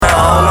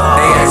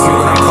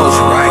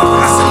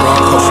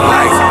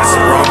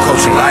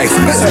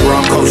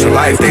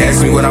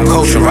but I'm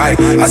coaching right.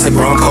 I said,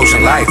 bro, I'm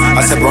coaching life.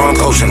 I said, bro, I'm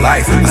coaching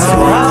life. I said,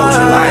 bro, I'm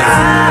coaching life.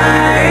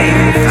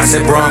 I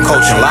said, bro, I'm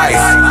coaching life.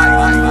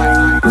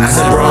 I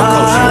said, bro, I'm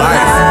coaching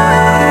life.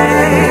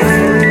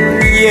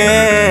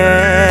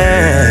 Yeah.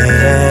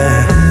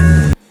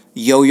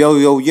 Yo, yo,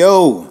 yo,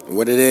 yo.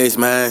 What it is,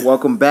 man.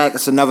 Welcome back.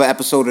 It's another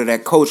episode of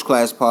that Coach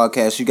Class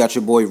Podcast. You got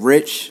your boy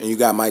Rich. And you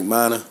got Mike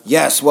Mana.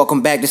 Yes,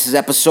 welcome back. This is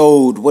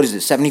episode, what is it,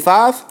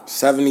 75?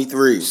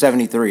 73.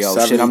 73.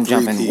 Oh, shit, I'm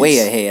jumping piece. way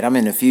ahead. I'm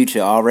in the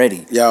future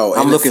already. Yo,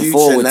 I'm looking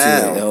forward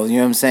now. to it, though. You know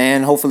what I'm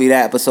saying? Hopefully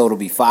that episode will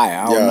be fire.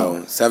 I don't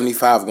know.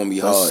 75 gonna be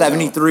hard.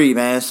 73,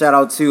 man. Shout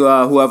out to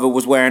whoever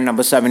was wearing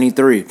number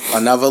 73.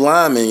 Another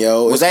lineman,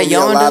 yo. Was that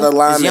Yonder?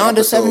 Is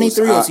Yonder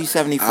 73 or is he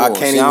 74? I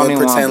can't even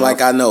pretend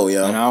like I know,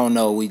 yo. And I don't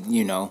know. We,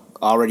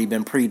 already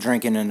been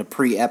pre-drinking in the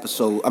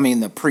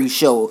the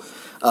pre-show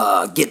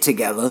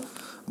get-together.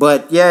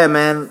 But, yeah,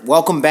 man,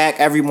 welcome back,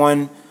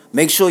 everyone.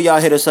 Make sure y'all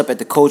hit us up at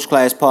the Coach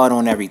Class Pod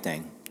on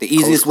everything. The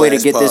easiest way to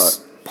get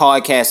this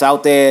podcast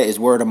out there is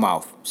word of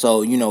mouth.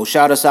 So,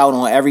 shout us out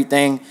on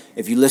everything.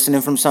 If you're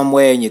listening from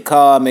somewhere in your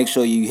car, make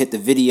sure you hit the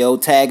video,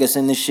 tag us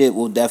in the shit.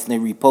 We'll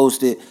definitely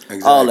repost it.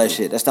 Exactly. All that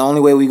shit. That's the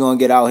only way we're going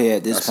to get out here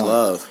at this point.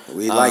 That's love.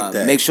 We like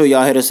that. Make sure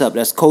y'all hit us up.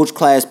 That's Coach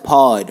Class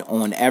Pod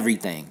on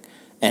everything.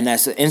 And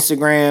that's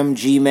Instagram,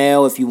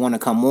 Gmail, if you want to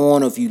come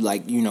on, or if you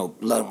want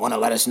to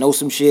let us know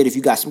some shit. If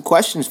you got some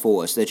questions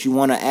for us that you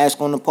want to ask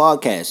on the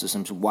podcast or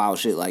some wild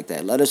shit like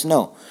that, let us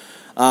know.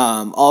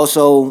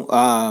 Also,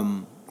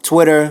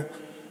 Twitter,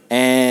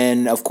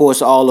 and of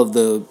course, all of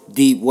the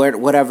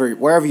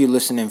wherever you're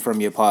listening from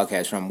your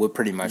podcast from, we're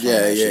pretty much on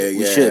that shit.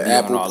 We should be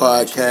Apple on all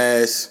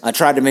Podcasts. I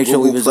tried to make sure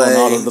we was on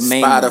all of the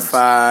main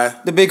Spotify,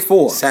 ones. The big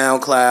four.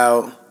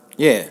 SoundCloud.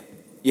 Yeah.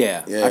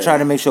 I tried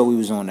to make sure we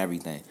was on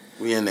everything.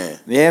 We in there.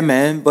 Yeah,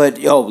 man. But,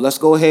 let's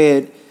go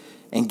ahead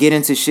and get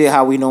into shit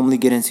how we normally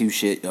get into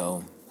shit,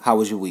 yo. How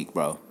was your week,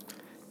 bro?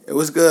 It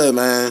was good,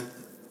 man.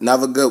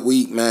 Another good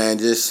week, man.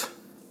 Just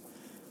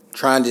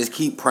trying to just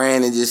keep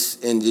praying and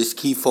just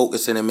keep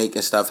focusing and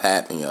making stuff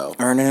happen, yo.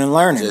 Earning and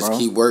learning, just bro.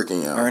 Keep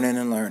working, yo. Earning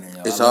and learning,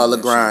 yo. It's all a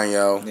grind, shit.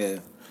 yo. Yeah.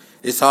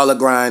 It's all a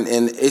grind,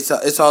 and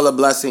it's all a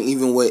blessing,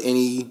 even with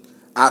any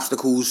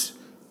obstacles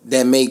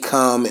that may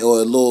come or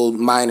a little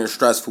minor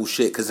stressful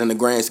shit, because in the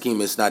grand scheme,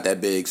 it's not that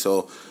big,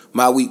 so...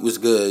 My week was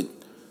good.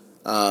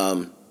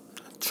 Trying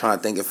to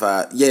think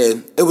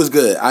it was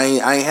good. I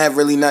ain't have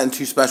really nothing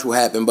too special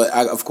happen, but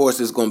of course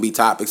there's gonna be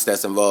topics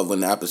that's involved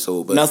in the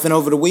episode. But nothing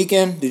over the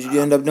weekend. Did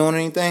you end up doing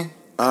anything?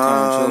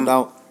 Chilled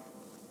out.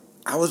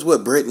 I was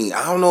with Brittany.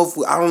 I don't know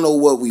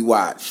what we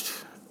watched.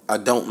 I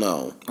don't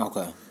know.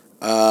 Okay.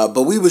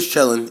 But we was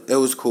chilling. It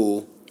was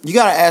cool. You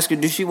gotta ask her.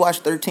 Did she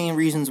watch 13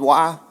 Reasons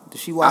Why? Did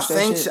she watch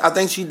that shit? I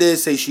think she did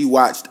say she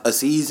watched a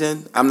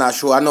season. I'm not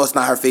sure. I know it's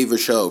not her favorite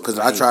show because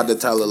I tried to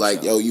tell her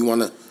like, yo, you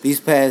wanna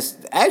since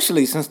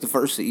the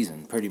first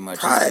season, pretty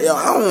much. I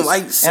don't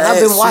like sad, and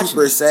I've been watching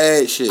super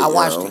sad shit. I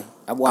watched it.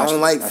 I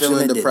don't like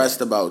feeling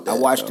depressed about that. I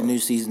watched the new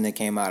season that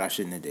came out. I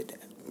shouldn't have did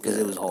that because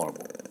it was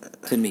horrible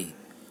to me.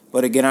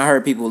 But again, I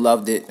heard people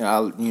loved it. And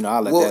I'll let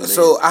that live.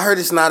 So I heard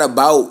it's not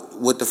about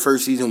what the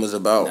first season was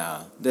about.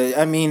 Nah,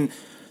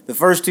 the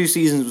first two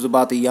seasons was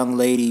about the young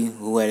lady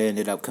who had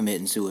ended up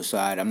committing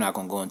suicide. I'm not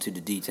going to go into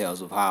the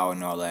details of how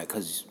and all that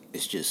because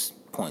it's just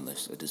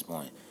pointless at this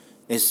point.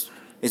 It's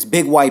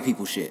big white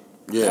people shit.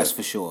 Yeah. That's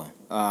for sure.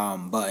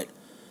 But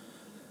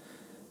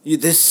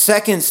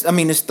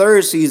this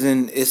third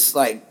season, it's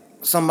like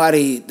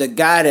the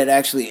guy that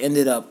actually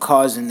ended up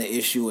causing the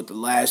issue with the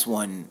last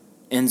one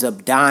ends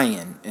up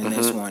dying in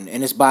this one,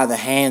 and it's by the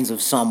hands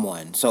of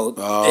someone. So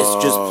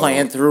it's just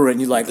playing through, and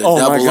you're like,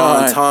 "Oh my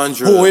god,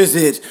 who is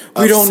it?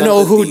 We don't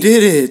know who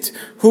did it.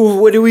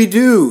 What do we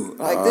do?"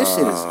 Like this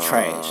shit is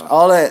trash.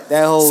 All that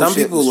whole. Some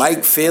shit people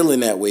like feeling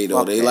that way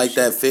though. They like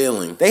that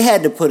feeling. They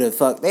had to put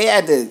They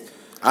had to.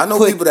 I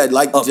know people that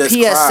like to just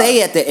PSA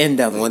cry at the end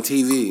of it on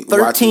TV.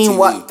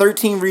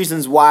 13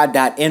 reasons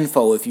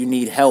why.info if you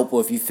need help or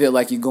if you feel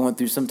like you're going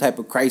through some type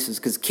of crisis,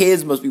 because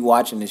kids must be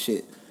watching this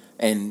shit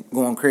and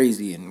going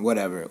crazy and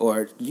whatever,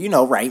 or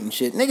writing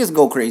shit. Niggas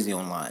go crazy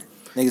online.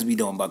 Niggas be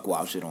doing buck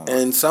wild shit online.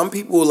 And some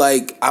people,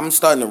 I'm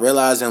starting to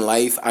realize in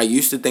life, I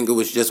used to think it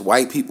was just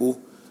white people,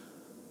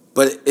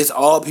 but it's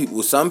all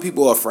people. Some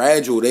people are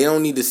fragile. They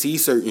don't need to see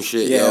certain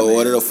shit,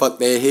 or it'll fuck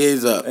their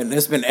heads up. And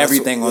there's been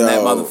everything on that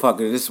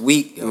motherfucker this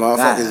week.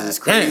 Motherfuckers is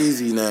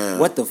crazy now.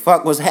 What the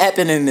fuck was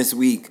happening this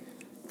week?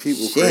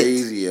 People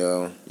crazy,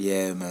 yo.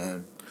 Yeah,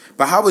 man.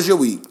 But how was your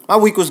week? My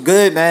week was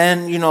good,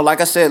 man. Like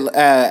I said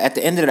at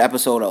the end of the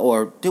episode,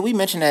 or did we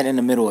mention that in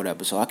the middle of the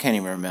episode? I can't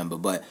even remember.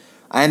 But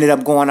I ended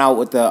up going out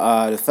with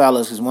the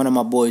fellas because one of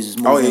my boys is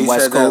moving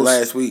West Coast. That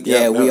last week.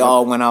 We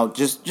all went out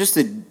just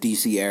the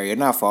D.C. area,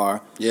 not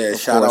far. Yeah,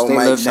 shout out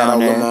Mike, shout out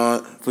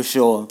Lamont. For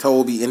sure.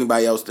 Toby,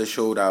 anybody else that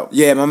showed out.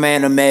 Yeah, my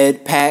man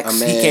Ahmed Pax,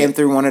 he came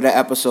through one of the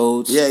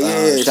episodes.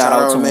 Yeah. Shout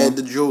out to Ahmed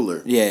the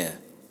jeweler.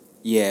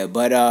 Yeah,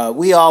 but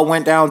we all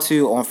went down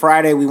to, on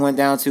Friday, we went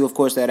down to, of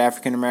course, that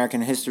African American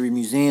History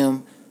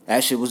Museum.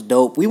 That shit was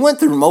dope. We went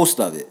through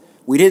most of it.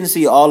 We didn't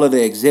see all of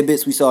the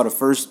exhibits. We saw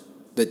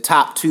the the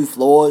top 2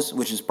 floors,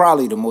 which is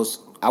probably the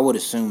most, I would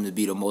assume to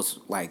be the most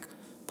like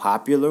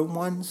popular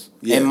ones,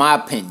 in my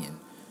opinion.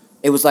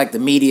 It was like the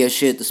media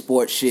shit, the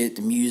sports shit,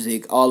 the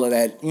music, all of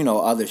that,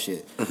 other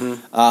shit.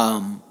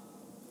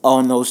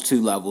 On those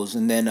 2 levels.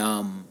 And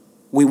then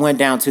we went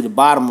down to the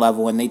bottom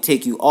level, and they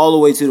take you all the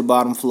way to the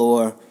bottom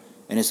floor,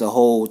 and it's a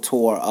whole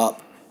tour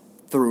up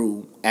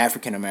through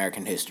African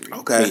American history,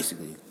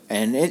 basically.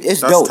 And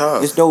it's dope.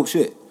 Tough. It's dope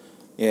shit.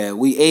 Yeah,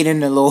 we ate in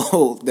the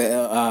little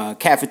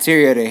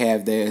cafeteria they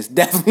have there. It's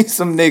definitely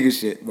some nigga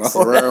shit, bro.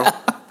 For real.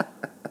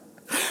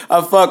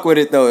 I fuck with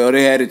it though. Yo.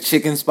 They had a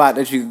chicken spot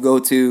that you could go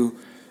to.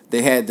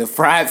 They had the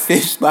fried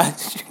fish spot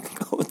that you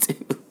could go to.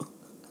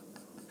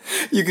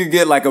 You could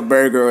get like a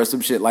burger or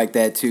some shit like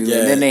that too. Yeah.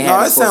 And then they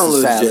had it sounds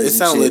legit. It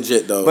sounds shit.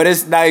 legit though. But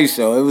it's nice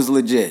though. It was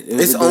legit.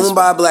 It's owned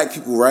by black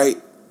people, right?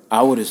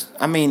 It's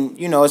a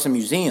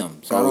museum,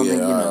 so I don't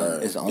think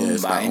it's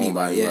owned by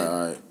anybody.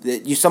 I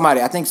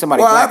think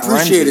somebody. Well, I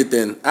appreciate it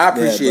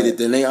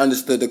then. They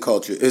understood the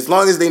culture. As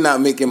long as they not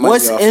making money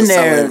what's off in of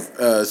there,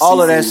 selling,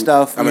 all of that seafood.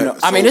 stuff.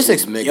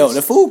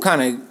 The food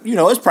kind of,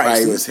 it's pricey.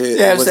 Probably was hit.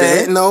 You know Was it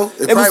hitting though?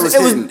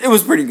 It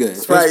was pretty good.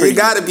 It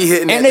got to be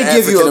hitting. And at they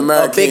give you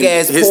a big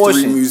ass History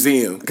portion.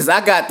 Museum. Because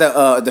I got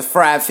the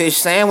fried fish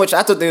sandwich.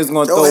 I thought they was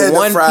gonna throw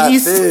one fried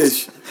piece.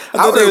 Fish.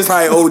 I would have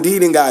probably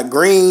OD'd and got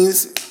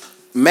greens,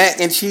 mac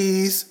and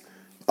cheese.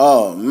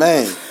 Oh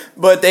man!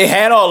 But they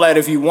had all that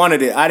if you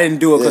wanted it. I didn't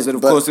do it because of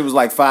course it was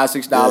like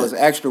 $5-6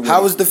 extra.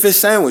 How was the fish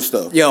sandwich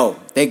though? Yo,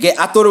 I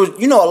thought it was.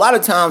 A lot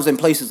of times in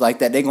places like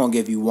that, they're gonna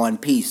give you one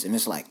piece, and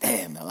it's like,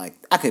 damn,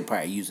 I could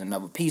probably use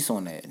another piece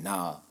on that.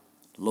 Nah,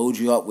 load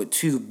you up with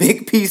 2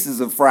 big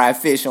pieces of fried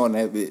fish on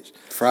that bitch.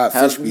 Fried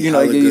fish, they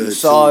give you the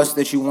sauce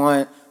that you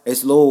want.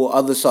 It's little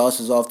other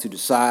sauces off to the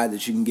side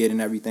that you can get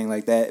and everything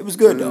like that. It was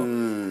good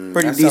though,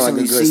 pretty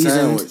decently seasoned.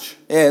 Sandwich.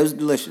 Yeah, it was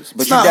delicious.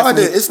 But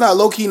it's not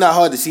low key, not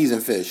hard to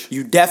season fish.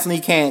 You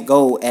definitely can't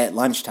go at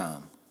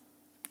lunchtime.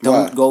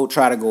 Don't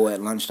try to go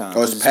at lunchtime.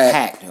 Oh, it's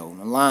packed. Yo.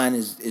 The line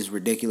is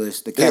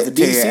ridiculous. The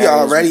cafeteria DC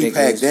already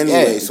packed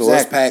anyway, so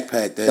it's packed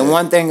there. The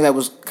one thing that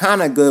was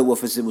kind of good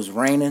was it was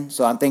raining,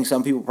 so I think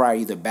some people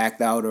probably either backed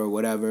out or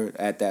whatever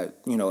at that,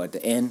 at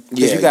the end.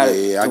 Because you got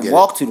to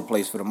walk to the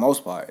place for the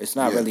most part. It's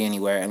not really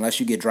anywhere unless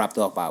you get dropped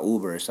off by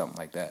Uber or something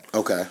like that.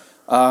 Okay.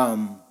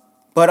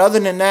 But other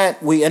than that,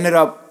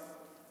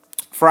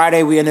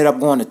 Friday we ended up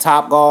going to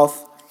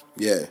Topgolf.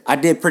 Yeah. I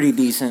did pretty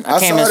decent. I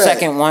came in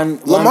second one.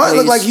 Lamont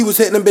looked like he was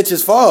hitting them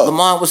bitches far.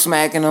 Lamont was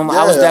smacking them.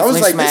 I was definitely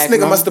smacking them. This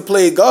nigga must have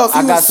played golf.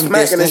 He was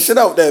smacking the shit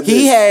out that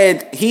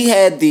bitch. He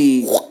had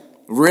the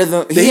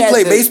rhythm. Did he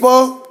play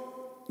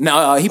baseball?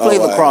 No, he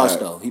played lacrosse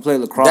though. He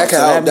played lacrosse.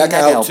 That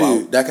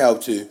can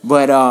help too.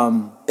 But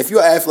if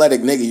you're an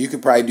athletic nigga, you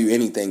could probably do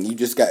anything. You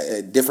just got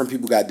different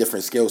people got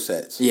different skill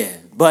sets. Yeah,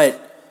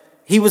 but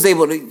he was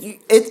able to.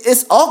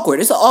 It's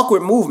awkward. It's an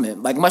awkward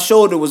movement. Like my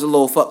shoulder was a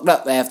little fucked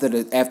up after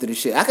the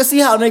shit. I could see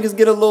how niggas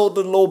get the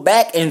little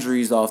back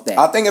injuries off that.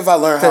 I think if I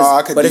learned how,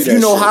 I could. But if you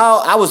know how,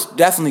 I was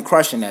definitely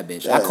crushing that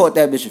bitch. Yeah. I caught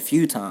that bitch a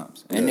few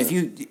times. And if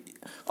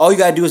all you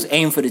gotta do is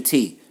aim for the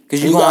tee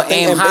because you're gonna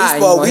aim high.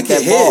 And you're gonna hit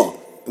that ball.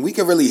 We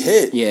can really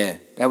hit. Yeah,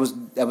 that was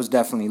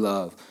definitely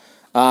love.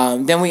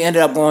 Then we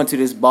ended up going to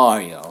this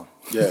bar, yo.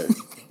 Yeah.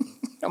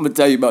 I'm gonna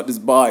tell you about this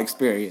bar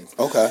experience.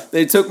 Okay.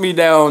 They took me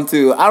down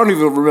to, I don't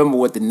even remember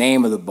what the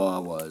name of the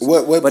bar was.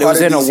 But it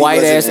was in a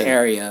white ass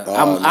area.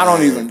 I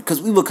don't even,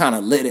 because we were kind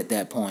of lit at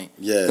that point.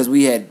 Yeah. Because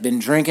we had been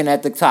drinking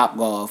at the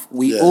Topgolf.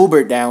 We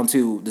Ubered down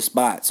to the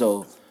spot,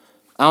 so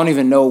I don't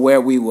even know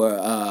where we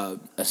were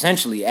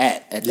essentially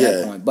at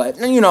that point. But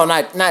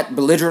not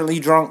belligerently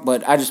drunk,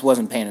 but I just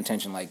wasn't paying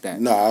attention like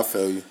that. No, I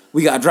feel you.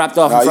 We got dropped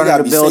off in front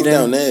of the building. Safe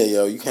down there,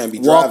 yo. You can't be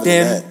walked driving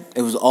in. that.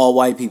 It was all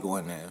white people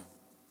in there.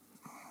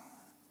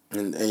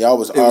 And y'all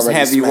was already. It was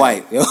heavy smacked.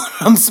 white. Yo,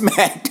 I'm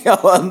smacked. Yo,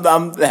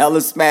 I'm hella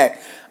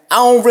smacked. I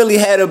don't really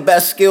have the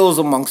best skills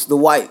amongst the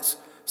whites,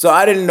 so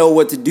I didn't know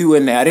what to do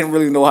in there. I didn't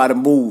really know how to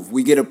move.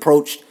 We get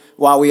approached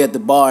while we at the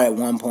bar at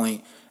one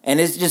point, and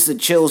it's just a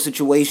chill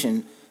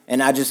situation,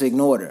 and I just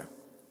ignored her.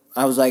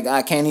 I was like,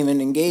 I can't even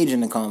engage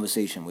in a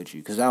conversation with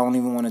you because I don't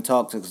even want to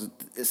talk to. Cause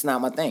it's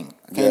not my thing.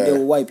 I can't deal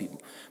with white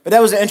people. But that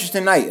was an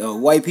interesting night.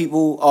 White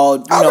people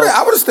all. I would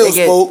have still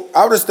spoke.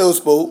 I would have still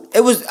spoke.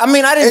 It was. I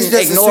mean, I didn't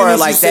ignore her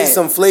like that.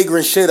 Some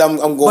flagrant shit. I'm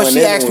going. But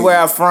she asked where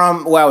I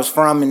was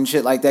from, and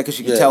shit like that, because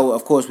she could tell.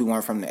 Of course, we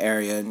weren't from the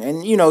area,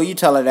 and you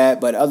tell her that.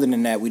 But other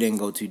than that, we didn't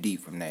go too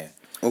deep from there.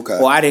 Okay.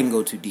 Well, I didn't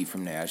go too deep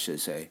from there, I should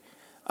say.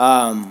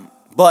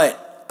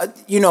 But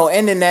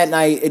ending that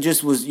night, it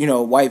just was.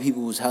 White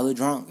people was hella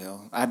drunk, yo.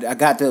 I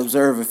got to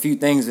observe a few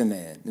things in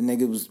there. The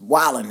nigga was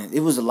wilding. It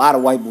was a lot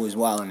of white boys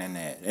wilding in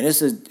there, and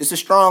it's a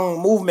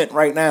strong movement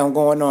right now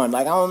going on.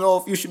 Like I don't know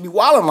if you should be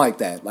wilding like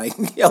that.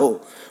 Like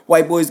yo,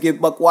 white boys get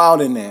buck wild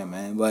in there,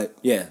 man. But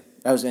yeah,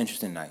 that was an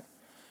interesting night.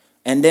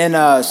 And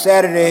then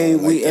Saturday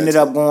we ended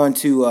up going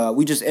to.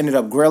 We just ended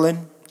up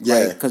grilling.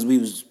 Yeah, because we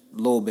was a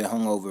little bit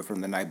hungover from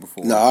the night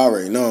before. No, I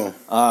already know.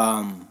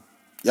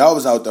 Y'all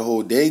was out the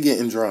whole day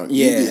getting drunk.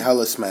 Yeah. You get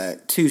hella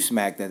smacked. Too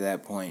smacked at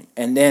that point.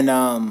 And then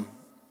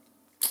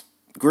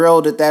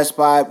grilled at that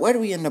spot. Where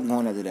did we end up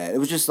going after that? It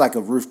was just like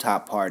a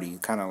rooftop party,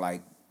 kind of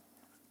like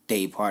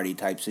day party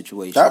type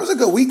situation. That was a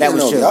good weekend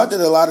though. Y'all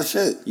did a lot of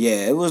shit.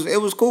 Yeah, it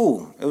was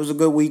cool. It was a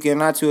good weekend,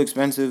 not too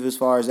expensive as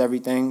far as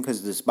everything,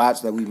 because the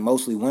spots that we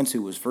mostly went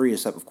to was free,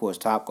 except of course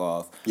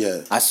Topgolf.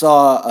 Yeah. I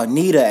saw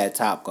Anita at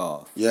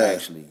Topgolf. Yeah.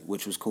 Actually,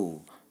 which was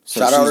cool.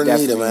 So Shout out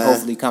Anita, man.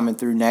 Hopefully coming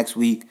through next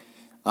week.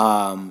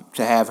 To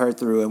have her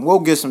through, and we'll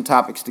get some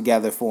topics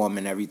together for him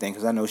and everything,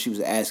 because I know she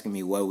was asking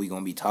me what we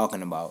gonna be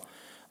talking about,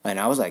 and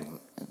I was like,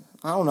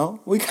 I don't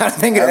know. We kind of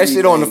think of that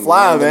shit on the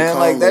fly, man.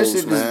 Like that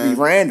shit just be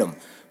random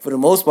for the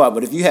most part.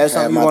 But if you have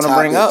something you want to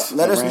bring up,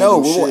 let us know.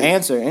 We will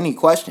answer any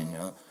question, you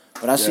know.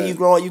 But I see you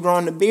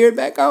growing the beard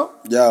back out.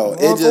 Yo,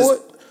 it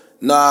just.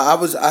 Nah,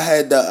 I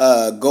had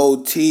the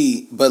gold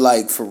tee, but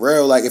like for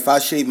real, like if I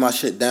shave my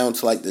shit down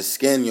to like the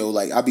skin, yo,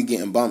 like I be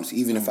getting bumps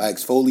even if I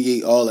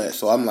exfoliate all that.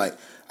 So I'm like,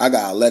 I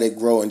gotta let it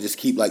grow and just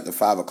keep like the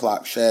 5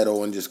 o'clock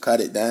shadow and just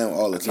cut it down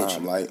all the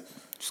time. Like,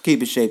 just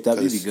keep it shaped up,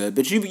 you be good.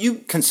 But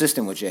you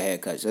consistent with your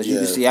haircuts. As you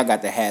can see, I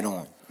got the hat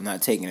on. I'm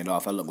not taking it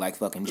off. I look like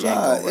fucking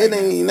Django. It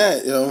ain't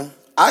that, yo.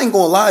 I ain't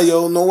gonna lie,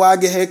 yo. Know why I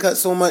get haircuts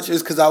so much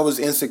is because I was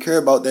insecure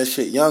about that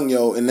shit young,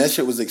 yo, and that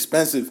shit was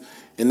expensive.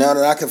 And now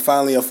that I can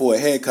finally afford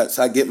haircuts,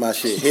 I get my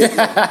shit hit.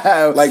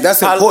 Like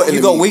that's important. You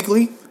to go me.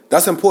 Weekly?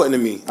 That's important to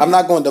me. I'm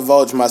not going to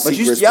divulge my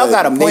secrets. Y'all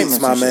got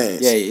appointments. Nate's my man.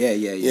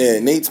 Yeah.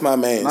 Nate's my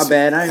man. My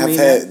bad. I didn't mean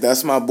that.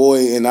 That's my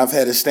boy, and I've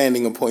had a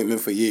standing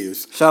appointment for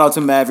years. Shout out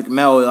to Maverick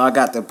Mel. I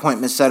got the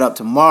appointment set up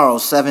tomorrow,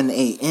 7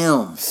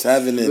 a.m.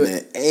 7 in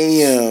the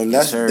a.m.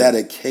 That's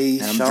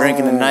dedication. And I'm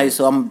drinking tonight,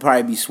 so I'm gonna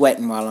probably be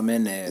sweating while I'm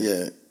in there.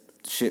 Yeah.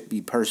 Shit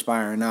be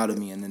perspiring out of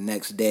me in the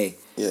next day.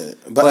 Yeah,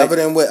 but other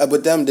than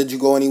with them, did you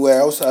go anywhere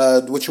else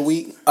with your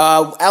week?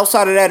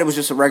 Outside of that, it was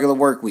just a regular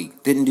work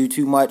week. Didn't do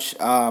too much.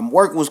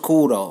 Work was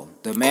cool though.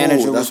 The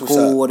manager was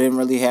cool. I didn't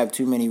really have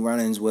too many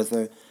run-ins with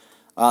her.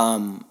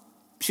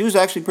 She was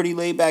actually pretty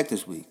laid back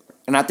this week,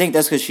 and I think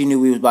that's because she knew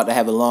we was about to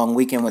have a long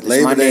weekend with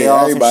this Monday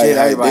off and shit.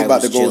 Everybody they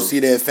about to go chill. See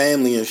their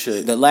family and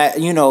shit.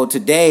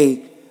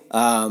 Today.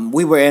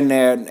 We were in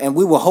there, and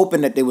we were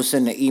hoping that they would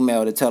send an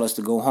email to tell us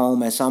to go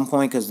home at some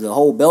point because the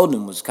whole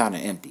building was kind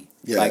of empty.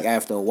 Yeah. Like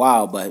after a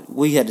while, but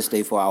we had to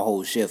stay for our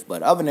whole shift.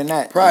 But other than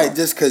that, probably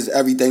just because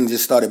everything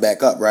just started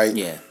back up, right?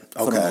 Yeah,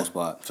 for the most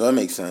part. So that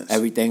makes sense.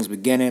 Everything's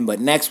beginning, but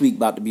next week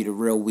about to be the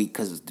real week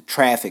because the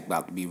traffic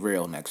about to be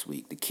real next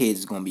week. The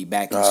kids gonna be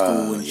back in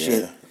school and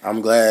shit.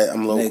 I'm glad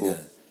I'm local. Nigga,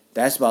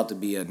 that's about to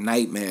be a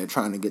nightmare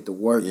trying to get to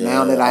work.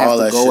 Now that I have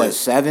to go at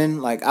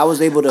 7, like I was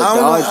able to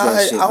dodge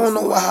that shit. I don't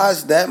know why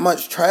it's that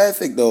much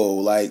traffic though.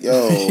 Like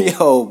yo,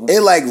 yo,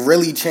 it like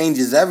really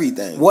changes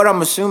everything. What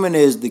I'm assuming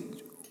is the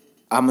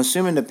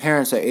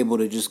parents are able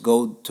to just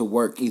go to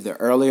work either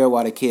earlier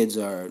while the kids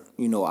are,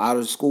 out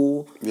of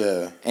school.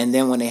 Yeah. And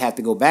then when they have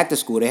to go back to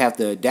school, they have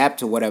to adapt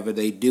to whatever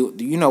they do,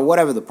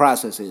 whatever the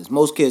process is.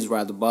 Most kids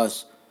ride the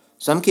bus.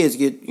 Some kids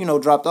get,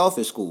 dropped off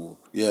at school.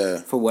 Yeah.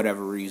 For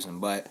whatever reason.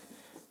 But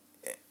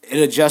it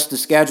adjusts the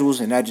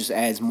schedules, and that just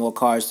adds more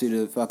cars to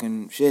the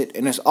fucking shit.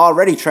 And it's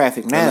already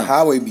traffic now. And the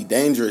highway be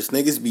dangerous.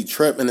 Niggas be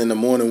tripping in the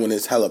morning when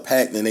it's hella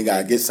packed, and they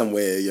gotta get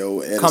somewhere,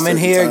 yo. Come in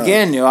here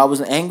again, yo. I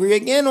was angry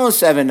again on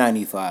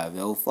 795,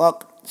 yo.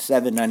 Fuck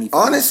 795.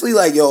 Honestly,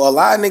 like, yo, a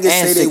lot of niggas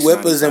say they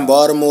whippers in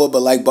Baltimore,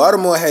 but like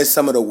Baltimore has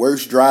some of the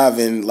worst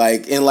driving,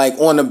 like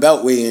on the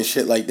Beltway and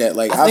shit like that.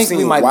 Like I've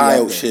seen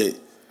wild shit.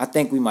 I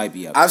think we might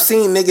be up. I've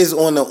seen niggas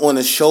on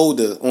the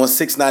shoulder on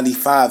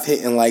 695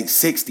 hitting like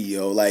 60,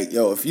 yo. Like,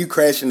 yo, if you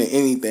crash into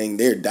anything,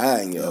 they're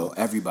dying, yo.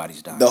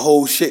 Everybody's dying. The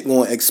whole shit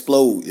gonna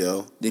explode,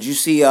 yo. Did you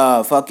see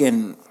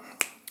fucking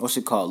what's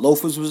it called?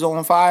 Loafers was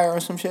on fire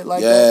or some shit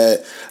like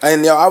that? Yeah.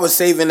 And yo, I was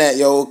saving that,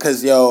 yo,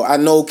 cause yo, I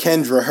know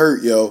Kendra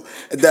hurt, yo.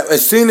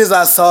 As soon as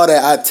I saw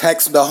that, I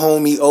texted the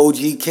homie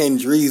OG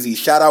Kendreezy.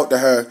 Shout out to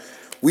her.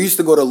 We used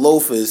to go to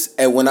Loafers,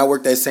 and when I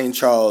worked at St.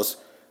 Charles,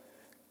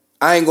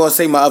 I ain't gonna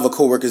say my other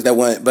coworkers that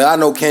went, but I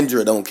know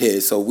Kendra don't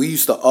care. So we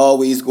used to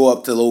always go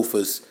up to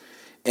Loafers,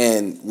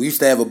 and we used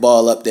to have a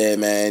ball up there,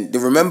 man.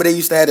 Remember they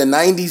used to have the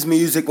 90s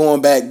music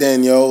on back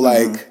then, yo?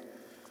 Like,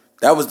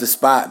 that was the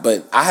spot,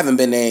 but I haven't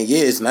been there in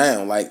years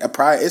now. Like,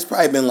 it's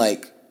probably been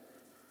like,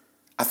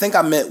 I think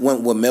I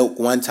went with Milk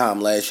one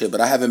time last year,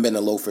 but I haven't been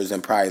to Loafers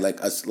in probably like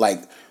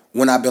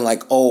when I've been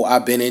like, oh,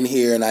 I've been in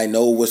here and I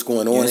know what's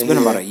going on in here. It's been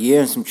about a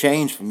year and some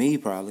change for me,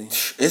 probably.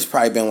 It's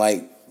probably been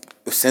like,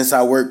 since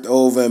I worked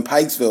over in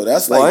Pikesville.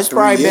 That's like it's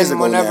 3 years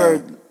ago whenever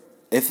now.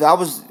 If I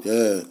was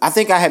I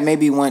think I had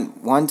maybe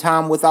went one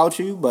time without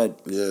you,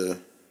 but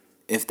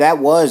if that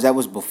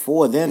was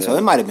before then, so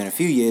it might have been a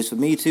few years for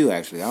me too,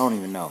 actually. I don't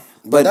even know.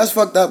 But that's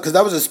fucked up because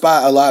that was a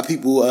spot a lot of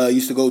people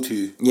used to go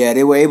to. Yeah,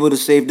 they were able to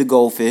save the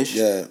goldfish.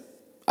 Yeah.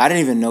 I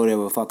didn't even know there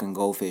were fucking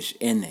goldfish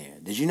in there.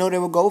 Did you know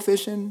there were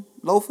goldfish in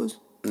Loafers?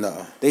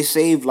 No. They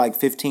saved like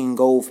 15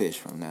 goldfish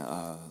from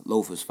that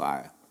Loafers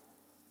fire.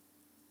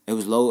 It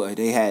was low. I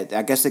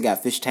guess they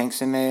got fish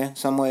tanks in there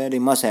somewhere. They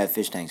must have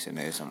fish tanks in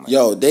there somewhere.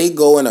 Yo, they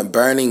go in a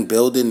burning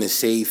building to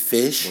save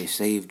fish? They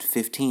saved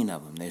 15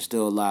 of them. They're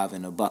still alive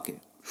in a bucket.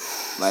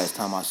 Last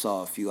time I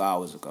saw a few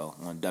hours ago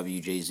on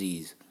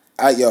WJZ's.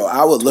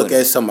 I would look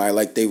Twitter. at somebody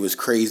like they was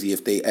crazy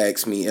if they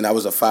asked me, and I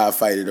was a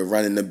firefighter to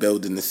run in the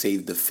building to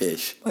save the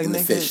fish in the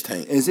nigga, fish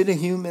tank. Is it a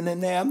human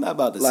in there? I'm not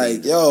about to Like,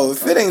 save yo,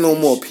 if it ain't no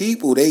more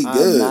people, they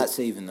good. I'm not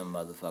saving them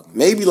motherfuckers.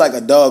 Maybe like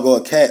a dog or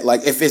a cat,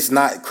 like if it's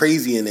not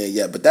crazy in there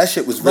yet. But that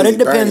shit was But really it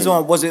depends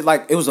burning. on, was it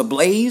like, it was a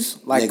blaze?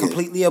 Like Nigga.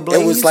 completely a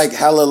blaze? It was like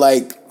hella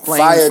like Flames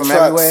fire from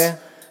trucks. everywhere?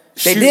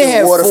 They shooting did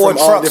have water 4 from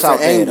all trucks different out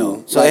there angles.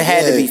 though. So Like, it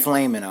had to yeah. be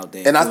flaming out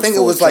there. And I think it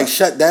 4 was like trucks.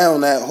 shut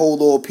down that whole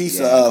little piece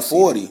Yeah, I can of see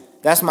 40.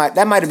 that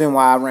might have been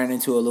why I ran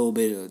into a little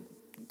bit of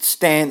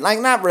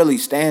not really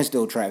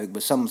standstill traffic,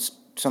 but some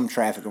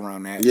traffic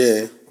around that.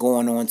 Yeah.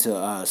 Going on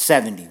to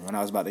 70 when I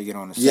was about to get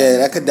on the 70. Yeah,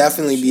 that could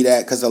definitely be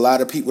that because a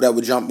lot of people that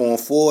would jump on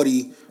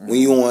 40 when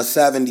you on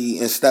 70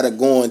 instead of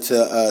going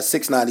to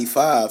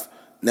 695,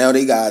 now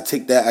they gotta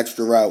take that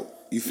extra route.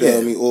 You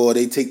feel me? Or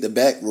they take the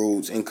back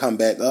roads and come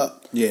back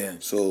up. Yeah.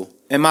 So.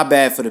 And my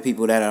bad for the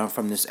people that are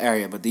from this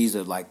area, but these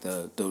are like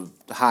the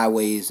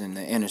highways and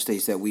the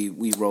interstates that we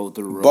rode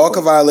through. real Bulk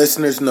quick. of our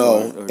listeners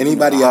know. Or,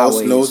 Anybody the else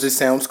highways. knows it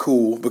sounds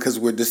cool because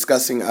we're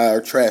discussing our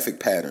traffic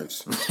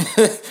patterns.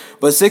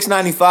 But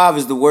 695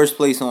 is the worst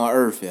place on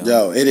earth, yo.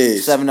 Yo, it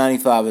is.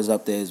 795 is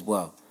up there as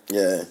well.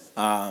 Yeah.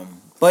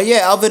 But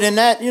yeah, other than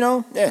that,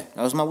 that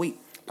was my week.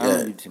 I don't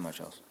really do too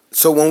much else.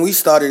 So when we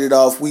started it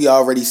off, we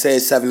already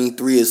said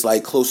 73 is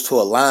like close to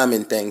a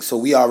lineman thing. So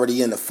we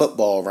already in the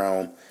football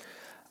realm.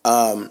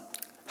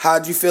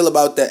 How'd you feel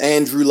about the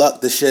Andrew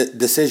Luck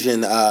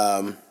decision?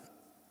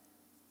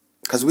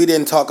 Because we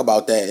didn't talk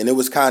about that, and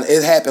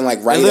it happened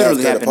like right after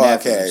the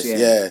podcast.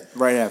 Yeah,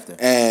 right after.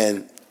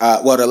 And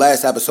the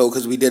last episode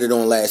because we did it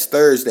on last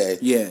Thursday.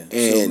 Yeah,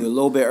 and so a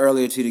little bit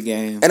earlier to the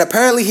game. And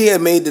apparently he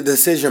had made the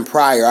decision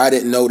prior. I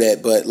didn't know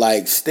that, but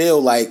like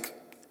still like.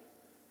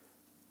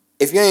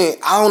 If you ain't,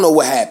 I don't know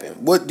what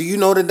happened. What do you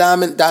know the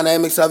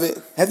dynamics of it?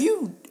 Have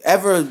you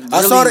ever?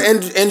 I saw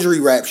the injury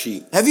rap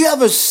sheet. Have you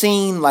ever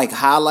seen like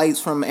highlights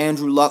from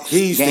Andrew Luck's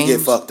He used games? to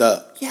get fucked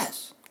up.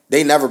 Yes.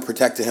 They never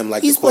protected him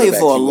like He's the quarterback played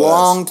for a he was.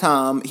 long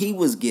time. He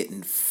was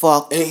getting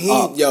fucked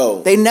up.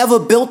 Yo. They never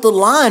built the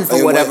line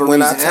for whatever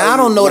reason. And I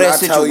don't know that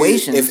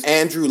situation. If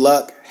Andrew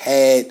Luck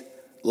had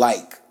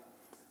like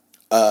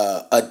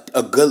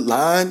a good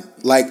line,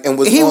 like and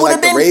was He on would like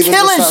have the been Ravens or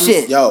killing something,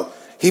 shit. yo.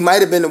 He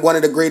might have been one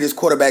of the greatest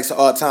quarterbacks of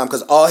all time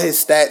because all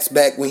his stats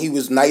back when he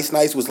was nice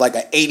was like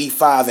an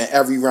 85 in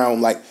every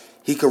round. Like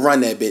he could run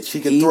that bitch. He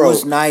could throw. He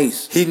was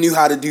nice. He knew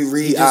how to do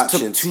read He just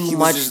options. took too He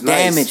much was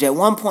damage. Nice. At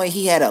one point,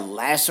 he had a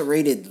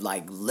lacerated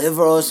like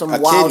liver or some A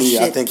wild kidney,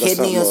 I shit, think, or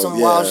kidney or something, some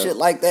yeah. wild shit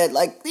like that.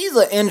 Like these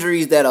are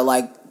injuries that are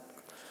like,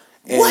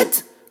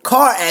 what?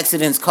 Car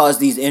accidents cause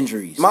these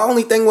injuries. My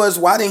only thing was,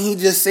 why didn't he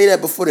just say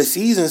that before the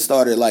season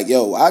started? Like,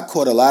 yo, I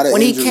caught a lot of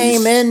when injuries. he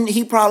came in,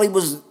 he probably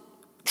was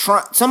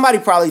somebody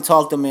probably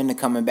talked him into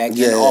coming back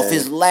in off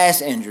his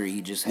last injury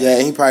he just had.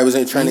 Yeah, he probably was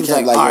in training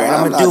camp like, all yo, right,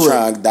 I'm I'm not gonna do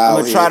trying it. to die I'm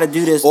gonna here. try to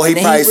do this. Or he And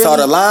then probably saw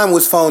the really- line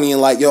was phony and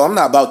like, yo, I'm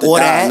not about to Or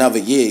die that. another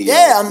year. Yo.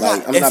 Yeah, I'm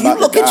like, not. If you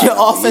look at your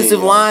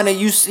offensive line and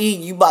you see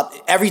you about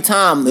every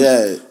time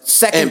the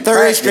second, In third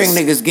practice- string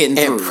niggas getting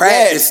in through.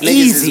 practice, niggas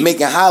is easy.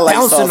 making highlights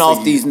bouncing off off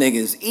of these you.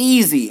 niggas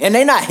easy, and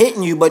they not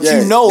hitting you, but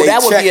Yeah, you know they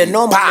that would check be a you.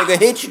 normal Bah! nigga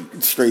hit you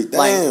Straight down.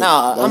 Like,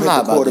 nah, Don't I'm hit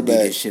not the about to do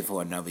quarterback. this shit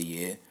for another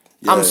year.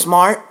 Yeah. I'm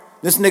smart.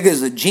 This nigga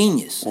is a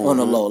genius on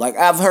the low. Like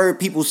I've heard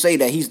people say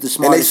that he's the And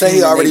smartest. they say he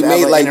human already they've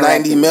made ever like interacted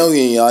 90 with.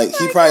 million. Like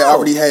he probably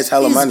already has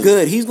hella He's money.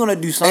 good. He's gonna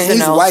do something And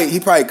he's else. white. He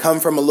probably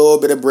come from a little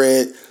bit of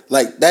bread.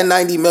 Like that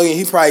 90 million,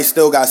 he probably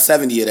still got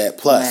 70 of that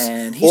plus.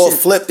 Man, he or should-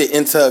 flipped it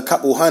into a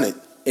couple hundred.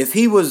 If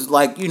he was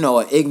like,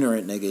 an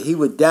ignorant nigga, he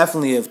would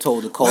definitely have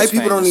told the Colts White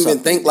people fans don't even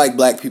something. think like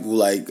black people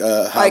like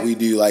how Like, we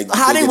do. Like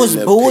how they get was in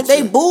the booed.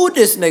 They picture. booed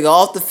this nigga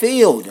off the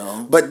field,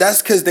 yo. But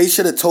that's because they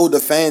should have told the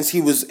fans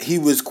he was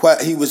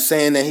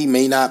saying that he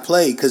may not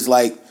play. Because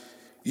like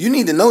you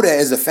need to know that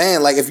as a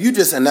fan. Like if you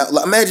just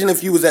imagine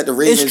if you was at the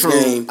Ravens It's true.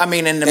 game. I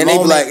mean, in the and they be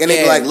moment, like, yeah, and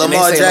they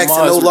Lamar say Jackson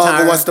Lamar's no longer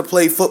retiring. wants to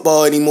play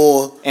football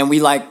anymore. And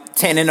we like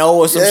 10-0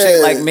 or some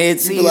shit like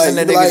mid-season. You be like,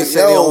 the you be niggas like, just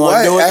said they don't want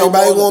to do it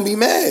Everybody no more. won't be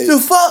mad. The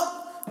fuck?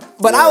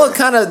 But Yeah. I would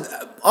kind of,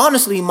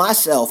 honestly,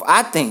 myself,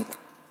 I think,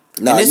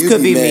 Nah, and this you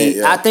could be mad, me,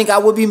 yeah. I think I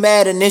would be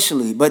mad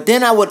initially. But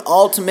then I would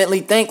ultimately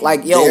think,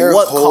 like, yo, Their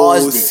what whole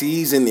caused it?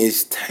 season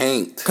is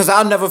tanked. Because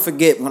I'll never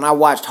forget when I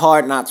watched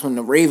Hard Knocks when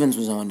the Ravens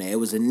was on there. It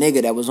was a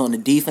nigga that was on the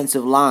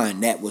defensive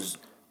line that was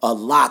a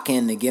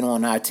lock-in to get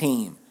on our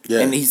team. Yeah.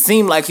 And he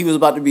seemed like he was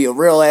about to be a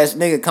real-ass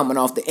nigga coming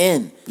off the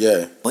end.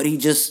 Yeah. But he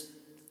just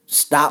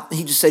stopped.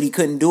 He just said he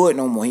couldn't do it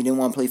no more. He didn't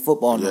want to play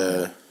football no Yeah.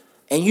 more.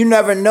 And you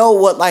never know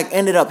what like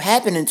ended up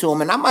happening to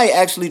him. And I might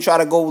actually try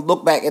to go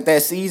look back at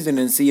that season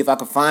and see if I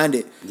could find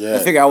it. Yeah.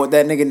 And figure out what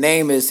that nigga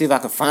name is. See if I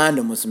could find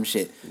him or some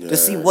shit. Yeah, to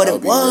see what that it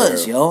would be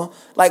was, real. yo.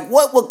 Like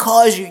what would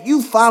cause you?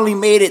 You finally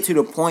made it to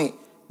the point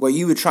where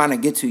you were trying to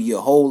get to your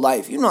whole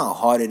life. You know how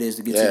hard it is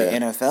to get to the Yeah.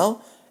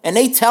 NFL. And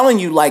they telling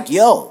you like,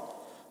 yo,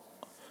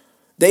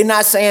 They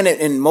not saying it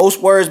in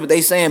most words, but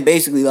they saying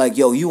basically like,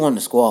 yo, you on the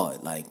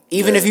squad. Like,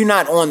 even if you're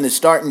not on the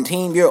starting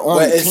team, you're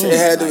on the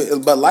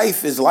team. But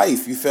life is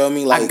life. You feel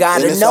me? Like, I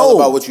gotta and it's know. all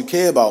about what you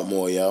care about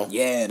more, yo.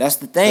 Yeah, that's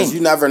the thing. Because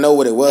you never know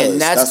what it was. And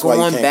that's why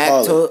going you can't back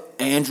call to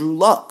Andrew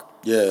Luck.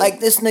 Yeah.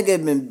 Like, this nigga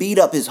had been beat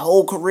up his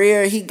whole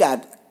career. He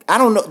got, I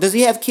don't know, does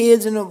he have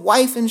kids and a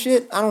wife and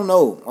shit? I don't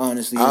know,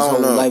 honestly, his whole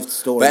life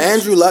story. But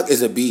Andrew Luck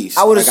is a beast.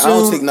 I would I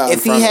don't assume take nothing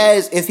if from he him.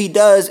 has, if he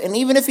does, and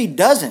even if he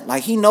doesn't,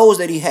 like, he knows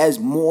that he has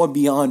more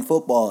beyond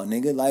football,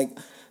 nigga. Like,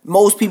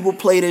 most people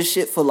play this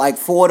shit for like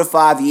 4 to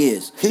 5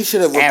 years. He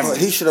should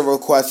have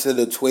requested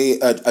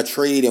a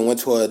trade and went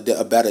to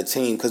a better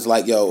team. Because,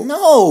 like, yo.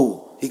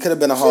 No. He could have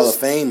been a Hall of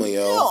Famer,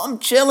 yo. Yo, I'm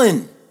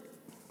chilling.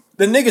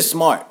 The nigga's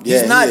smart. Yeah,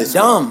 He's not he is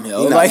dumb, smart.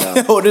 yo. He not Like,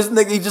 dumb. yo, this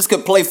nigga, he just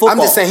could play football. I'm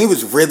just saying he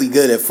was really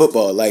good at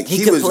football. Like, he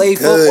he could was play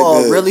good,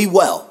 football good. really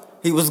well.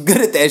 He was good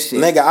at that shit.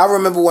 Nigga, I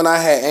remember when I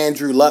had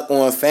Andrew Luck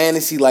on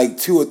fantasy like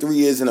 2 or 3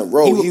 years in a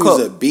row. He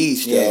was a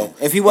beast, yo.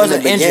 If he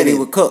wasn't injured, he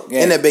would cook.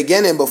 Yeah. In the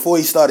beginning, before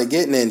he started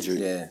getting injured.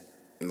 Yeah.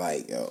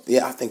 Like, yo.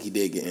 Yeah, I think he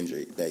did get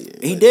injured that year.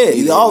 He did.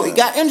 He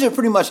got injured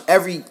pretty much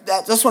every...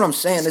 That's what I'm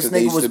saying. This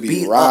nigga was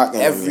beat up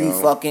every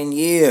fucking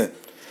year.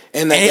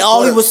 And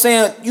all he was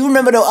saying, you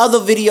remember the other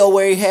video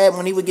where he had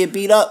when he would get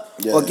beat up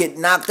or get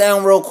knocked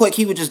down real quick,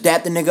 he would just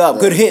dap the nigga up.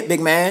 Good hit,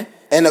 big man.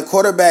 And a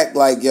quarterback,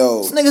 like,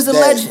 yo. This nigga's a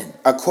legend.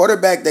 A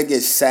quarterback that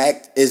gets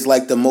sacked is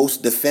like the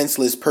most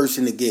defenseless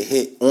person to get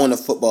hit on a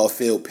football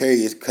field,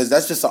 period. Because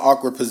that's just an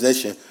awkward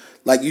position.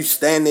 Like, you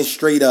standing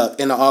straight up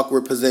in an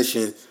awkward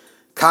position,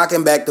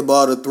 cocking back the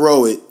ball to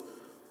throw it,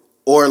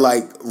 or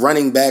like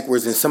running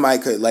backwards and somebody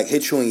could like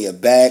hit you in your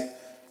back.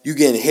 You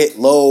getting hit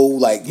low,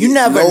 like you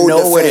never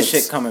know where the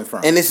shit coming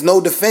from, and it's no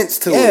defense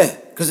to it. Yeah,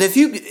 because if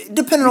you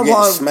depending on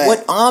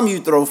what arm you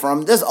throw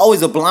from, there's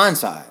always a blind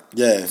side.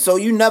 Yeah, so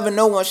you never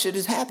know when shit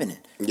is happening.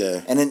 Yeah,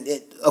 and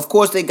of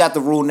course they got the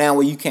rule now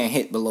where you can't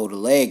hit below the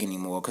leg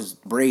anymore because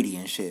Brady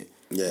and shit.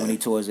 Yeah, when he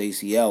tore his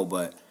ACL,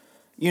 but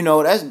you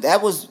know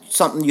that was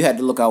something you had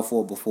to look out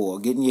for before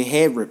getting your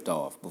head ripped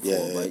off before.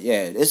 Yeah. But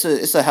yeah,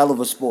 it's a hell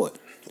of a sport.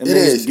 It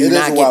is. Do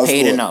not get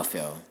paid sport. Enough,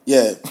 yo.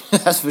 Yeah,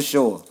 that's for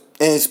sure.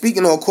 And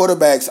speaking on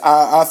quarterbacks,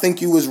 I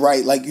think you was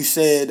right. Like you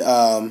said,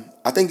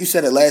 I think you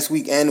said it last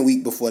week and the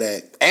week before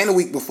that. And the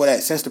week before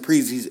that, since the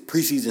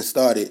preseason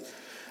started,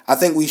 I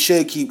think we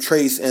should keep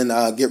Trace and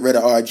get rid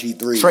of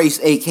RG3. Trace,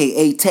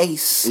 a.k.a.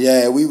 Taste.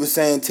 Yeah, we was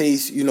saying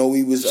Taste, you know,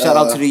 we was... Shout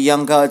out to the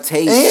young god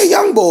Taste. And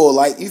young boy,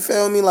 like, you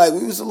feel me? Like,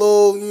 we was a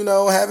little, you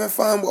know, having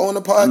fun on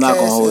the podcast. I'm not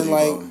gonna hold you,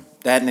 like, bro.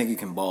 That nigga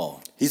can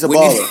ball. He's a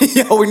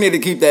baller. We need to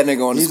keep that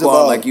nigga on the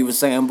squad like you were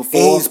saying before.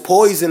 And he's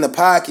poised in the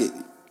pocket.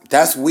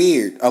 That's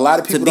weird. A lot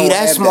of people don't have that.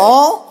 To be that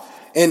small?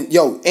 And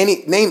yo,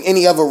 name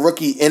any other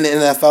rookie in the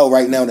NFL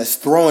right now that's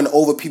throwing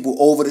over people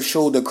over the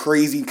shoulder,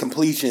 crazy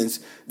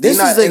completions. This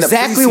is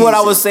exactly what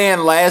I was saying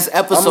last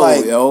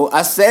episode, yo.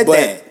 I said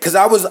that because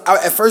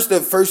at first the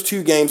first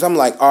 2 games, I'm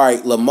like, all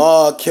right,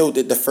 Lamar killed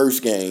it the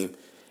first game,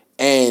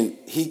 and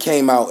he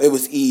came out. It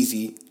was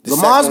easy.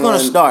 Lamar's gonna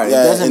start. It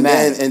doesn't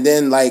matter. And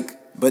then like.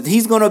 But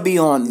he's gonna be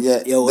on.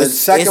 Yeah, yo, the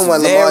second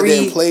one Lamar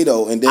didn't play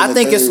though, and then I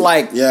think it's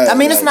like. Yeah, I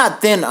mean, it's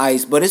not thin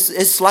ice, but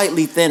it's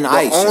slightly thin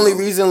ice. The only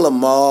reason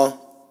Lamar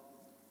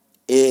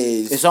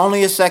is it's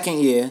only his second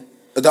year.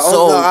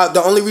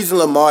 The only reason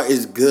Lamar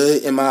is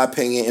good, in my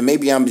opinion, and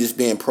maybe I'm just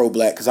being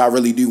pro-black because I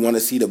really do want to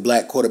see the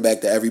black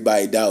quarterback that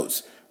everybody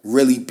doubts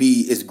really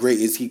be as great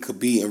as he could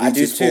be and reach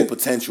his full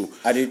potential.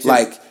 I do too.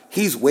 Like,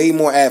 he's way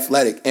more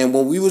athletic, and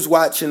when we was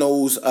watching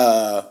those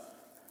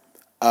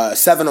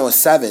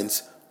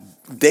 7-on-7s.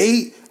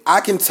 I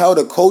can tell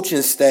the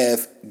coaching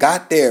staff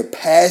got their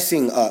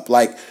passing up.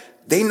 Like,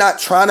 they not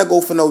trying to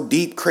go for no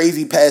deep,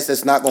 crazy pass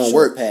that's not going to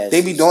work. Passes.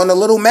 They be doing the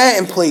little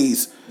Madden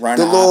plays.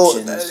 Running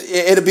options.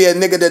 It'll be a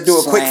nigga that do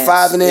a quick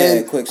 5 and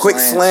in, quick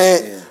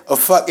slant, a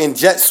fucking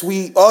jet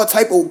sweep, all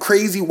type of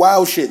crazy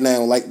wild shit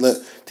now. Like,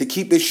 look, to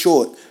keep it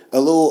short,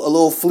 a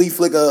little flea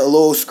flicker, a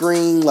little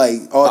screen,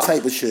 like all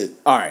type of shit.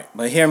 All right,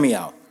 but hear me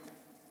out.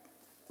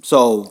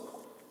 So,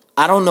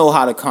 I don't know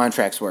how the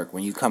contracts work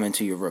when you come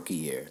into your rookie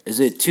year.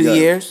 Is it 2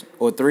 years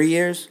or 3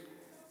 years?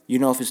 You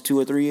know if it's 2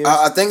 or 3 years?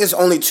 I think it's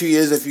only 2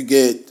 years if you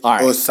get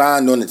or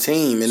signed on the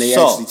team and they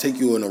actually take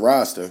you on the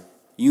roster.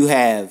 You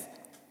have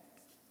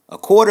a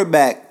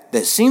quarterback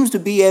that seems to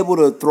be able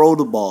to throw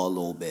the ball a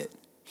little bit.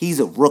 He's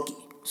a rookie,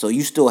 so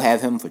you still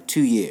have him for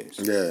 2 years.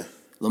 Yeah.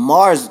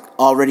 Lamar's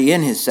already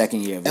in his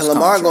second year of his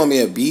Lamar's going to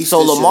be a beast. So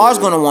Lamar's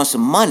going to want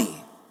some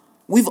money.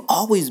 We've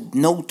always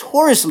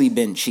notoriously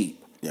been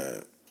cheap.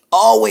 Yeah.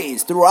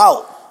 Always,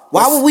 throughout.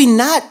 Why would we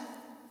not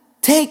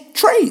take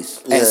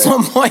Trace at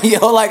some point,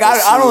 yo? Like,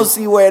 I don't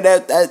see where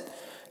that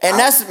and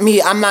that's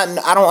me. I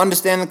don't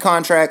understand the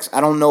contracts. I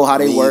don't know how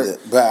they work.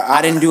 But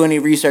I didn't do any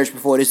research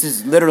before. This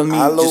is literally me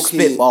just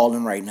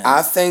spitballing right now.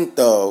 I think,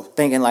 though.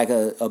 Thinking like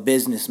a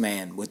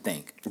businessman would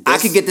think. I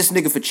could get this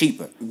nigga for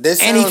cheaper.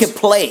 And he could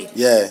play.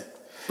 Yeah.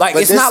 Like,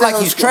 it's not like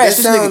he's trash.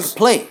 This nigga could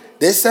play.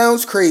 This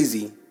sounds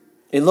crazy.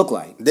 It looked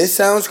like. This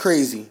sounds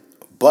crazy.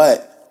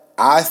 But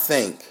I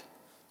think,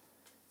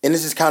 and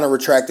this is kind of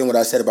retracting what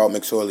I said about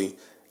McSorley,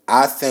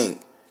 I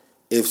think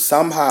if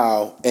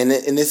somehow, and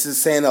this is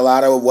saying a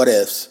lot of what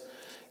ifs,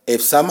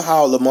 if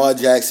somehow Lamar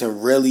Jackson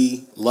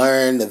really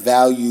learned the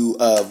value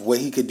of what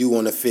he could do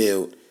on the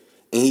field,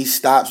 and he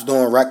stops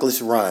doing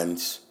reckless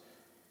runs,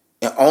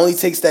 and only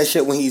takes that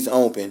shit when he's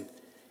open,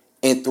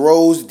 and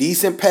throws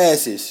decent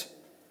passes,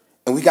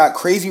 and we got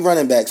crazy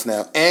running backs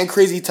now, and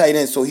crazy tight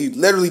ends, so he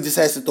literally just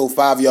has to throw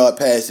 5-yard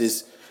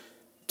passes,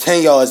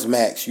 10 yards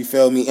max, you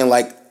feel me? And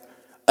like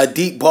a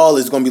deep ball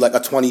is going to be like a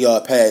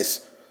 20-yard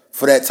pass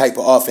for that type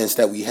of offense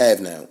that we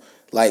have now.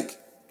 Like,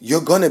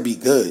 you're going to be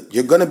good.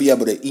 You're going to be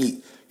able to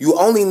eat. You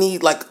only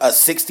need like a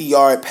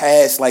 60-yard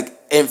pass, like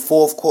in the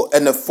fourth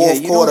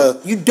quarter.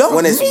 You don't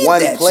when it's need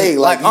one that play. shit.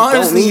 Like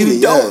honestly,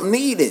 you don't yeah.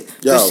 need it.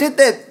 Yo. The shit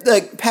that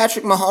like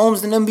Patrick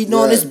Mahomes and them be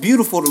doing Yeah. is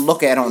beautiful to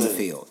look at on the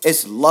field.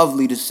 It's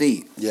lovely to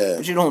see. Yeah.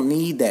 But you don't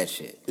need that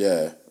shit.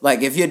 Yeah.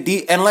 Like if you're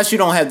unless you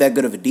don't have that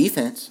good of a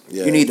defense,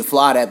 Yeah. you need to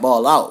fly that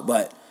ball out.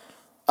 But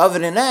other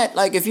than that,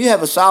 like if you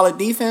have a solid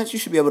defense, you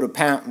should be able to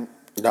pound.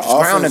 The just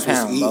ground offense and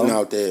pound, was eating bro.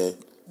 out there.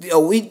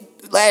 Yo,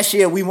 last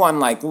year we won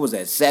like what was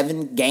that,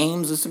 7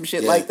 games or some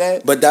shit like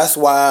that. But that's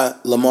why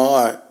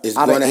Lamar is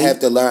Out of going to 8. have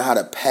to learn how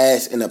to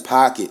pass in the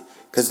pocket.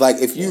 Because, like,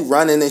 if you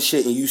running and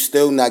shit and you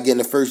still not getting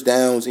the first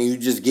downs and you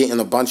just getting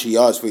a bunch of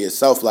yards for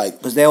yourself, like,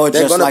 they're just going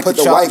to like put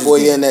the the white Chargers boy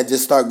did. in that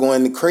just start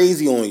going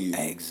crazy on you.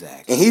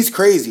 Exactly. And he's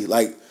crazy.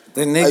 Like,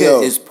 The nigga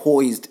yo, is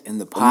poised in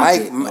the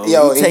pocket. Mike, bro.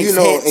 yo, He and takes you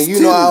know, hits,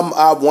 too.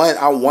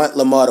 I want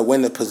Lamar to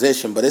win the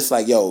position, but it's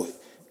like, yo,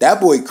 that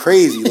boy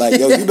crazy. Like,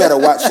 yo, you better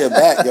watch your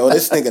back, yo.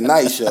 This nigga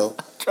nice, yo.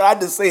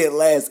 Tried to say it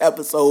last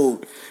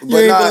episode. You But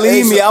ain't nah,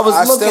 believe me. I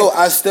was looking.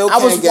 I still I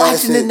was can't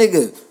gas watching it. the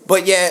nigga.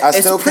 But yeah, I it's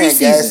still can't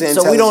gas it preseason,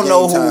 so we until don't it's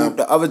know game who time.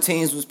 the other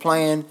teams was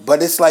playing.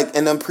 But it's like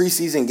in them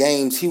preseason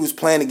games, he was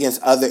playing against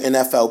other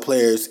NFL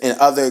players and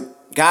other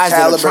Guys that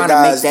are caliber trying to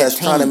make guys that that's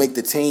team. trying to make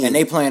the team. And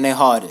they playing their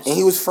hardest. And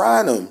he was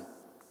frying them.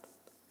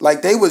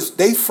 Like they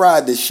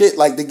fried the shit.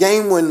 Like the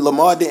game when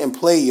Lamar didn't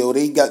play, yo,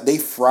 they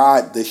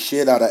fried the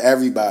shit out of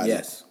everybody.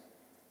 Yes.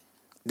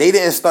 They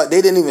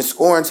didn't even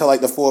score until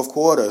like the fourth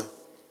quarter.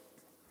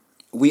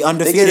 We They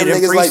undefeated gave them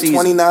in niggas like preseason.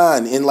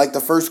 29 in like the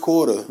first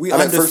quarter. We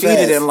first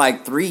undefeated half. in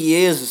like 3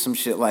 years or some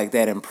shit like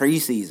that in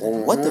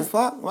preseason. What the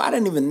fuck? Well, I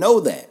didn't even know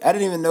that. I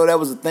didn't even know that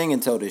was a thing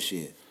until this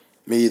year.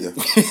 Me either.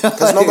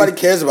 Because nobody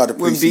cares about the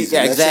preseason.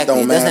 Yeah, That shit exactly.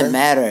 don't It matter. doesn't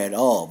matter at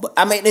all. But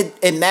I mean,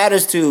 it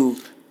matters to.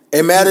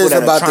 It matters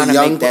people that are about trying the to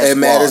young. make that It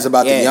matters squad.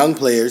 about Yeah. the young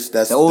players.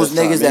 Those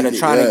that's niggas that are make it,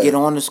 trying to yeah. get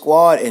on the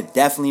squad, it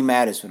definitely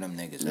matters for them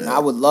niggas. And Yeah. I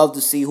would love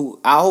to see who.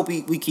 I hope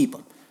we keep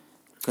him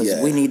because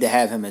Yeah. we need to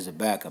have him as a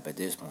backup at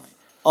this point.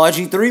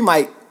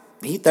 RG3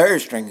 he third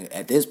string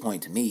at this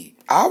point to me.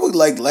 I would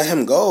like let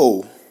him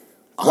go.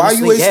 Why are you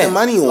Honestly, wasting yeah.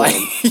 money on like,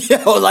 him?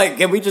 Yo, like,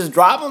 can we just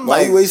drop him? Why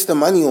Like, you wasting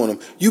money on him?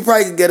 You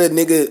probably could get a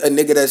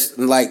nigga that's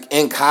like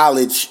in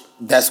college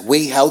that's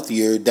way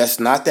healthier, that's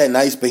not that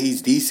nice, but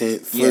he's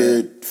decent for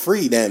Yeah.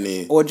 free damn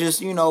near. or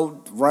just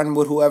run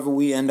with whoever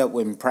we end up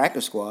with in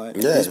practice squad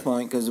at Yeah. this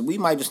point because we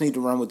might just need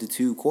to run with the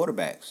 2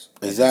 quarterbacks.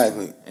 at this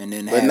Exactly. point. And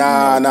then But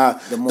have, nah.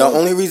 The, The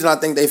only reason I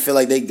think they feel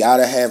like they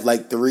gotta have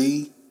like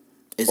 3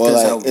 it's or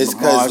because like it's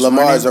because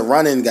Lamar's a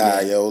running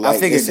guy, Yeah. yo. I Like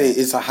figured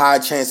it's a high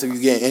chance of you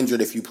getting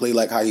injured if you play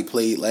like how he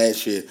played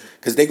last year.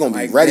 Cause they gonna be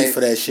Like ready that- for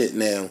that shit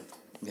now.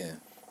 Yeah.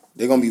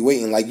 They're gonna be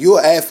waiting. Like you're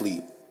an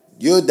athlete.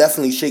 You're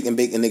definitely shake and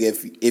bake a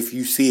nigga if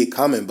you see it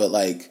coming, but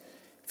like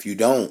if you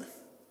don't,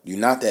 you're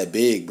not that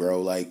big,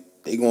 bro. Like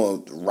they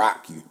gonna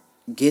rock you.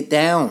 Get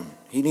down.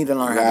 He need to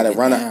learn You how to gotta get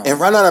run down.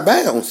 run out of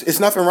bounds. It's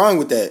nothing wrong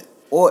with that.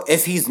 Or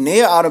if he's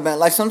near out of bounds,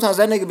 like sometimes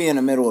that nigga be in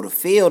the middle of the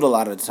field a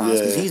lot of the times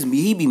because Yeah.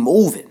 he be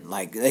moving.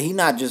 Like he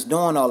not just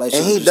doing all that shit.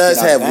 And he just does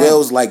get out of have bounds.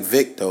 wheels like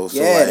Vic though.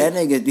 So Yeah, like, that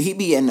nigga, he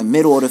be in the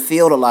middle of the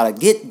field a lot of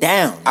get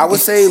down. I would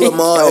say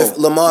Lamar, Yo, if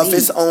please.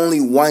 it's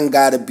only one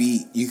guy to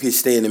beat, you could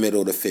stay in the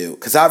middle of the field.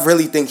 Cause I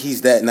really think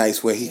he's that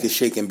nice where he could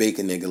shake and bake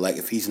a nigga like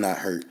if he's not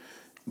hurt.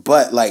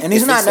 But like, And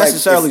he's if not it's like-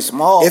 necessarily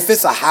small. If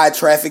it's a high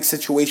traffic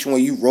situation where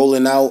you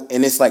rolling out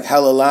and it's like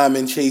hella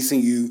linemen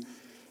chasing you,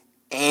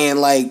 and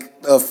like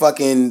a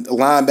fucking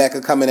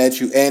linebacker coming at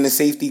you and a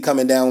safety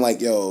coming down,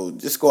 like yo,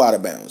 just go out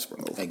of bounds,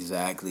 bro.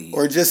 Exactly.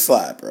 Or just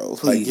slide, bro.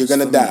 Please, like you're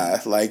gonna for me.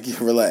 die. Like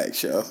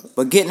relax, yo.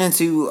 But getting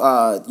into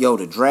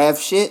the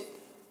draft shit,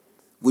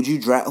 would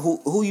you draft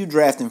who you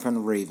drafting from the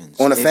Ravens?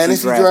 On a If you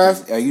fantasy drafting-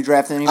 draft? Are you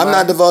drafting anybody? I'm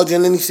not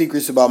divulging any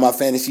secrets about my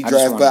fantasy I just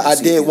draft, wanted but to I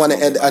see did if want it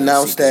was gonna to be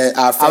announce secrets. that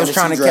our fantasy I was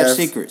trying to draft, catch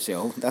secrets,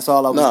 yo. That's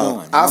all I was No,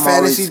 doing. our I'm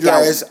fantasy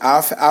always scouting.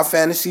 draft, our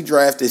fantasy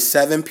draft is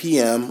 7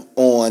 p.m.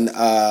 on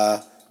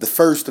the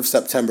 1st of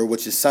September,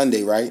 which is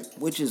Sunday, right?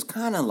 Which is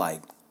kind of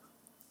like,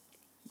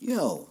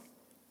 yo,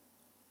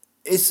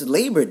 it's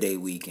Labor Day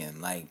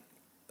weekend, like,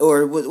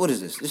 or what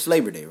is this? It's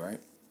Labor Day, right?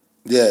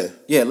 Yeah.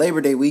 Yeah,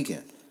 Labor Day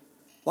weekend.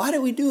 Why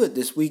did we do it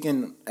this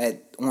weekend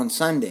on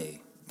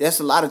Sunday? That's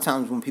a lot of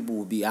times when people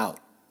will be out.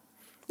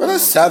 Well,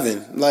 that's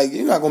 7. Like,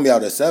 you're not going to be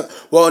out at 7.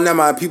 Well, never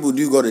mind. People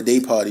do go to day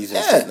parties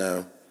and Yeah. shit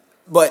now.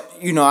 But I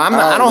I don't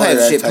don't have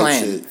know that shit type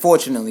planned. shit.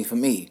 Fortunately for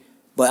me,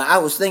 But I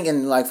was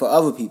thinking, like, for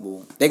other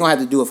people, they're going to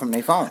have to do it from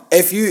their phone.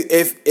 If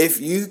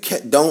you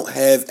don't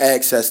have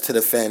access to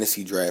the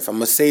fantasy draft, I'm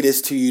going to say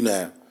this to you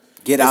now.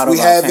 Get out of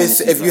our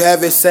fantasy If you draft.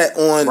 have it set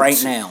on... Right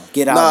now.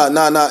 Get out.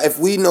 Nah. If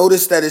we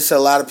notice that it's a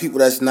lot of people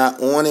that's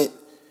not on it,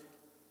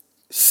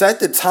 set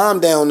the time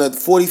down to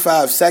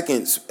 45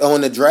 seconds on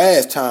the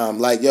draft time.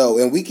 Like, yo,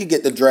 and we could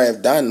get the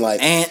draft done.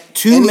 Like, And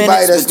 2 anybody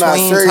minutes that's not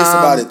between serious time,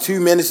 about it, 2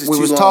 minutes is too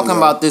long. We was talking yo.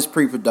 about this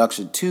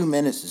pre-production. 2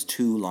 minutes is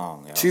too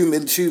long, yo.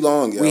 Too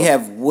long, yo. We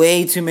have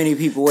way too many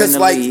people in the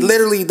like, league.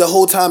 literally the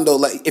whole time, though,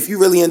 like, if you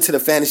really into the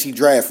fantasy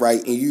draft, right,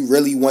 and you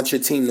really want your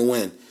team to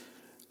win,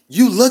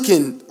 you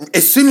looking,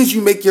 as soon as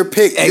you make your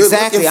pick, Exactly. you're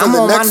looking for I'm the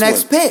on next my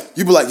next one. pick.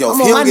 You be like, yo, I'm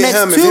if on he my don't get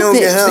next him, if he two don't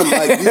get him,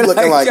 picks. like, you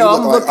looking like, Yo,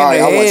 I'm all looking right,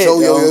 I want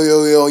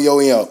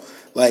ahead, yo.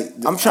 Like,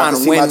 I'm trying I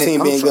can to win see my this.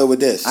 team being good with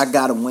this. I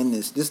gotta win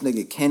this. This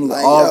nigga Kenny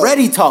Like,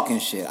 already talking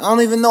shit. I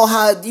don't even know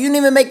how. You didn't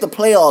even make the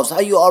playoffs.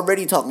 How you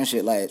already talking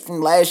shit like from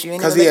last year?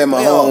 Because he had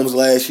Mahomes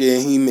last year,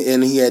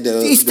 and he had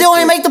the. He still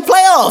ain't make the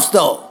playoffs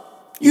though.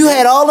 You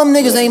had all them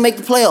niggas ain't make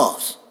the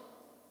playoffs.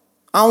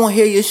 I don't want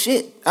to hear your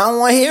shit. I don't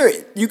want to hear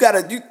it.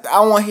 I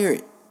don't want to hear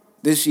it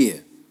this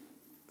year.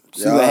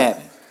 See what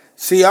happened.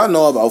 See, I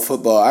know about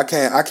football. I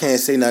can't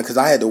say nothing because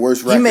I had the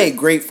worst record. He made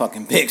great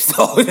fucking picks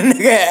though. The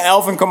nigga had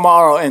Alvin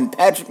Kamara and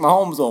Patrick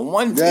Mahomes on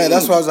one team. Yeah,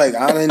 that's why I was like,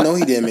 I didn't know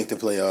he didn't make the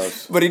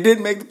playoffs. But he did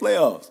make the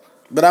playoffs.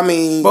 But I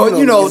mean, But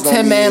niggas don't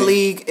 10-man be-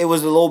 league, it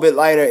was a little bit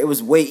lighter. It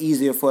was way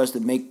easier for us to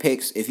make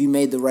picks. If you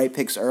made the right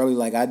picks early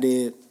like I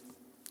did,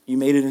 you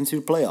made it into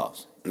the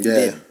playoffs. If you Yeah.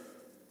 didn't,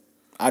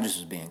 I just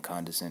was being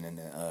condescending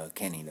to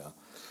Kenny though.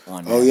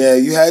 Oh yeah,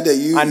 you had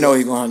to. I know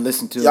he's gonna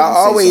listen to it. Y'all and say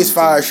always something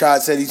fire to me.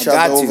 shots at each I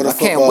got other over to. the I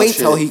football can't wait shit.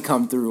 till he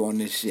come through on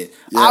this shit.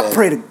 Yeah. I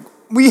pray to.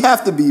 We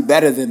have to be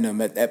better than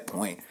them at that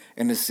point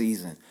in the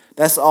season.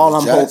 That's all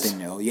I'm Jets?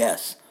 hoping, yo.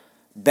 Yes,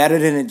 better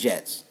than the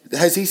Jets.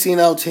 Has he seen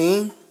our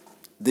team?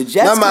 The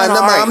Jets. Never mind,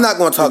 kinda alright. I'm not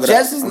gonna talk The it up.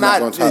 Jets is I'm not not.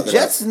 gonna The talk it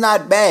Jets is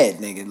not bad,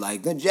 nigga.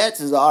 Like the Jets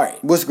is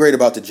alright. What's great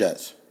about the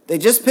Jets? They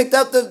just picked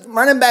up the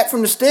running back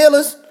from the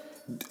Steelers.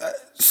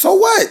 So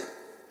what?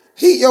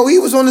 He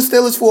was on the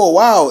Steelers for a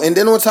while, and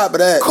then on top of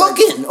that,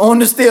 Cooking on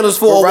the Steelers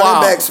for a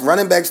while.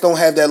 running backs don't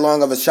have that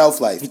long of a shelf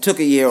life. He took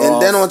a year And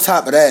off. then on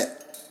top of that,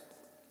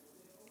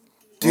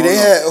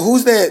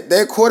 who's that?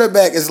 Their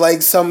quarterback is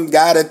like some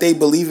guy that they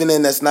believing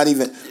in that's not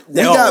even.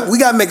 We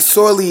got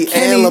McSorley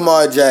Kenny, and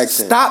Lamar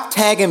Jackson. Stop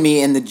tagging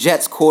me in the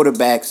Jets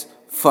quarterback's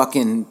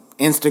fucking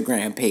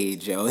Instagram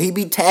page, yo. He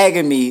be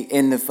tagging me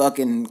in the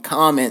fucking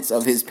comments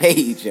of his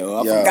page, yo.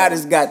 I forgot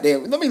his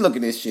goddamn. Let me look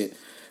at this shit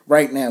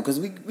right now because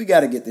we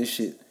got to get this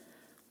shit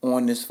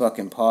on this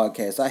fucking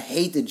podcast. I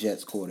hate the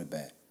Jets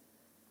quarterback.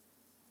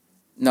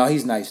 No,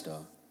 he's nice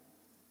though.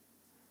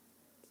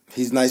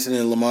 He's nicer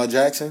than Lamar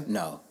Jackson.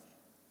 No.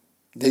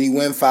 Did he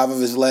win 5 of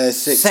his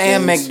last 6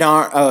 Sam games?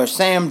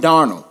 Sam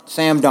Darnold.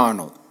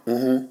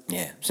 Mm-hmm.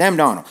 Yeah, Sam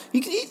Darnold.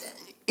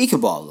 He could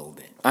ball a little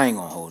bit. I ain't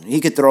gonna hold it. He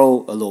could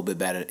throw a little bit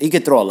better. He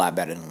could throw a lot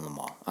better than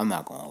Lamar. I'm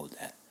not gonna hold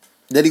that.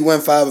 Did he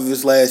win 5 of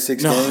his last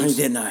 6 No, games?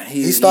 he did not.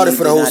 He started for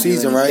the did whole not do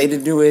season, anything. right? They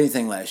didn't do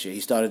anything last year. He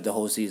started the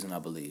whole season, I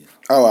believe.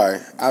 Oh, all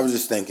right. I was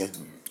just thinking.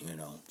 You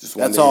know, Just that's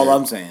wanted to all hear.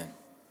 I'm saying.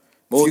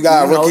 Well, you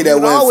got a rookie that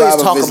you won always 5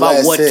 of talk his about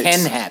last what 6.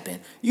 can happen.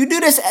 You do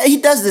this. He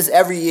does this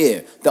every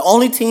year. The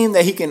only team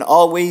that he can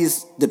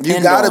always depend on.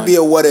 You gotta be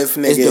a what if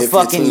nigga is the if your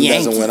fucking team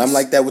Yankees. doesn't win. I'm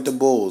like that with the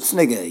Bulls. This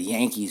nigga a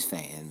Yankees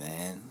fan,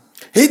 man.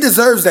 He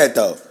deserves that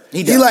though.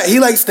 He does. He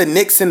likes the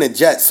Knicks and the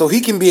Jets, so he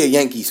can be a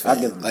Yankees I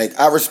give fan. him Like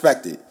I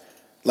respect it.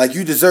 Like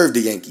you deserve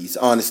the Yankees,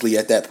 honestly.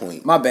 At that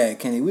point, My bad,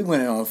 Kenny. We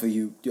went in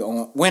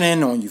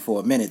on you for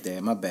a minute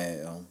there. My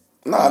bad.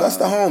 nah, that's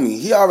the homie.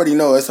 He already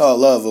know it's all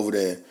love over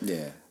there.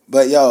 Yeah.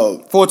 But yo,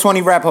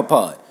 420 wrap up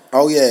pod.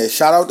 oh yeah,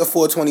 shout out to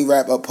 420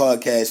 Wrap Up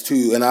Podcast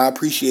too, and I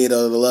appreciate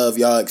all the love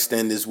y'all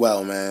extend as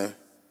well, man.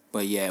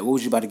 But yeah, what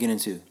was you about to get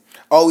into?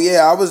 Oh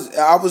yeah, I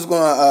was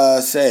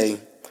gonna say,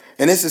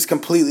 and this is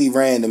completely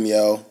random,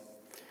 yo.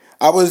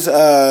 I was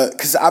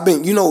cause I've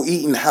been,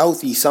 eating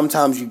healthy.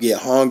 Sometimes you get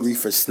hungry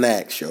for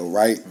snacks, yo,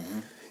 right? Mm-hmm.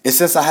 And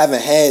since I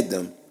haven't had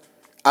them,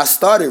 I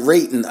started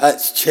rating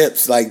Utz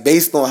chips like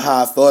based on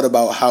how I thought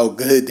about how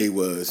good they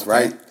was,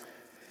 right?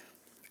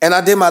 And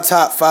I did my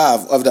top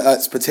 5 of the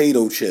Utz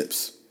potato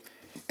chips.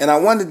 And I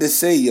wanted to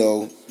say,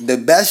 yo, the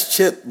best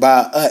chip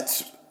by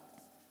Utz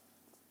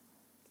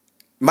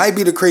might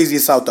be the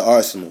craziest out the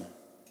arsenal.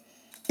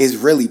 Is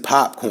really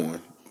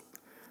popcorn.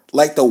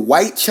 Like the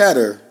white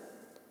cheddar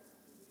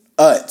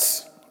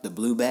Utz, The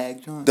blue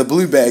bag joint? the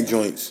blue bag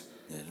joints,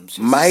 Yeah, them shits is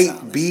might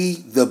solid. be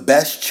the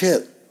best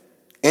chip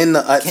in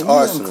the Utz Can you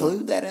arsenal.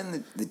 include that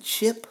in the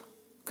chip?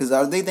 Because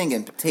are they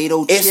thinking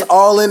potato chip? It's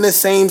all in the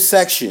same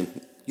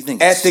section. You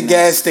think At the snacks?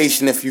 gas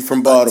station if you're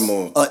from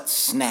Baltimore. Utz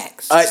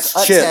snacks.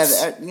 Utz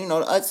chips.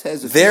 Utz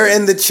has a They're few-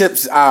 in the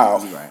chips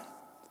aisle. You're right.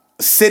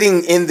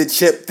 Sitting in the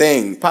chip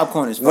thing.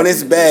 Popcorn is when it's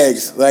fucking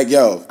bags, delicious, like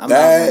yo, I'm not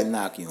that gonna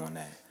knock you on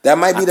that. that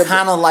might be I the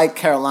kind of like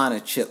Carolina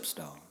chips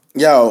though.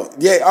 Yo,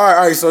 yeah, all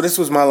right. So this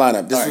was my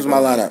lineup. This All right, was go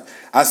my ahead. lineup.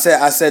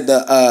 I said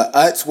the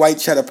Utz white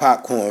cheddar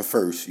popcorn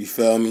first. You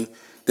feel me?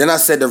 Then I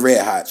said the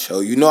Red Hot, yo.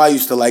 You know I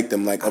used to like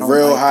them. Like a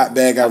real hot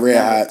bag of Red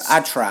Hots. I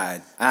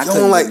tried. I You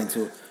couldn't don't like get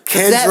into it.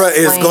 Kendra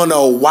is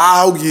gonna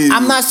wow you.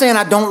 I'm not saying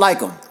I don't like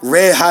them.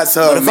 Red Hots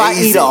are But if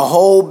amazing. I eat a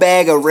whole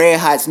bag of Red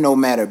Hots, no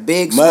matter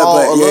big, small,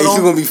 but, or yeah, little,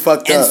 you gonna be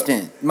fucked up.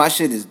 instant. My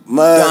shit is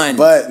Mud done.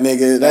 butt,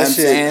 nigga. That I'm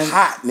shit saying?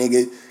 hot,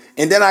 nigga.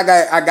 And then I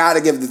gotta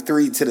give the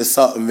 3 to the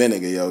salt and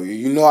vinegar, yo.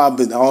 You know I've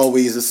been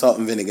always a salt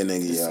and vinegar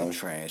nigga, It's yo. a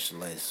trash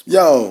list.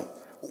 Yo,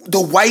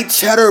 the white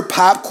cheddar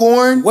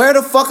popcorn. Where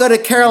the fuck are the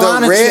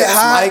Carolina The Red chips,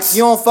 Hots? Mike?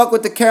 You don't fuck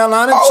with the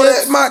Carolina Oh,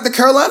 chips? the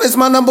Carolina is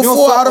my number You don't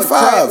 4 fuck out of with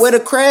crab- 5. With a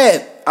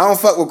crab. I don't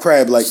fuck with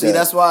crab like See, that.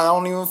 that's why I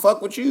don't even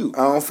fuck with you.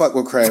 I don't fuck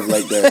with crab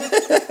like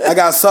that. I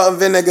got salt and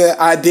vinegar.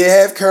 I did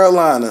have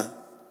Carolina.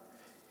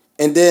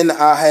 And then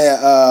I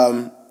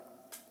had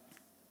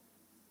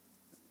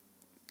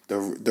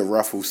the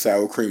Ruffles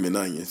sour cream and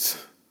onions.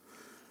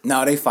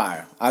 No, they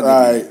fire. I'll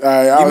All give you that.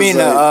 right. I You was mean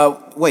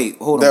like, wait,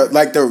 hold on.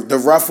 the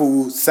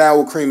Ruffles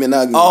sour cream and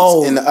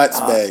onions in the Utz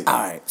bag. All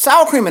right.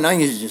 Sour cream and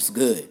onion is just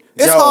good.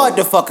 It's Yo. hard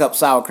to fuck up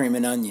sour cream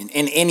and onion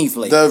in any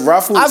flavor. The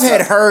Ruffles. I've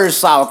had hers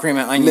sour cream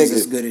and onions Nigga,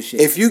 is good as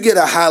shit. If you get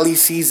a highly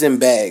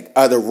seasoned bag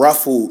of the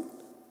Ruffles,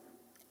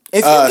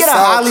 If you get a sour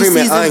highly cream and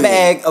seasoned onion.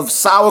 bag of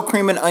sour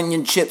cream and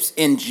onion chips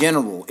in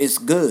general, it's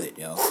good,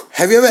 yo.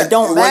 have you ever? It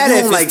don't well, matter you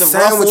if don't it's like the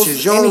sandwiches.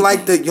 Ruffles, You don't like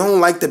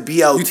anything. the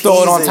BLTs. You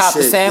throw it on and top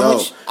of shit,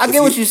 sandwich? yo. I If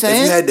get what you- you're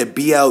saying. If you had the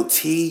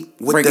BLT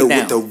Break with it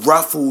down. the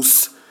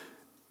Ruffles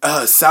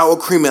sour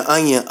cream and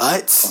onion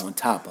Utz. On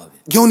top of it.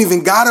 You don't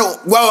even gotta.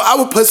 Well, I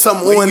would put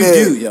something What on do you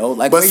there. do, yo?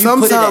 Like, but where you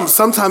put it at?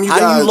 sometimes you How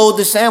gotta. do you load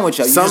the sandwich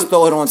up? You just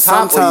throw it on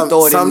top or you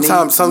throw it in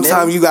the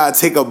Sometimes you gotta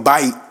take a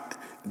bite,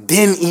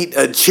 then eat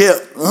a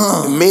chip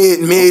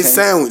mid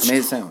sandwich.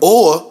 Mid sandwich.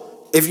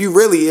 Or if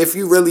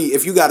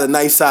you got a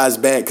nice size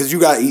bag, because you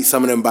gotta eat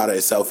some of them by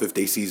themselves if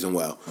they season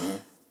well.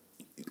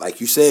 Like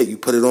you said, you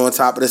put it on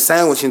top of the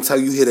sandwich until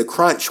you hit a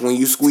crunch when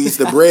you squeeze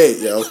the bread,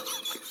 yo.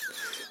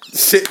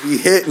 Shit be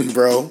hitting,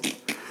 bro.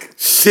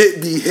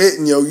 Shit be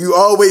hitting, yo.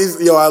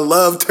 I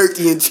love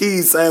turkey and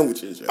cheese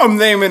sandwiches, yo. I'm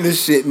naming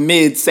this shit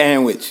mid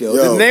sandwich, yo.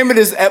 Yo. The name of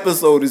this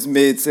episode is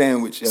mid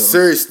sandwich, yo.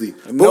 Seriously.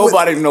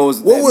 Nobody knows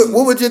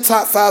What would your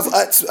top 5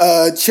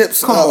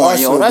 chips? Come on,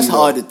 arsenal yo. That's be,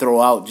 hard though? to throw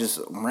out just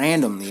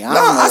randomly. No,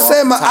 I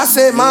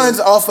said mine's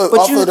off of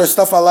the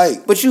stuff I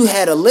like. But you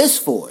had a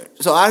list for it,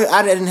 so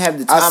I didn't have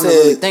the time to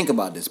really think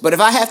about this. But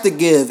if I have to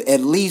give at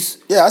least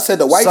Yeah, I said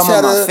the white some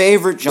cheddar, of my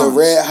favorite the joints.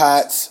 Red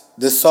Hots,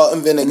 the salt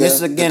and vinegar, And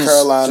this again the is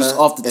Carolina, just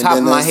off the and top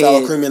then of my the sour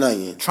head. cream and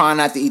onion. Try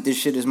not to eat this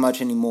shit as much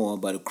anymore,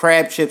 but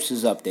crab chips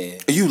is up there.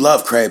 You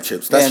love crab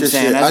chips. That's your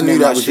shit. I knew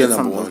that was your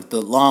number one.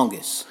 The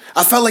longest.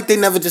 I felt like they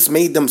never just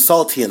made them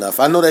salty enough.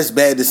 I know that's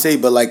bad to say,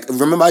 but like,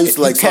 remember I used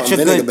to like salt and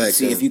vinegar back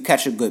then. If you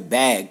catch a good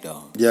bag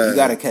though, Yeah. you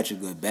gotta catch a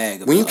good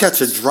bag. When you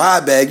catch a dry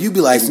bag, you be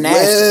like, it's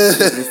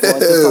nasty. What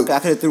the fuck? I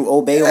could have threw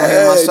Obey on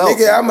here myself.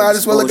 Nigga, I might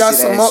as well have got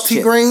some Bullshit-ass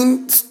shit.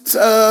 multi-grain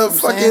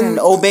fucking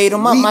obeyed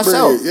them up wheat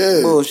myself. bread,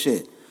 yeah.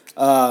 Bullshit.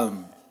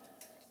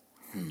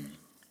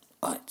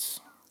 Utz.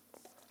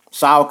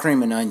 Sour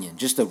cream and onion,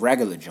 just a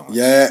regular joint.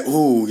 Yeah,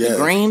 ooh, yeah. The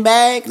green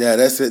bag. Yeah,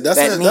 that's it. That's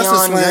that a neon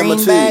slammer green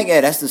too. bag.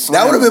 Yeah, that's the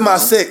slammer. That would have been my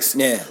bro. 6.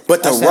 Yeah,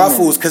 but the that's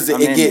Ruffles, I'm because in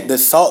there. the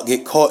salt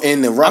get caught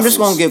in the Ruffles. I'm just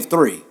gonna give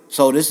 3.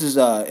 So this is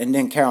and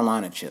then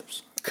Carolina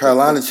chips.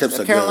 Carolina chips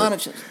The are Carolina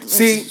good. chips.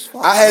 See, This is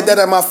fuck, I had bro.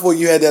 that at my 4.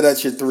 You had that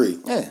at your 3.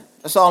 Yeah,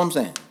 that's all I'm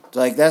saying.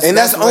 Like that's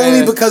That's where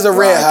only because of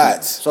Red I keep it.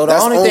 Hots. So the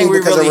That's only thing only we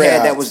because of really Red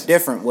had that Hots. was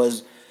different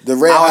was The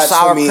Red our Hots for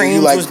sour me, you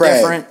creams like was crab.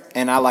 different,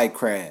 and I like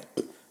crab.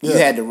 You Yeah.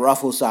 had the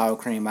Ruffles sour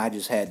cream. I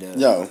just had the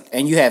Yo.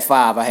 and you had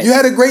 5. I had You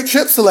had a great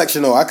chip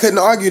selection though. I couldn't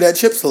argue that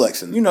chip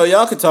selection. You know,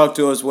 y'all can talk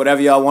to us whatever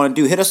y'all want to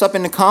do. Hit us up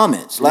in the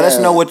comments. Let us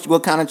Yeah. know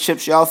what kind of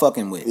chips y'all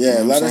fucking with. Yeah,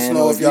 You know let what I'm us saying?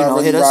 know Or, if y'all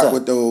really hit us rock up.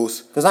 with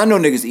those. Cause I know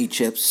niggas eat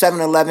chips.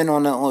 7-Eleven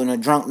on a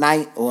drunk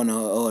night or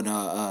on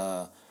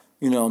a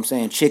you know what I'm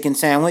saying, chicken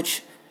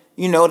sandwich.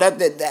 You know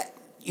that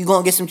you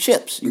gonna get some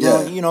chips. You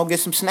Yeah. gonna get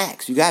some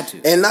snacks. You got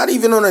to. And not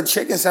even on a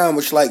chicken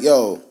sandwich. Like,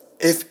 yo,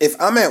 if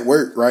I'm at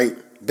work, right,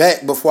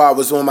 back before I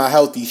was on my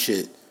healthy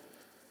shit,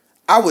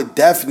 I would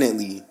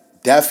definitely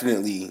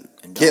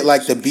get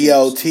like the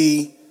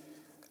BLT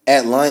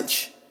at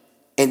lunch,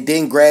 and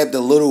then grab the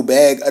little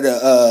bag of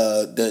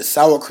the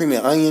sour cream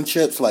and onion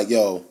chips. Like,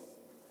 yo,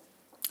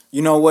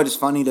 You know what? It's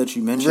funny that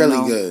you mentioned really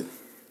though? good.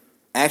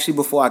 Actually,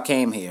 before I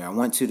came here, I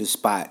went to the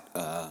spot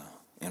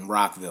in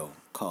Rockville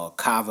called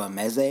Cava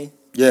Meze.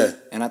 Yeah.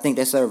 And I think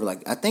they serve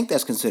I think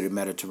that's considered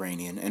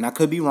Mediterranean. And I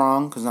could be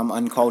wrong because I'm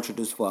uncultured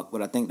as fuck,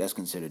 but I think that's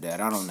considered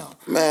that. I don't know.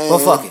 Man. But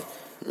fuck it.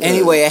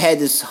 Anyway, I had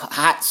this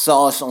hot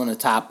sauce on the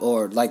top,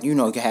 or you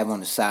can have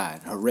on the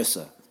side,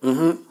 harissa.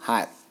 Mm-hmm.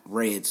 Hot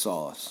red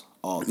sauce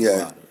all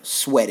throughout it.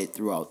 Sweated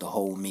throughout the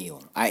whole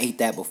meal. I ate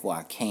that before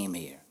I came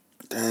here.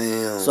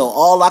 Damn. So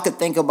all I could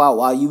think about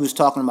while you was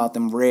talking about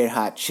them red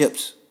hot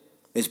chips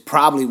is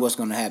probably what's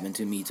going to happen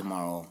to me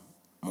tomorrow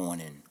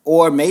morning.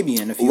 Or maybe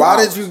in a few Why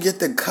hours. did you get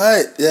the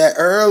cut that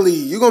early?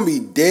 You're going to be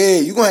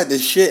dead. You're going to have to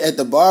shit at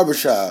the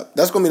barbershop.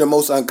 That's going to be the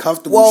most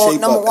uncomfortable shape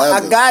number up one,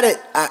 ever. I got it.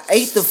 I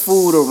ate the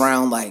food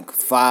around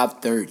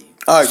 5:30.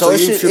 All right, so it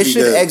you should be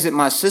good. exit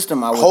my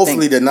system. I would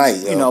Hopefully think,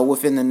 tonight, yo. You know,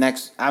 within the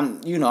next.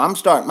 I'm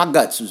starting. My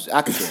guts was.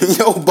 I could feel it.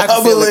 Yo, I could feel it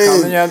bubbling.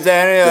 coming, you know what I'm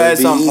saying? Yeah, at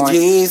some point.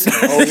 BGs.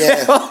 Oh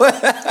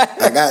yeah,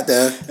 I got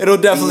that. It'll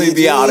definitely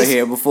be out of BGs.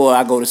 here before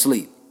I go to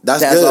sleep.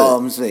 That's That's good. all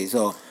I'm gonna say.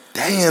 So.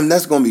 Damn,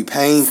 that's gonna be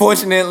painful.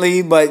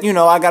 Fortunately, but you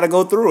know, I gotta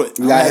go through it.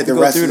 You gotta hit the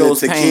rest of the those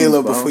tequila pains,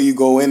 bro. before you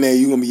go in there.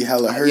 You gonna be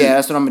hella hurt. Yeah,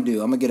 that's what I'm gonna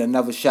do. I'm gonna get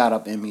another shot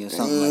up in me or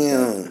something like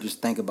Damn. that.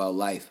 Just think about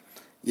life.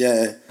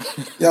 Yeah.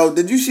 Yo,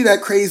 did you see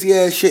that crazy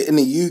ass shit in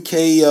the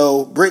UK,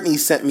 yo? Brittany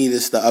sent me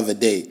this the other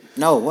day.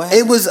 No, what?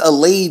 It was a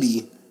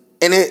lady,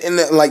 and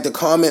like the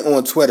comment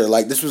on Twitter,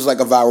 like this was like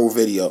a viral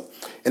video,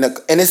 and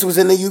this was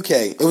in the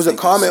UK. It was a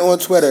comment on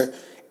Twitter,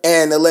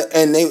 and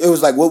it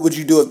was like, what would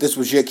you do if this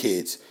was your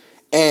kids?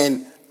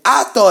 And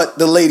I thought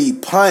the lady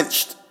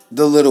punched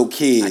the little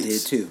kids. I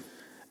did too.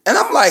 And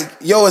I'm like,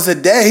 yo, as a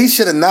dad, he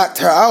should have knocked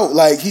her out.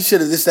 Like, he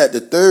should have this, that, the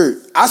third.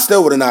 I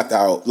still would have knocked her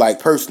out. Like,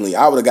 personally,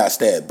 I would have got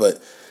stabbed.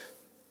 But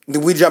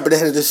we jumping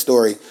ahead of this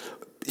story.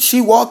 She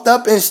walked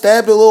up and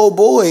stabbed a little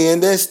boy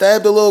and then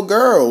stabbed a little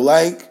girl.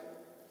 Like.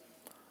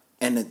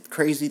 And the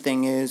crazy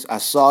thing is, I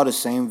saw the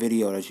same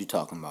video that you're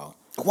talking about.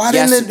 Why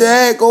didn't the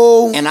dad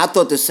go? And I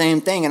thought the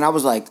same thing. And I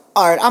was like,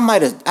 all right,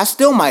 I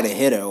still might have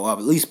hit her or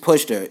at least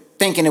pushed her,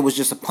 thinking it was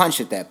just a punch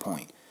at that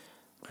point.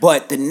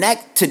 But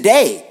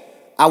today,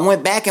 I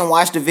went back and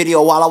watched the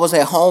video while I was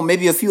at home,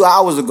 maybe a few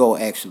hours ago,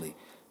 actually.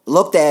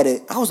 Looked at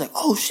it. I was like,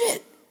 oh,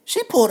 shit.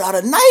 She pulled out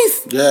a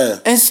knife. Yeah.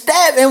 And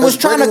stabbed and was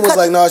trying to cut. Was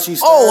like, no,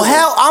 she's oh,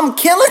 hell, I'm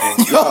killing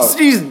her. Yo,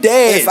 she's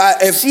dead.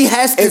 If she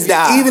has to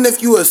die. Even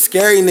if you a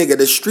scary nigga,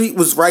 the street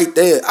was right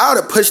there. I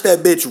would have pushed that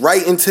bitch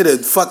right into the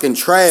fucking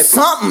trash.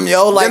 Something,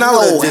 yo. Like, then I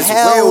would have just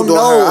wailed on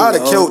her. I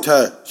would have killed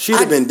her. She'd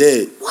have been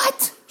dead.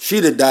 What?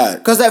 She'd have died.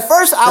 Because at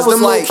first I was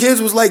them like... little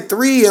kids was like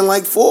 3 and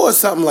like 4 or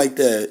something like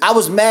that. I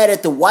was mad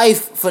at the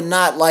wife for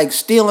not like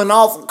stealing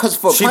off because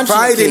for she punching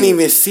probably the kid. didn't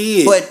even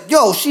see it. But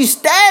yo, she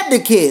stabbed the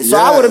kid. So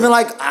I would have been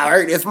like, all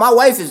right, if my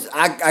wife is...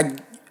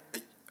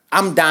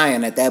 I'm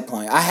dying at that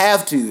point. I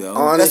have to, yo.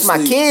 Honestly, that's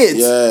my kids.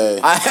 Yeah.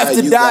 I have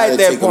to die at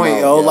that point,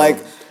 yo. Like...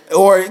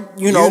 Or,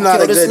 you know, you're not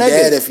kill a this good nigga.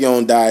 dad if you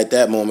don't die at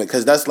that moment,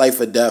 because that's life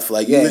or death.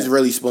 Like, you was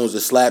really supposed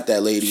to slap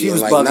that lady. She and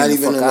was like, bugging not the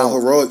even fuck in no out.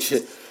 heroic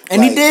shit.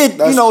 And like, he did,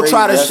 that's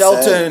try to crazy.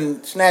 shelter Sad.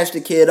 and snatch the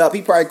kid up.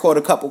 He probably caught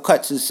a couple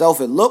cuts himself,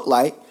 it looked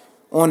like.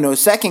 On the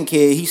second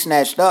kid, he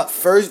snatched up.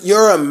 First,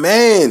 you're a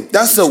man.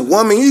 That's a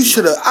woman. You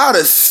should have. I'd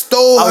have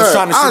stole her. I was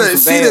trying to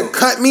I'd have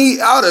cut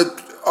me. I'd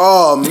have.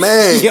 Oh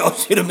man. Yo,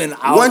 should have been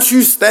out. Once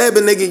you stab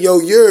a nigga, yo,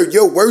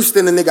 you're worse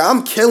than a nigga.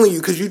 I'm killing you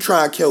because you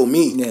trying to kill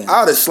me. Yeah.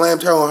 I'd have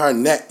slammed her on her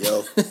neck,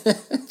 yo.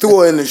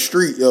 Threw her in the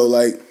street, yo.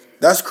 Like,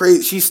 that's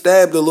crazy. She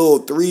stabbed a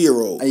little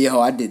 3-year-old. Yo,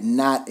 I did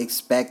not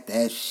expect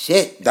that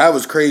shit. That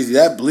was crazy.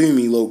 That blew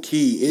me low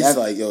key. It's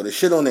like, yo, the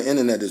shit on the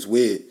internet is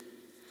weird.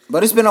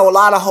 But it's been a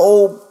lot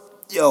of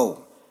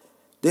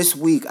this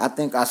week I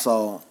think I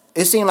saw,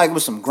 it seemed like it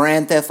was some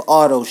Grand Theft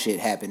Auto shit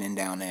happening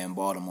down there in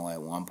Baltimore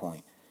at one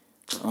point.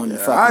 On the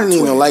fucking I didn't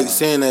even Twitter, like yo.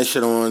 saying that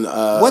shit on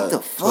What the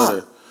fuck?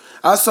 Twitter.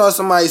 I saw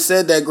somebody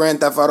said that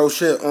Grand Theft Auto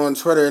shit on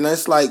Twitter, and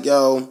it's like,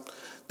 yo,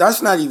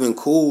 that's not even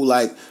cool.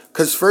 Like,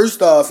 cause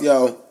first off,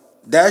 yo,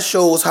 that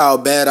shows how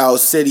bad our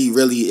city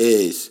really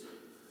is.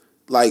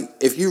 Like,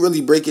 if you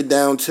really break it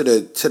down to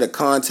the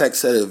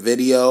context of the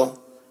video,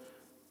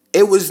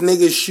 it was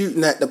niggas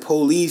shooting at the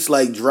police,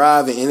 like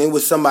driving, and it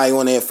was somebody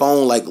on their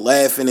phone, like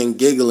laughing and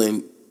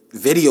giggling,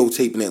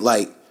 videotaping it.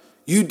 Like,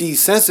 you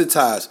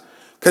desensitized.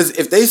 Cause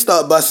if they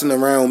start busting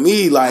around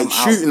me, like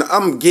shooting,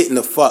 I'm getting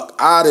the fuck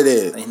out of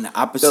there. In the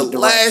opposite direction.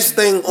 Last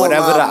thing on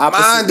Whatever the my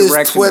opposite mind is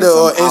direction Twitter is,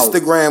 or I'm out.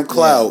 Instagram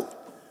clout. Yeah.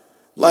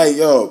 Like,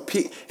 yo,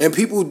 and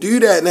people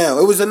do that now.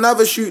 It was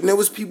another shooting. There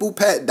was people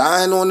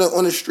dying on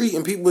the street,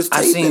 and people was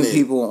taping it. I seen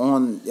people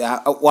on.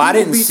 I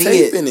didn't see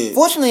it.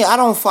 Fortunately, I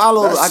don't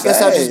follow. That's I guess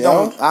sad, I just yo.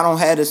 don't. I don't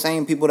have the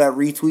same people that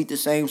retweet the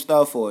same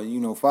stuff or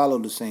follow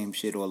the same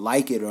shit or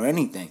like it or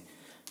anything.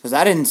 Because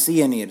I didn't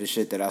see any of the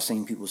shit that I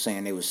seen people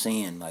saying they were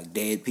seeing, like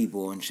dead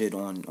people and shit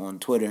on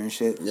Twitter and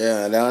shit.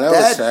 Yeah, that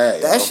was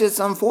sad. That yo. shit's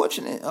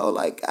unfortunate. Oh,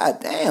 like,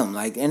 goddamn.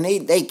 Like, and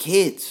they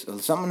kids.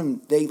 Some of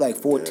them, they like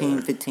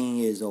 14, 15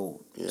 years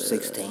old.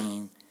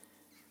 16.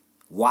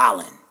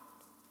 Wildin'.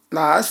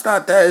 Nah, it's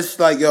not that. It's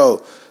like,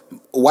 yo,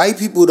 white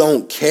people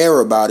don't care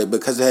about it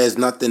because it has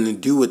nothing to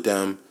do with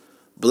them.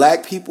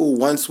 Black people,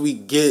 once we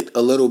get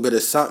a little bit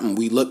of something,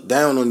 we look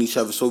down on each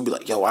other. So we be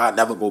like, yo, I'll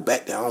never go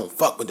back there. I don't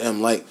fuck with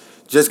them. Like,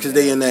 just because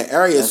they in that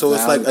area. That's so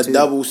it's like a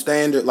double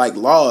standard, like,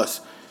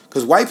 loss.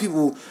 Because white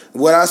people,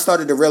 what I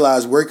started to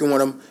realize working with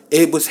them,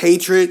 it was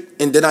hatred.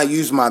 And then I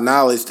used my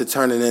knowledge to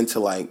turn it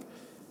into, like,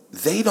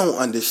 they don't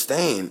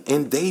understand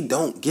and they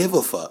don't give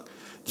a fuck.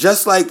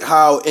 Just like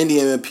how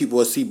Indian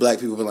people see black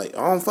people and like,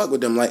 I don't fuck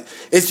with them. Like,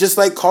 it's just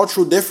like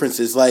cultural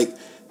differences. Like,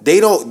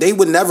 they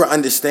would never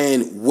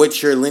understand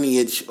what your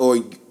lineage or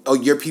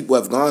your people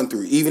have gone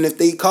through, even if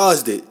they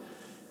caused it.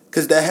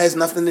 Because that has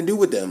nothing to do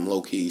with them,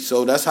 low key.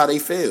 So that's how they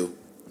feel.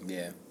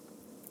 Yeah.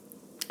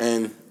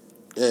 And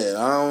yeah,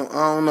 I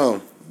don't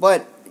know.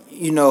 But,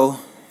 it's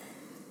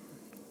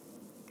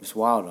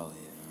wild out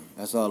here.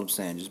 That's all I'm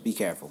saying. Just be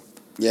careful.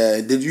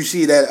 Yeah, did you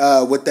see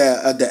that with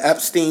that the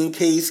Epstein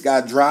case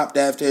got dropped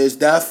after his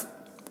death?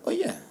 Oh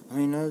yeah, I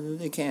mean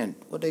they can't.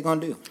 What they gonna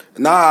do?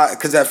 Nah,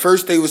 because at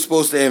first they were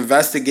supposed to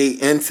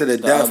investigate into the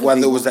death, other whether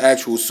it people. was the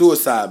actual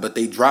suicide, but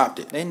they dropped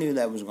it. They knew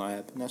that was gonna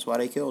happen. That's why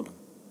they killed him.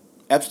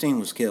 Epstein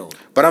was killed.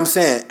 But I'm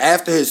saying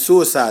after his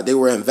suicide, they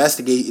were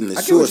investigating the I get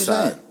what you're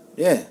suicide, saying.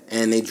 Yeah.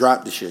 and they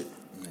dropped the shit.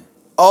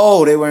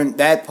 Oh, they weren't.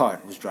 That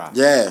part was dropped.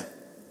 Yeah.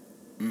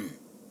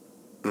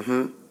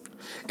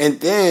 And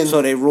then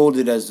So they ruled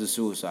it as the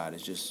suicide.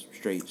 It's just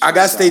straight. I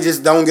guess they suicide.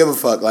 just don't give a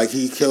fuck. Like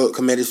he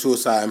committed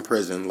suicide in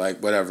prison, like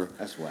whatever.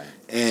 That's why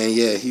And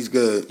yeah, he's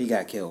good. he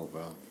got killed,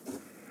 bro.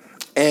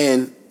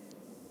 And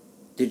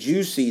Did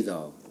you see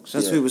though?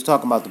 Since Yeah. we was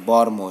talking about the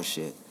Baltimore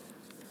shit,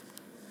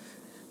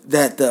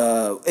 that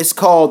it's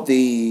called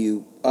the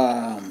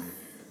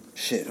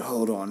shit.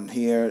 Hold on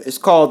here. It's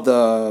called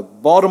the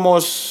Baltimore.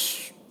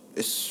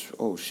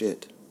 Oh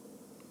shit.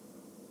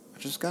 I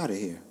just got it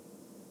here.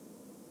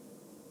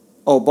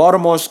 Oh,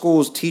 Baltimore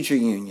Schools Teacher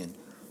Union.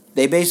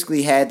 They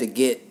basically had to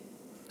get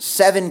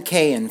 $7,000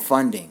 in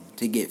funding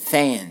to get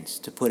fans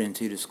to put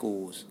into the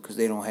schools because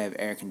they don't have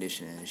air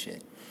conditioning and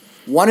shit.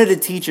 One of the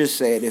teachers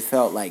said it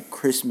felt like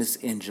Christmas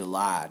in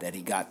July that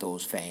he got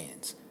those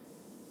fans.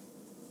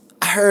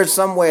 I heard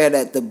somewhere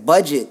that the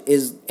budget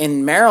is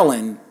in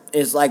Maryland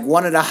is like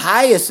one of the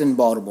highest in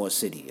Baltimore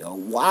City.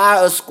 Why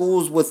are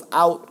schools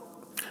without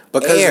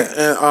because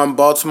air? in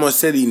Baltimore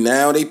City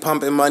now they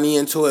pumping money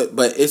into it,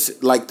 but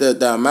it's like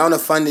the amount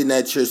of funding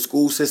that your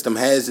school system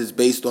has is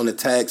based on the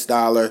tax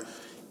dollar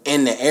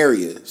in the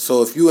area.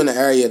 So if you're in an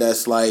area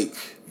that's like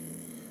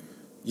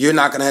you're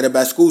not gonna have the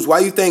best schools, why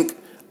you think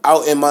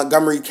out in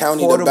Montgomery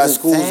County Portable the best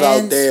schools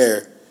fans? out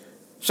there?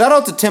 Shout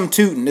out to Tim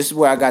Tootin. This is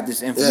where I got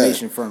this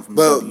information from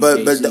But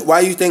WJC. why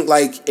you think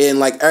like in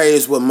like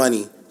areas with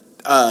money,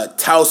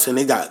 Towson,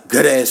 they got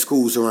good ass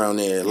schools around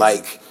there. Like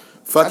I get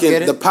fucking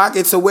it. the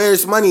pockets of where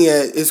it's money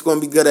at, it's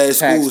gonna be good ass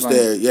Tax schools money.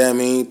 there. Yeah, I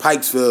mean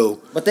Pikesville.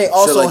 But they shit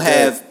also like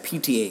that. have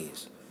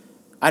PTAs.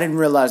 I didn't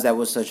realize that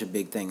was such a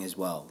big thing as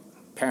well.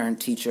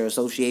 Parent-teacher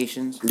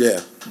associations.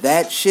 Yeah.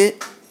 That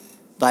shit,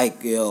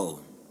 like, yo,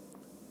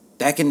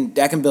 that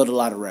can build a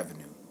lot of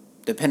revenue,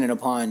 depending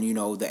upon,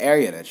 the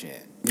area that you're in.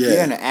 If Yeah.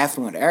 you're in an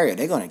affluent area,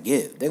 they're gonna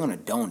give. They're gonna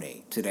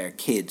donate to their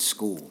kid's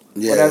school.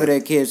 Yeah. Whatever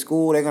their kid's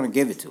school, they're gonna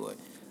give it to it.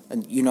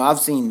 And I've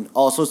seen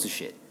all sorts of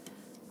shit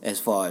as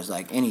far as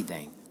like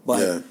anything. But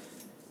Yeah.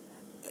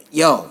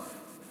 yo,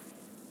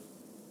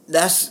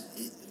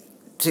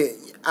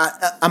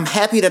 I'm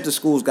happy that the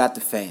schools got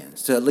the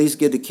fans to at least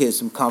give the kids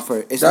some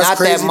comfort. It's That's not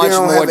crazy that they much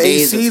don't more have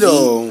days AC of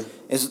though.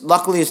 heat.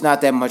 Luckily it's not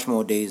that much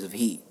more days of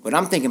heat. But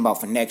I'm thinking about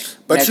for next.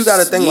 But next you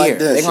gotta think year. like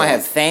this, They're gonna yo.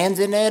 have fans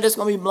in there that's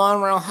gonna be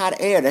blowing around hot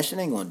air. That shit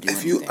ain't gonna do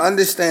If anything. you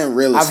understand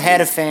real I've estate,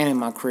 had a fan in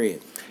my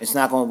crib. It's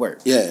not gonna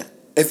work. yeah.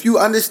 If you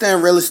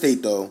understand real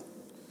estate though,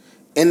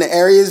 in the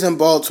areas in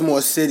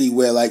Baltimore City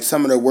where like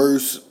some of the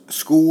worst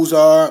schools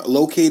are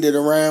located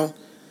around,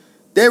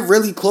 they're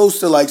really close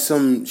to like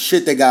some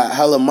shit that got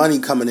hella money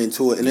coming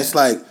into it, and it's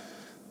like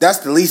that's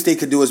the least they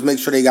could do is make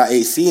sure they got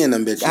AC in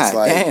them bitches. God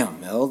like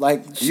damn, yo,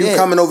 like you shit.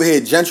 coming over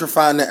here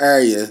gentrifying the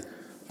area,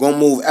 gonna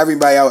move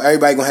everybody out.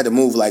 Everybody gonna have to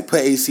move. Like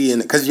put AC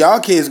in it, cause y'all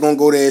kids gonna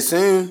go there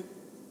soon.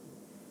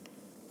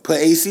 Put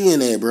AC in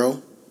there,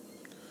 bro.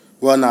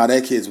 Well, nah,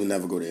 their kids will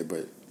never go there,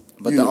 but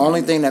But you the know only what I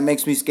mean. thing that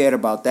makes me scared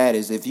about that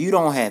is if you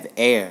don't have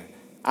air,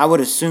 I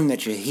would assume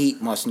that your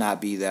heat must not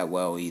be that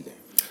well either.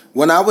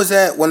 When I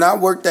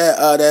worked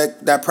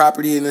at that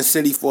property in the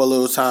city for a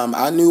little time,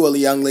 I knew a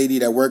young lady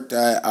that worked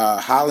at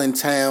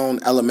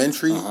Hollandtown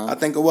Elementary, I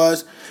think it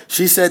was.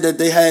 She said that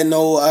they had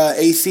no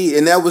AC,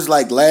 and that was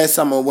like last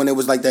summer when it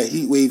was like that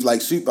heat wave,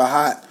 like super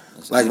hot,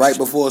 like right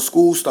before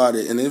school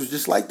started, and it was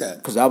just like that.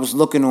 Because I was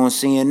looking on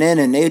CNN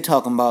and they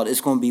talking about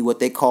it's going to be what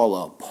they call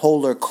a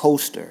polar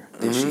coaster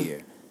this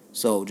year.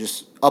 So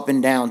just up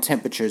and down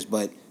temperatures,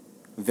 but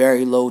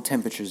very low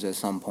temperatures at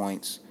some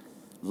points.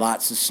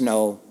 Lots of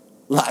snow.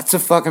 Lots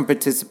of fucking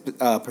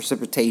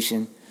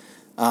precipitation.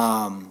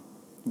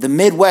 The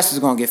Midwest is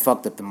going to get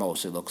fucked up the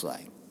most, it looks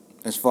like.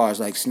 As far as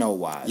like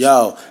snow-wise.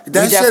 Yo, that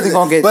definitely shit,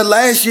 gonna get- but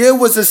last year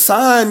was a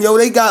sign, yo.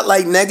 They got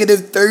like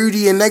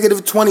 -30 and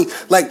 -20.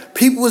 Like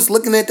people was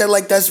looking at that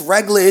like that's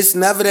regular. It's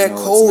never that No,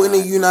 it's cold in the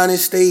not. United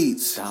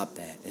States. Stop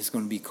that. It's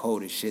going to be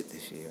cold as shit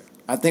this year.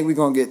 I think we're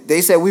going to get...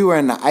 They said we were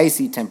in the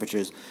icy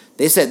temperatures.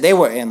 They said they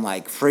were in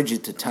like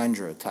frigid to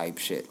tundra type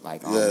shit.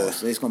 Like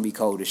almost. It's going to be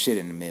cold as shit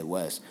in the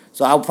Midwest.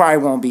 So I probably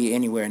won't be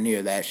anywhere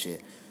near that shit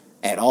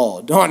at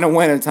all during the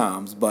winter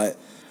times. But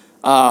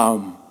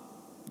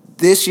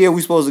this year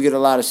we're supposed to get a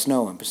lot of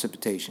snow and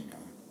precipitation.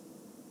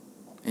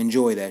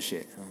 Enjoy that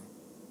shit.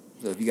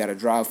 So if you got to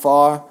drive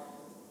far,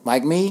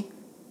 like me,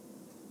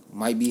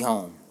 might be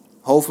home.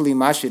 Hopefully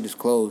my shit is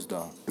closed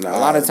though. Nah. A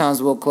lot of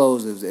times we'll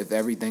close if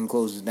everything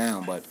closes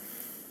down, but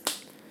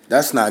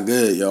That's not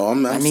good, yo.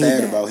 I'm I need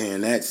sad that. about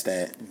hearing that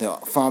stat. the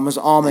Farmer's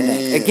Almanac.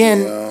 Damn, Again,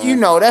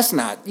 yo. that's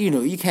not,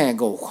 you can't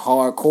go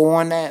hardcore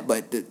on that,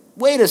 but the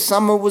way the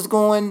summer was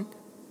going,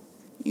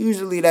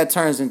 usually that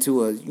turns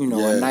into a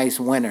Yeah. nice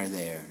winter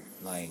there.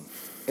 Like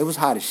It was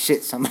hot as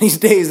shit some of these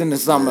days in the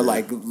summer,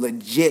 like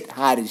legit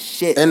hot as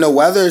shit. And the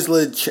weather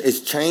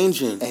is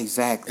changing.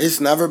 Exactly.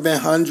 It's never been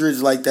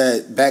hundreds like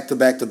that back to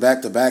back to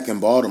back to back in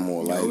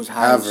Baltimore. Like, it was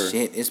hot ever. as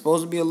shit. It's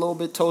supposed to be a little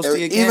bit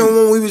toasty again. Even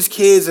when we was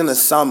kids in the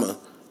summer,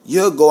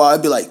 you'll go out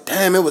and be like,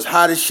 damn, it was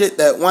hot as shit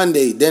that one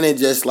day. Then it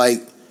just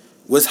like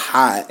was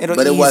hot. It'll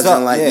but it ease wasn't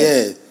up, like,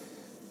 yeah.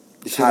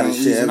 It's hot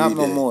as shit Not every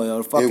no day. more, yo.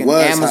 It Fucking was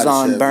hot as shit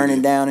Amazon every burning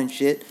day. down and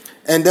shit.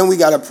 And then we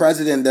got a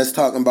president that's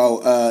talking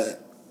about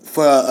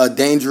for a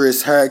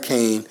dangerous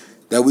hurricane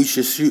that we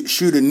should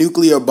shoot a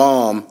nuclear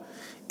bomb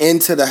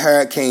into the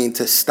hurricane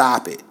to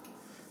stop it.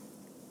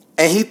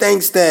 And he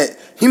thinks that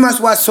he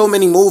must watch so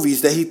many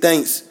movies that he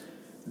thinks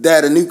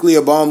that a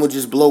nuclear bomb will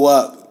just blow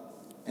up.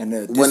 And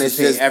when it's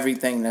just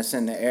everything that's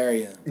in the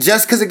area.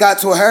 Just because it got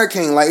to a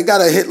hurricane, like it got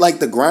to hit like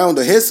the ground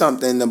or hit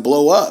something to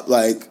blow up.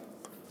 Like,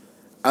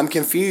 I'm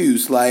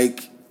confused.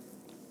 Like,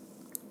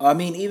 I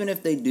mean, even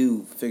if they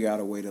do figure out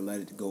a way to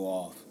let it go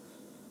off.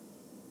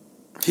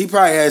 he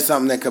probably has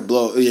something that could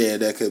blow. Yeah,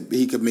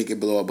 he could make it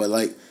blow up. But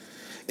like,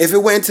 if it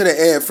went into the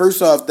air,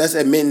 first off, that's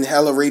emitting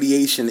hella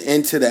radiation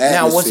into the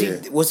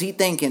atmosphere. Now, was he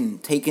thinking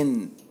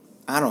taking?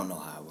 I don't know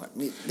how.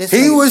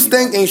 He was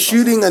thinking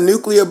shooting a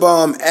nuclear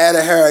bomb at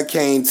a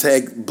hurricane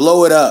to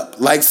blow it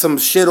up, like some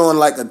shit on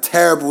like a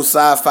terrible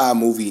sci-fi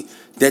movie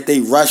that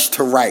they rushed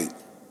to write.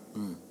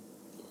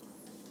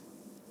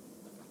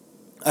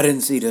 I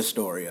didn't see this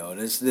story, yo.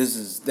 This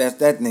is that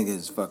nigga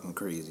is fucking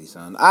crazy,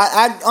 son.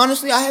 I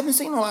honestly I haven't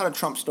seen a lot of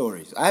Trump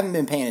stories. I haven't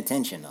been paying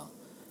attention though.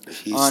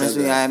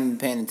 Honestly, I haven't been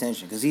paying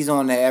attention because he's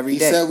on there every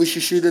day. He said we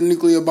should shoot a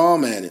nuclear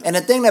bomb at it. And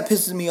the thing that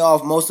pisses me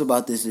off most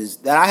about this is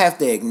that I have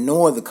to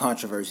ignore the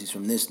controversies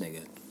from this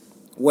nigga.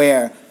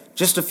 Where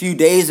just a few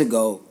days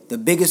ago, the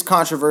biggest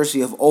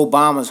controversy of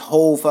Obama's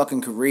whole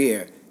fucking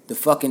career, the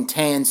fucking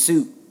tan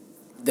suit,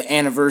 the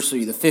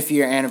 5th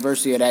year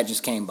anniversary of that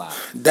just came by.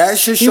 That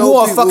should show he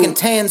wore people, a fucking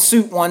tan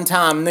suit one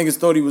time. Niggas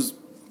thought he was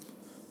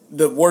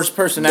the worst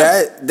person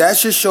ever. That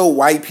should show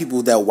white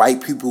people that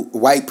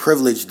white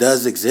privilege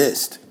does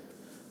exist.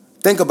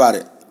 Think about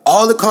it.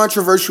 All the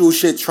controversial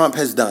shit Trump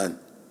has done,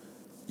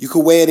 you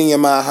could weigh it in your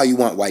mind how you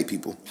want white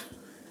people.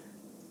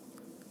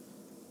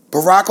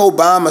 Barack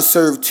Obama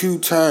served 2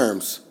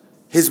 terms.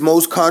 His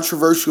most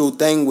controversial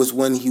thing was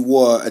when he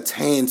wore a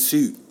tan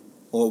suit.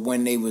 Or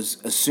when they was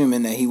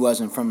assuming that he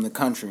wasn't from the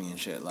country and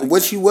shit like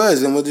Which that. he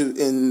was,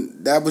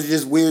 and that was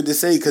just weird to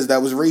say because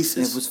that was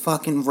racist. It was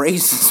fucking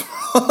racist,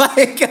 bro.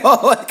 Like, yo,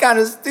 what kind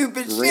of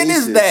stupid shit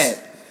is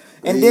that?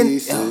 And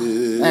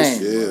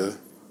yeah.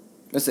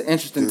 It's an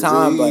interesting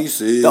time, but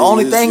Racist, the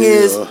only thing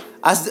is, yeah.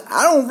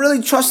 I don't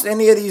really trust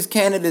any of these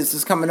candidates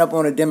that's coming up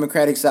on the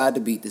Democratic side to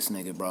beat this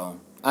nigga, bro.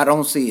 I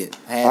don't see it.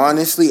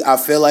 Honestly, I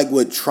feel like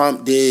what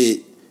Trump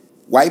did,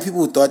 white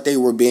people thought they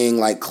were being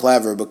like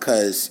clever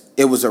because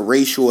it was a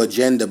racial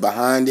agenda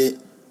behind it.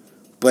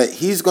 But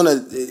he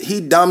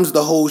dumbs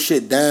the whole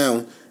shit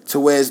down to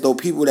where as though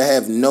people that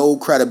have no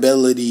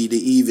credibility to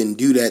even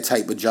do that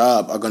type of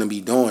job are going to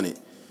be doing it.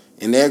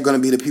 And they're going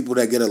to be the people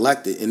that get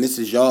elected. And this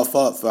is y'all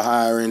fault for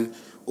hiring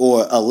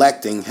or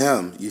electing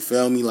him. You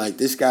feel me? Like,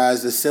 this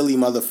guy's a silly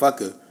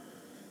motherfucker.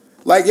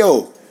 Like,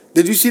 yo,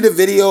 did you see the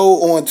video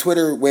on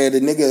Twitter where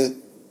the nigga,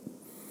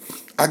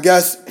 I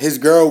guess his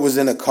girl was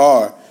in a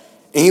car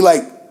and he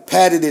like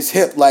patted his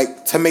hip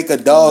like to make a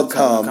dog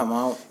come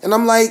out. And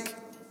I'm like,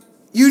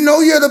 you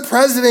know you're the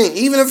president.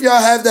 Even if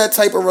y'all have that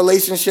type of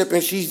relationship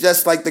and she's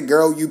just like the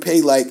girl you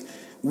pay, like,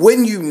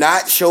 wouldn't you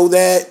not show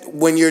that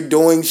when you're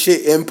doing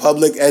shit in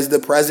public as the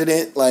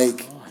president?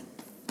 Like,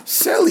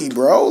 silly,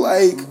 bro.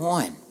 Like,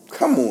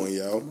 come on,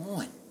 yo. Come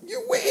on.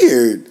 You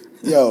weird.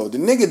 Yo, the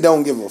nigga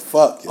don't give a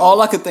fuck. Yo.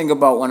 All I could think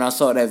about when I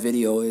saw that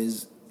video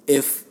is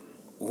if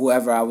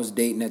whoever I was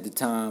dating at the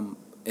time,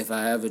 if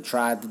I ever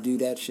tried to do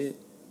that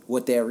shit,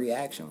 what their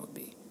reaction would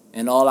be.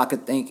 And all I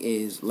could think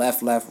is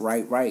left,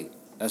 right.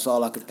 That's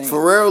all I could think.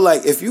 For real,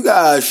 like, if you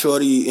got a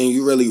shorty and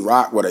you really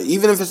rock with her,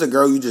 even if it's a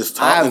girl you just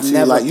talking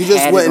to, like, you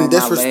just wouldn't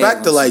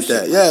disrespect her like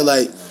that. Yeah,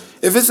 like,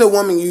 if it's a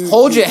woman, you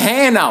hold your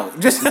hand out.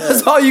 Just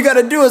that's all you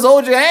gotta do is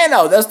hold your hand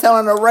out. That's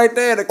telling her right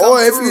there to come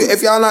Or through.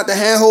 if y'all not the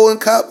hand holding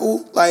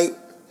couple, like,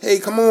 hey,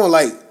 come on,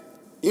 like,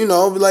 you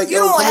know, be like, yo,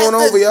 come on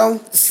over, yo.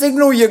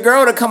 Signal your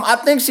girl to come. I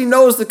think she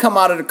knows to come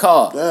out of the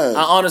car. Yeah.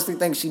 I honestly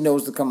think she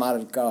knows to come out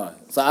of the car.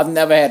 So I've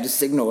never had to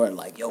signal her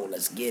like, yo,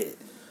 let's get it.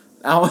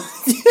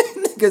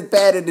 Niggas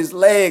patted his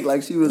leg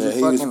like she was a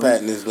fucking he was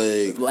patting his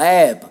leg.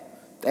 lab.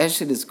 That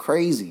shit is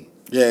crazy.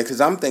 Yeah, because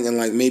I'm thinking,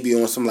 like, maybe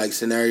on some, like,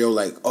 scenario,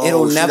 like, oh,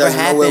 it'll she never doesn't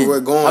happen. know where we're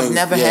going. I've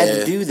never had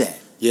to do that.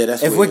 Yeah,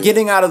 that's if weird. we're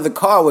getting out of the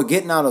car, we're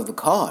getting out of the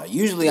car.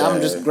 Usually,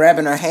 I'm just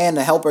grabbing her hand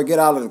to help her get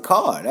out of the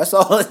car. That's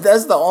all.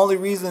 That's the only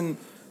reason.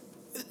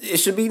 It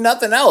should be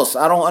nothing else.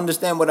 I don't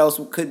understand what else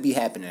could be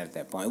happening at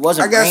that point. It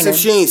wasn't. I guess raining. if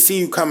she ain't see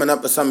you coming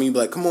up or something, you'd be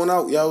like, come on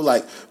out, yo.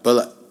 Like, but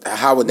like,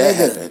 how would that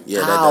happen? Yeah,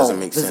 that doesn't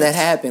make sense. How does that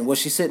happen? Was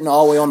she sitting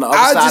all the way on the other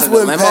side of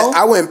the limo?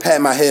 I wouldn't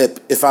pat my hip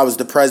if I was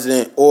the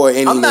president or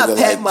any nigga. I'm not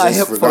patting my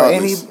hip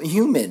regardless. for any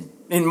human.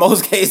 In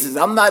most cases,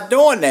 I'm not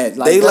doing that.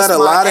 Like, they let a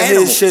lot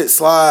animal. of his shit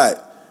slide.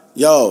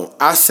 Yo,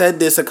 I said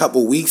this a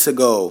couple weeks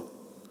ago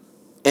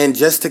And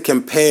just to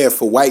compare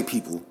for white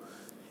people,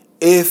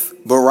 if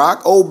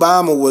Barack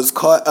Obama was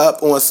caught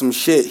up on some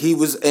shit, he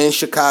was in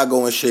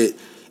Chicago and shit.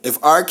 If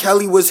R.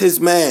 Kelly was his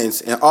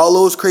mans and all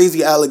those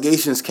crazy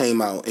allegations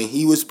came out and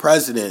he was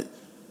president,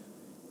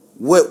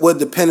 what would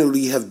the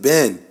penalty have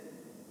been?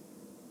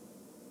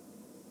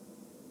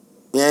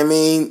 You know what I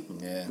mean?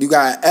 Yeah. You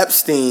got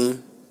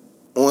Epstein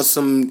on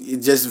some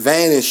just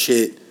vanished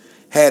shit,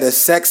 had a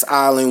sex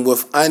island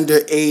with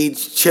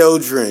underage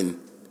children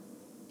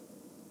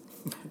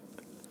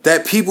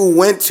that people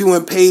went to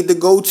and paid to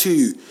go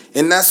to.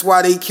 And that's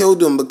why they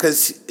killed him,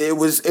 because it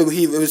was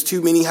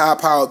too many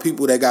high-powered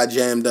people that got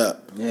jammed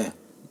up. Yeah.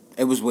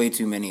 It was way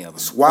too many of them.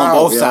 It's wild,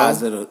 on both yo.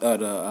 sides of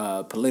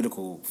the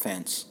political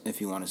fence, if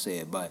you want to say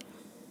it. But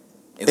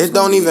it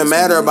don't even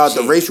matter about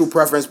the racial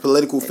preference,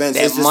 political fence.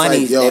 That It's just money,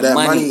 like, yo, that that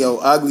money. money, yo,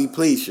 ugly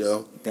place,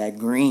 yo. That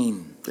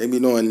green. They be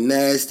doing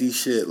nasty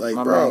shit, like,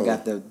 My bro. man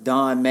got the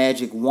Don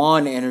Magic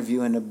Wand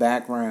interview in the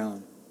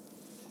background.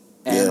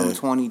 Adam Yeah.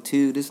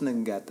 22, this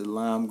nigga got the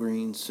lime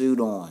green suit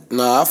on.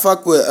 Nah, I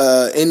fuck with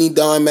any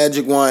Don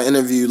Magic Wand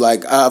interview.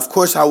 Like, of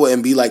course I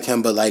wouldn't be like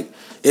him, but like,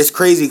 it's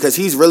crazy because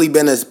he's really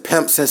been a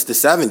pimp since the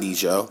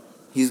 70s, yo.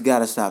 He's got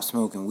to stop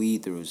smoking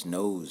weed through his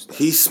nose, though.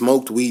 He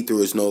smoked weed through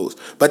his nose.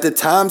 But the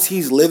times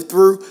he's lived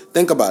through,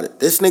 think about it.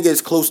 This nigga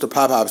is close to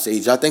Pop-Pop's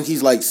age. I think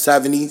he's like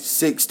 70,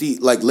 60,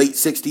 like late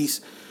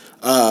 60s.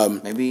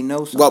 Maybe he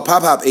knows something. Well,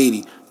 Pop-Pop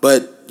 80.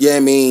 But, yeah, I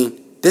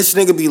mean, this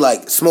nigga be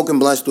like smoking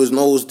blunts through his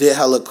nose, did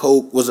hella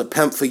coke, was a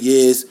pimp for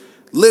years,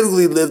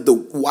 literally lived the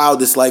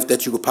wildest life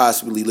that you could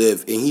possibly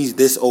live. And he's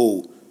this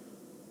old,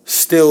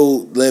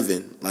 still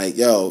living. Like,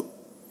 yo,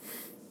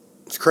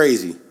 it's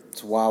crazy.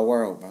 It's a wild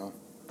world, bro.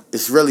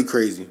 It's really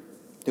crazy.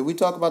 Did we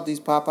talk about these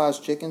Popeye's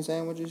chicken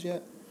sandwiches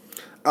yet?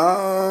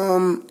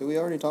 Did we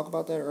already talk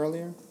about that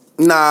earlier?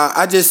 Nah,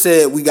 I just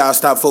said we gotta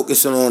stop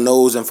focusing on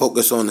those and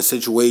focus on the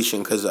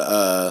situation, cause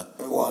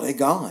Well, they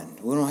gone.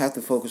 We don't have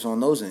to focus on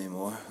those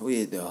anymore.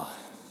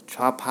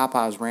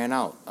 Popeyes ran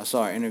out. I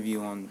saw an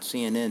interview on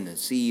CNN. The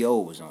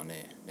CEO was on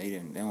there.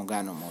 They don't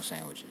got no more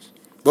sandwiches.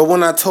 But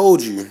when I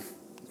told you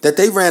that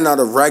they ran out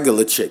of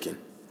regular chicken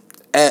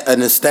at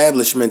an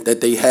establishment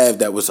that they have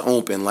that was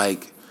open,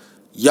 like,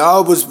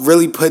 y'all was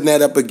really putting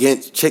that up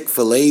against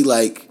Chick-fil-A,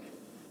 like,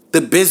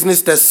 the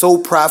business that's so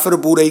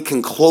profitable they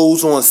can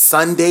close on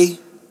Sunday.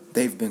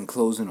 They've been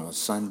closing on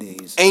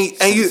Sundays And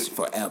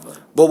forever.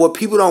 But what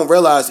people don't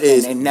realize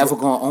is And they never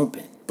gonna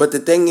open. But the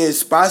thing is,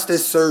 spots that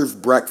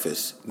serve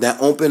breakfast that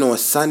open on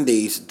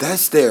Sundays,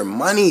 that's their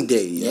money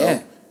day, yo.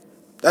 Yeah.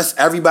 That's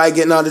everybody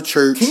getting out of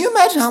church. Can you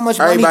imagine how much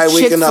money Everybody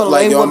waking up Chick-fil-A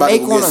like, yo, I'm would about to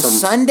make go on get a some-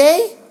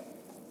 Sunday?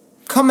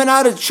 Coming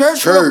out of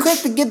church real quick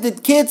to get the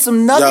kids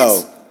some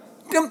nuggets?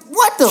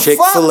 What the fuck?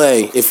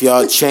 Chick-fil-A, if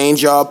y'all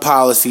change y'all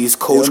policies,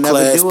 Coach They'll never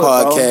Class do it, bro.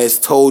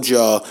 Podcast told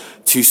y'all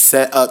to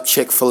set up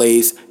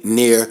Chick-fil-A's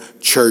near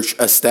church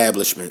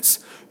establishments.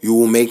 You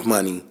will make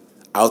money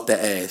out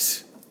the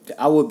ass.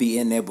 I would be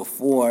in there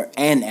before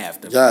and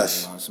after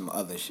Yes. on some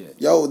other shit.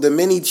 Yo, the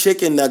mini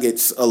chicken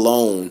nuggets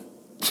alone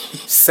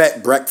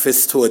set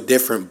breakfast to a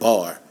different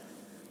bar.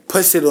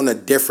 Puts it on a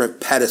different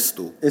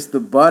pedestal. It's the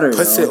butter.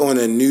 Puts it on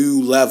a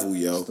new level,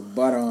 yo. It's the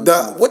butter on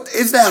top. What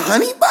is that,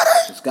 honey butter?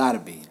 It's gotta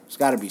be. It's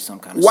gotta be some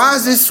kind of. Why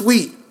is sweet it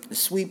sweet? butter. It's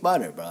sweet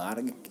butter,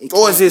 bro.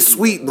 Or is it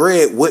sweet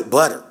bread with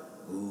butter?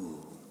 Ooh.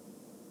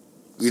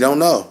 We don't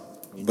know.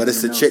 But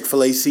it's a know.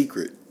 Chick-fil-A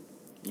secret.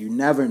 You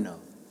never know.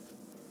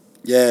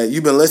 Yeah,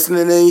 you been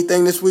listening to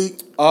anything this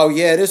week? Oh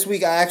yeah, this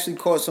week I actually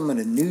caught some of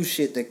the new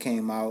shit that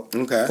came out.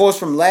 Okay. Of course,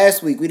 from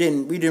last week we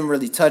didn't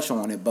really touch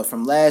on it, but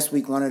from last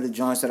week one of the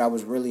joints that I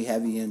was really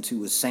heavy into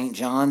was St.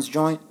 John's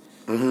joint.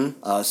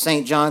 Mm-hmm.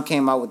 St. John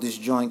came out with this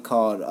joint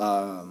called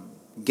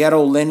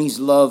Ghetto Lenny's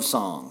Love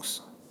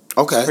Songs.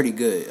 Okay. It's pretty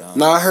good.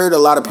 Now I heard a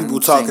lot of people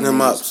I'm talking saying him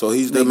up, is- so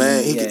he's the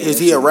man. Yeah, Is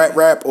that he a shit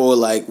rap or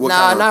like what Nah,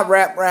 kind of? not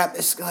rap.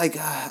 It's like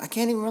I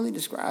can't even really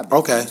describe it.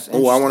 Okay. It's Oh,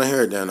 I interesting. want to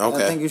hear it then. I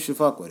think Okay. you should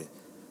fuck with it.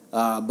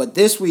 But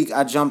this week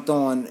I jumped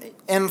on,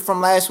 and from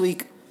last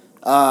week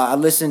I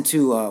listened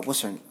to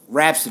what's her name?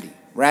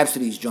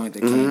 Rhapsody's joint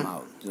that came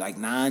out. Like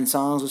 9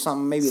 songs or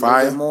something, maybe a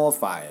Fire? little bit more.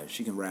 Fire.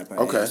 She can rap her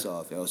Okay. ass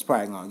off. Yo, it's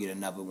probably gonna get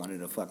another one of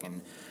the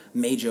fucking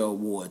major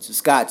awards. It's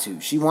got to.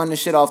 She won the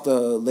shit off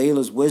the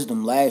Layla's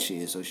Wisdom last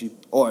year, so she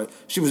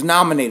was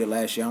nominated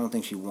last year. I don't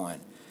think she won,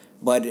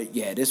 but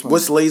yeah, this one.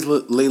 What's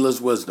Layla's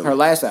Wisdom? her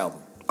last album?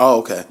 Oh,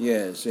 okay.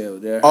 Yeah, so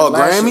her Oh,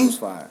 last shit Grammy? was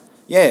fire.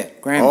 Yeah,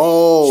 Grammy.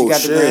 Oh, she got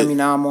shit. the Grammy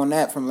nom on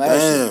that from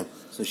last year. Damn.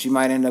 So she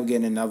might end up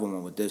getting another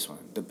one with this one,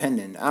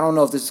 depending. I don't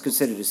know if this is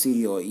considered a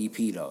CD or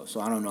EP though, so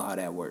I don't know how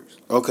that works.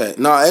 Okay.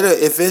 No,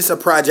 if it's a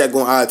project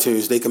on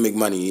iTunes, they can make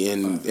money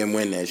and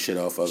win that shit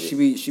off of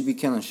it. She be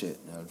killing shit.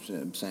 You know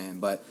what I'm saying,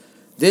 but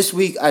this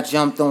week I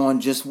jumped on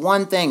just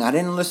one thing. I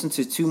didn't listen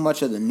to too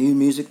much of the new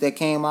music that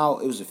came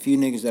out. It was a few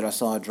niggas that I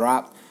saw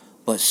drop,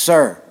 but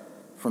Sir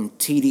from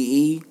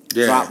TDE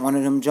dropped one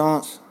of them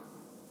joints.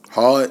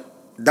 Hard.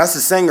 That's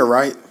a singer,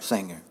 right?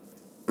 Singer.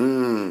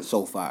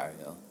 So fire,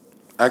 yo.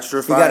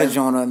 Extra We fire. got a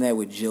joint on there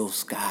with Jill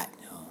Scott,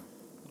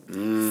 yo.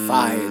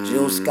 Fire.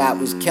 Jill Scott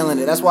was killing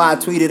it. That's why I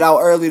tweeted out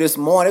early this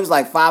morning. It was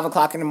like 5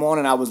 o'clock in the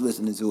morning. I was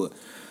listening to it.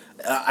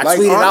 I Like,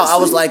 tweeted out. I was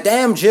honestly- like,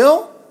 "Damn,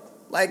 Jill.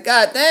 Like,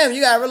 goddamn, you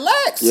gotta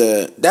relax."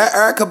 Yeah, that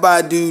Erykah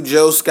Badu,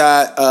 Jill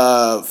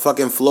Scott,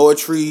 fucking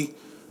Floetry,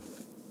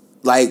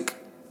 like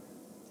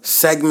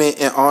segment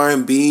in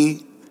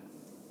R&B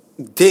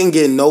didn't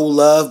get no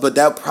love, but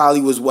that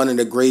probably was one of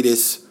the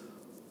greatest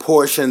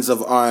portions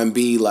of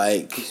R&B He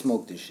like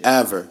smoked this shit.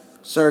 ever.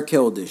 Sir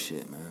killed this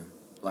shit, man.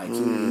 Like he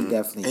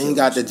definitely. And he killed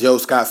got this the shit. Jill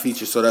Scott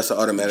feature, so that's an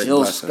automatic Jill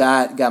blessing.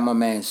 Scott got my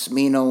man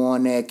Smino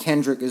on there.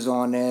 Kendrick is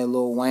on there.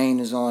 Lil Wayne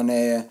is on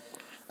there.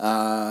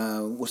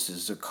 What's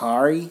this?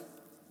 Zakari?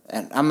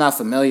 And I'm not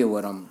familiar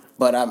with him,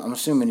 but I'm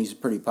assuming he's a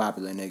pretty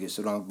popular nigga.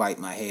 So don't bite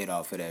my head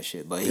off for that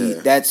shit. But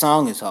Yeah. that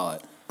song is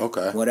hard.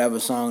 Okay. Whatever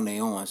song they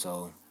on,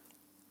 so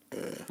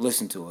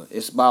listen to it.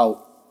 It's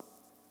about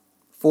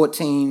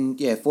 14,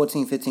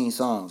 15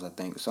 songs, I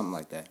think, something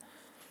like that.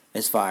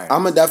 It's fire.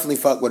 I'ma definitely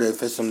fuck with it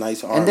if it's some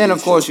nice R&B And then,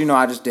 of course, shit. you know,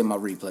 I just did my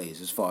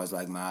replays as far as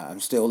like I'm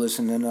still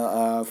listening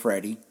to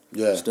Freddie.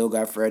 Yeah. Still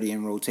got Freddie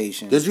in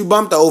rotation. Did you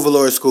bump the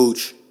Overlord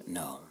Scooch?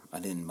 No, I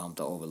didn't bump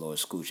the Overlord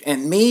Scooch.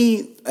 And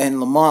me and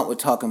Lamont were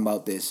talking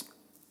about this.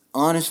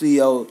 Honestly,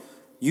 yo,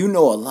 you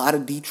know a lot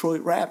of Detroit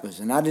rappers,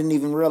 and I didn't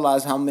even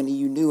realize how many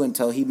you knew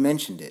until he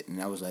mentioned it.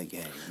 And I was like, yeah,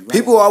 you right.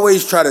 People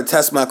always try to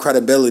test my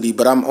credibility,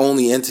 but I'm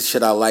only into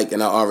shit I like,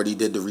 and I already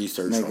did the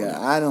research on Nigga, it.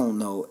 I don't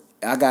know.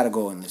 I gotta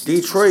go and listen.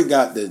 Detroit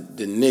got the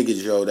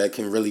niggas, yo, that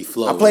can really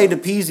flow. I played the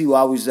Peasy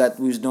while we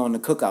was doing the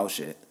cookout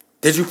shit.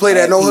 Did you play I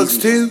that had No Peasy Hooks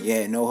too? on.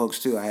 Yeah, No Hooks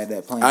too. I had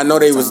that playing. I know all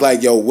the they was time.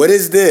 like, yo, what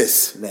is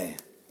this? Man,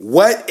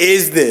 What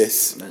is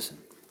this? listen.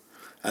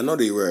 I know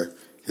they were,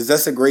 because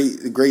that's a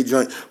great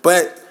joint.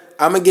 But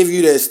I'm gonna give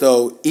you this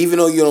though, even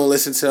though you don't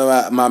listen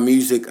to my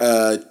music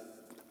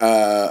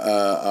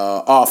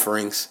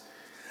offerings,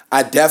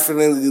 I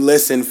definitely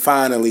listened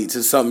finally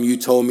to something you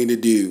told me to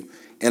do,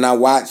 and I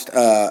watched.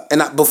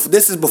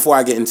 This is before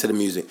I get into the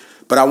music,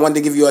 but I wanted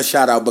to give you a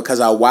shout out because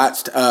I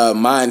watched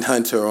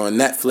Mindhunter on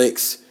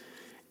Netflix,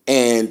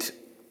 and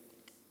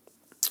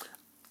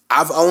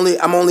I'm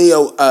only a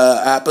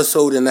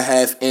episode and a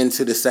half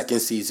into the second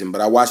season,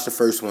 but I watched the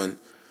first one.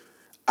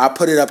 I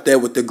put it up there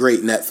with the great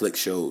Netflix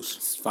shows.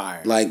 It's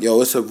fire. Like,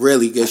 yo, it's a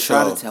really good I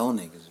try show. to tell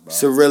niggas, bro.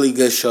 It's a really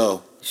good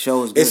show. The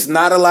show is good. It's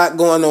not a lot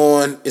going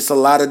on. It's a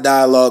lot of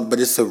dialogue, but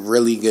it's a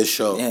really good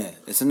show. Yeah,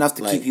 it's enough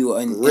to Like, keep you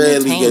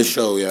really good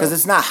show, yo. Because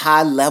it's not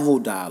high level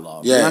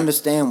dialogue. Yeah. You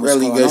understand what's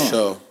really going good on.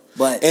 show.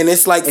 But And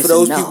it's like for it's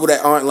those enough. people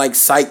that aren't like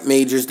psych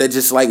majors that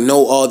just like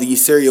know all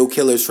these serial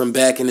killers from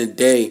back in the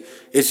day,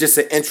 it's just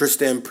an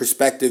interesting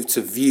perspective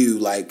to view.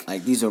 Like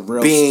these are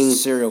real being-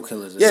 serial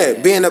killers. yeah,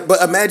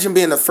 but imagine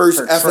being the first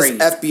Portrayed.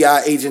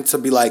 FBI agent to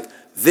be like,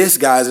 this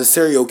guy's a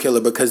serial killer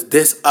because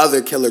this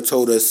other killer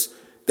told us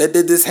that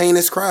did this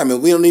heinous crime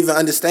and we don't even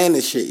understand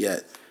this shit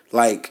yet.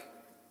 Like,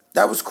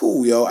 that was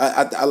cool, yo.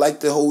 I like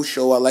the whole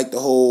show. I like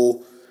the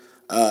whole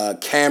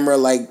camera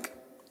like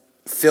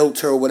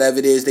filter or whatever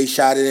it is they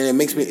shot it in. It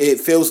makes me, it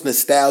feels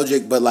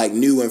nostalgic but like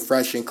new and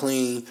fresh and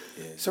clean.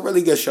 Yeah. It's a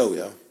really good show,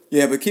 yo.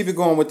 Yeah, but keep it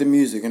going with the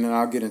music, and then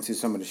I'll get into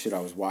some of the shit I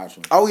was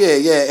watching. Oh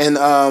yeah,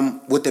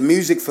 and with the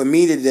music for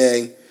me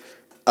today,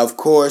 of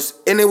course,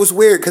 and it was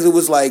weird because it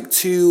was like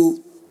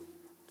two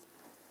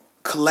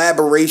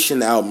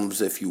collaboration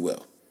albums, if you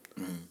will,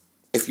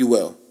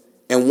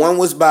 and one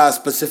was by a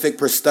specific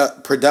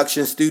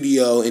production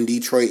studio in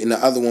Detroit, and the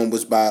other one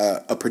was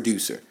by a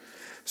producer.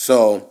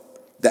 So,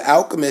 The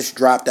Alchemist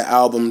dropped the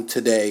album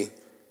today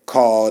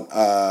called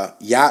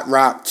Yacht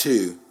Rock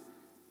 2.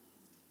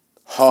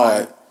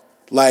 Hard.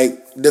 Like,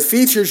 the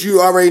features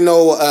you already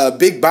know,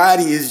 Big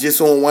Body is just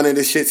on one of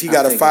the shits. He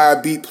got a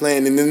fire beat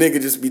playing and the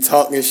nigga just be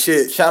talking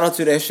shit. Shout out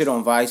to that shit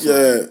on Vice.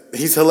 Yeah,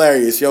 he's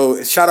hilarious.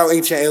 Yo, shout out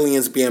Ancient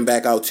Aliens being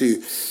back out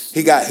too.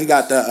 He got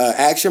the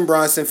Action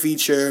Bronson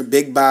feature,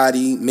 Big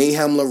Body,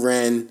 Mayhem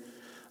Loren.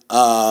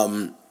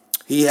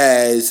 He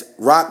has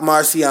Rock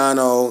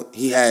Marciano.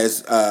 He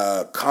has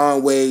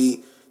Conway.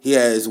 He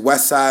has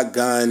Westside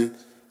Gun.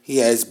 He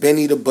has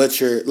Benny the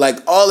Butcher. Like,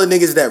 all the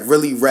niggas that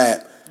really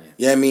rap.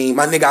 You know what I mean?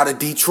 My nigga out of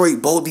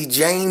Detroit, Boldy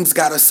James,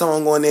 got a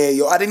song on there.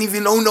 Yo, I didn't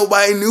even know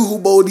nobody knew who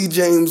Boldy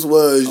James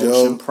was, yo.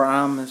 Ocean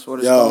Promise, what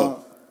it's Yo.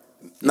 called.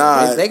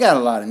 Nah. They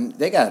got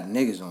they got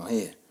niggas on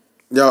here.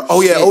 Yo,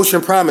 oh yeah, Shit. Ocean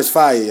Promise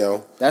fire,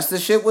 yo. That's the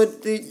shit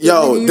with the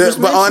Yo, nigga you just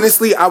but mentioned.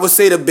 honestly, I would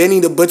say the Benny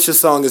the Butcher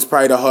song is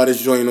probably the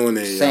hardest joint on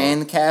there, yo.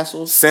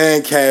 Sandcastles.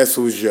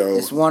 Sandcastles, yo.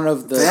 It's one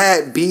of the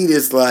That beat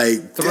is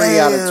like 3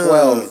 out of damn.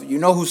 12. You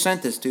know who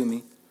sent this to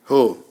me?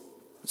 Who?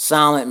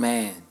 Silent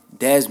Man,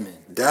 Desmond.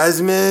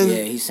 Desmond?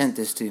 Yeah, he sent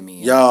this to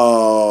me.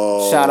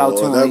 Yo. Shout out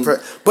to him.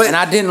 But, And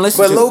I didn't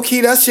listen but to low it.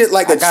 key, that shit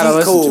like I a gotta cheat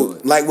listen to code.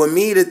 it. Like with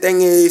me, the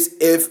thing is,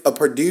 if a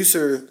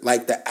producer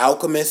like The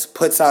Alchemist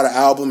puts out an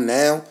album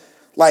now,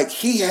 like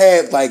he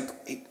had like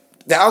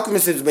The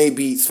Alchemist has made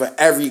beats for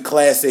every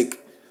classic,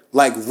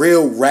 like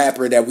real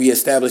rapper that we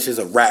establish as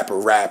a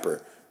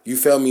rapper. You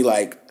feel me?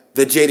 Like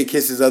the Jada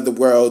Kisses of the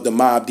world, the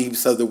Mobb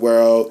Deeps of the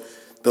world,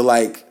 the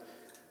like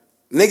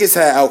niggas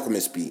had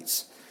Alchemist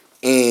beats.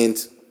 And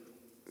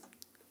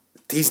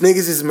These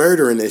niggas is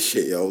murdering this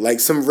shit, yo. Like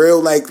some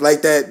real like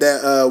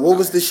that what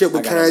was the shit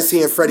with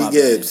Currency and Freddie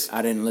Gibbs?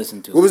 I didn't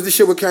listen to it. What was the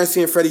shit with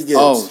Currency and Freddie Gibbs?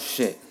 Oh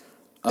shit.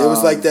 It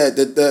was like that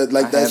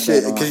that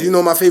shit. Because you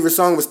know my favorite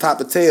song was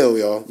Top of Tail,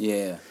 yo.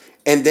 Yeah.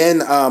 And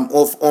then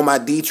on my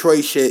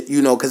Detroit shit,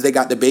 you know, because they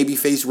got the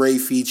Babyface Ray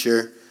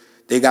feature.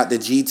 They got the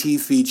GT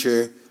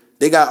feature.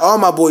 They got all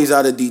my boys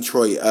out of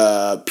Detroit.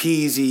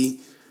 Peasy.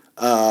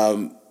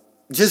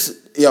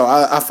 Just, yo,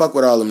 I fuck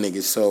with all them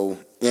niggas. So, you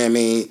know what I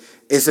mean?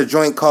 It's a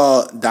joint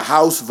called The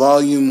House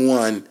Volume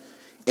 1.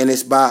 And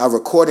it's by a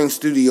recording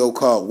studio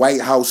called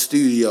White House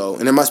Studio.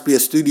 And there must be a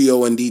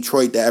studio in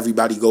Detroit that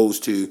everybody goes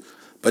to.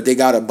 But they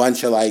got a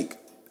bunch of like...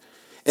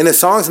 And the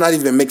song's not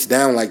even mixed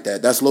down like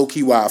that. That's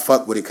low-key why I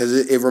fuck with it. Because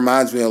it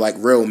reminds me of like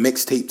real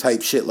mixtape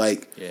type shit.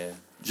 Like,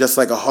 just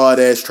like a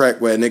hard-ass track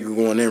where a nigga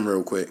going in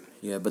real quick.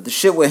 Yeah, but the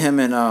shit with him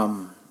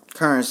and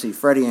Currency,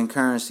 Freddie and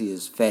Currency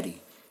is Fetty.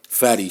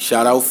 Fetty.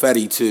 Shout out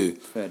Fetty, too.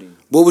 Fetty.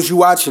 What was you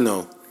watching,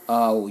 though?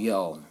 Oh,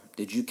 yo.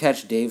 Did you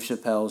catch Dave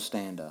Chappelle's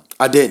stand-up?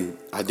 I didn't.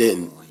 Oh,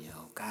 yo.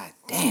 God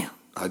damn.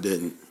 I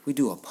didn't. We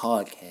do a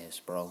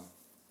podcast, bro.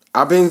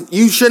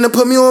 You shouldn't have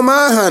put me on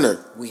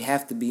Mindhunter. We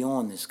have to be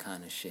on this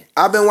kind of shit.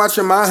 I've been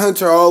watching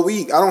Mindhunter all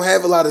week. I don't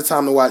have a lot of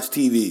time to watch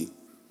TV.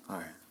 All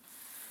right.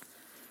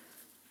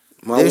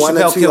 My Dave 1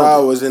 Chappelle or 2 killed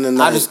hours it. in the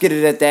night. I'll just get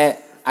it at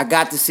that. I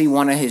got to see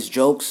one of his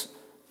jokes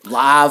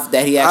live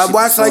that he actually I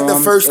watched like the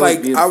performed. first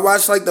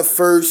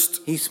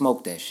He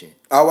smoked that shit.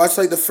 I watched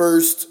like the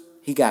first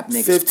He got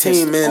niggas 15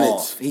 pissed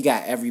minutes. off. He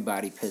got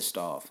everybody pissed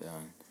off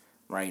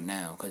right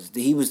now because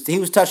he was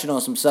touching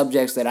on some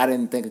subjects that I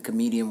didn't think a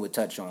comedian would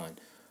touch on,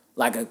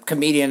 like a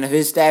comedian of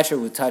his stature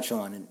would touch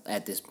on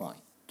at this point.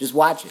 Just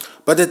watch it.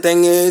 But the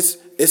thing is,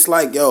 it's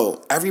like,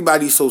 yo,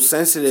 everybody's so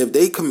sensitive.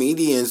 They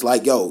comedians,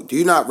 like, yo, do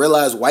you not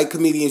realize white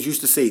comedians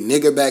used to say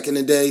nigger back in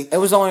the day? It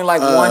was only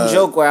like one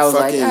joke where I was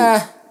like,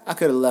 I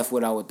could have left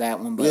with that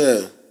one,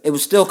 but it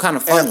was still kind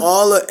of funny.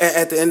 And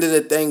at the end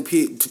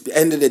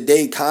of the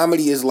day,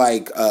 comedy is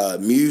like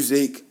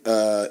music,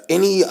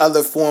 any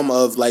other form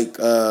of like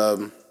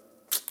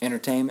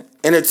entertainment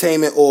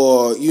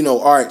or, you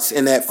know, arts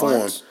in that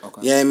form.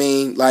 Okay. You know what I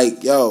mean?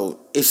 Like, yo,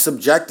 it's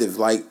subjective.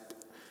 Like,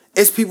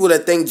 it's people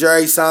that think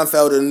Jerry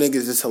Seinfeld and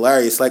niggas is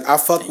hilarious. Like, I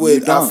fuck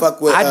with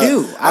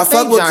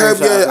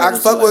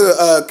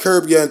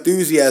Curb Your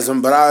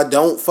Enthusiasm, but I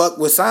don't fuck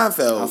with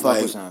Seinfeld. I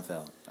fuck with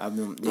Seinfeld.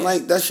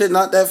 Like, that shit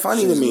not that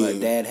funny to me.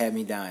 Like, Dad had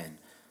me dying.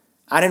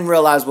 I didn't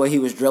realize what he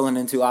was drilling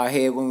into our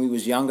head when we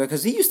was younger,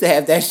 because he used to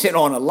have that shit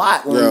on a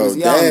lot when we was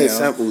young. Dad's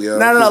simple, yo.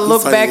 Now that I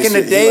look back in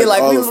the day,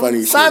 like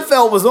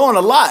Seinfeld was on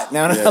a lot.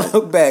 Now that I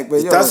look back,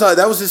 but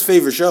that was his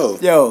favorite show.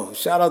 Yo,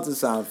 shout out to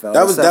Seinfeld.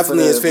 That was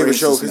definitely his favorite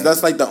show, because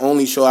that's like the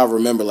only show I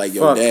remember. Like,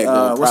 yo, Dad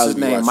gonna what's probably his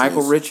name?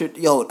 Michael this. Richards.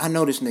 Yo, I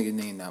know this nigga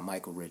named not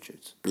Michael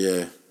Richards.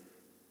 Yeah,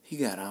 he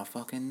got our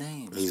fucking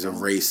names. He's a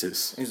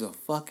racist. He's a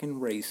fucking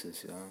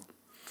racist, yo.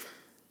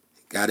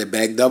 Got it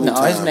back double time.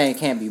 No, his name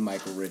can't be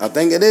Michael Richards. I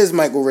think it is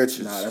Michael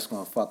Richards. No, that's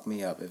gonna fuck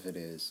me up if it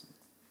is.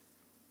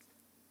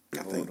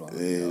 I think it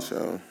is,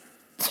 yo.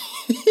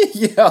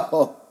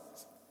 Yo.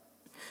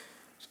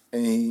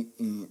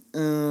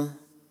 Nigga,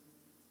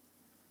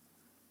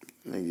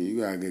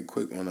 you gotta get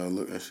quick when I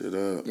looking shit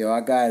up. Yo,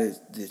 I got it.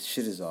 This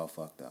shit is all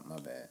fucked up. My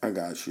bad. I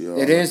got you, yo.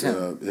 It is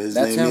him. His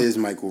name is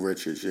Michael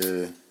Richards,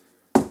 yeah.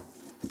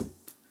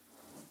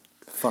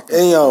 Fuck.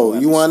 Hey, yo,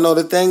 you wanna know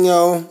the thing,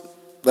 yo?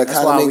 Like, that's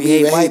how why to we make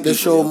hate me white hate the people,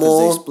 show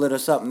more. They split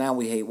us up. Now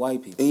we hate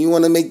white people. And you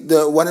want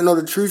to know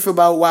the truth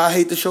about why I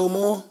hate the show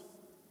more?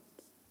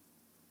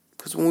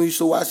 Because when we used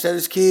to watch that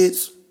as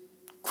kids,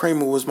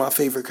 Kramer was my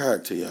favorite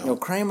character, yo. Yo,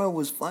 Kramer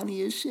was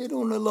funny as shit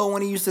on the low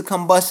when he used to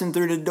come busting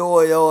through the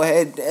door, yo.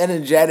 Had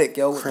energetic,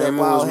 yo. With Kramer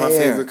that wild was my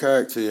hair. favorite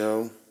character,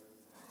 yo.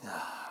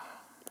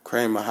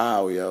 Kramer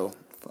how, yo?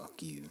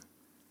 Fuck you.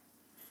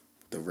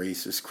 The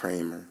racist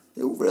Kramer.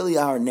 It really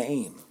our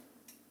name.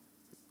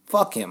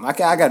 Fuck him. I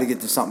got to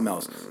get to something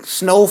else.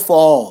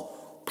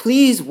 Snowfall.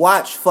 Please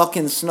watch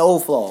fucking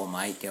Snowfall,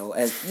 Mike, yo.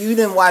 As you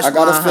didn't watch I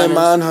gotta finish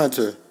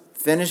Mindhunter.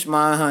 Finish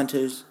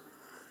Mindhunters.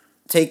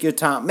 Take your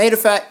time. Matter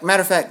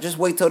of fact, just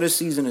wait till this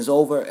season is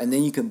over, and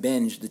then you can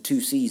binge the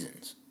 2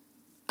 seasons.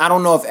 I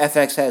don't know if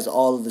FX has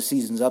all of the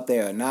seasons up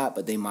there or not,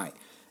 but they might.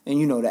 And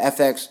you know, the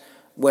FX,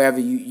 wherever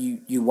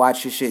you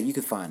watch your shit, you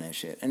can find that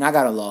shit. And I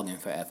got to log in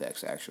for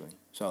FX, actually.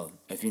 So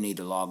if you need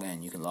to log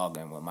in, you can log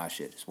in with my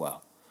shit as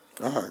well.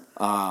 All right.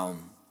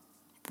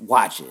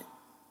 Watch it.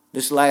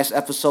 This last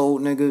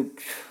episode, nigga.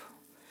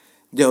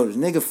 Yo, the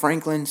nigga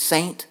Franklin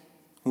Saint,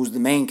 who's the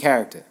main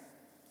character.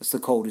 That's the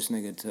coldest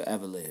nigga to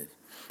ever live.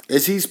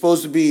 Is he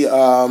supposed to be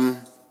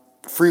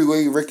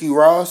Freeway Ricky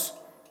Ross?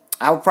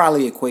 I would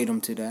probably equate him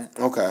to that.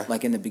 Okay.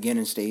 Like in the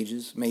beginning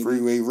stages, maybe.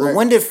 Freeway Rick. But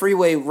when did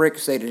Freeway Rick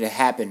say that it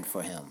happened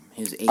for him?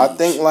 His age? I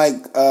think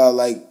like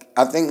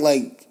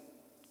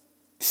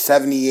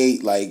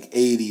 78, like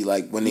 80,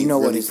 like when they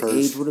what really his first.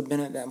 age would have been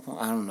at that point?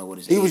 I don't know what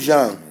his age He was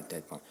young at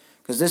that point.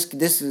 Because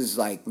this is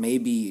like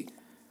maybe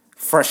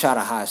fresh out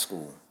of high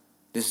school.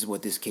 This is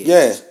what this kid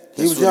is.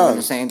 He was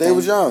young. They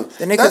was young.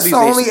 Then That's the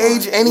only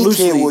age any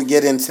kid would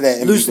get into that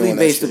and loosely be doing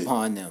based that shit.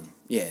 upon them.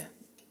 Yeah.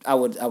 I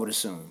would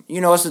assume.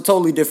 You know, it's a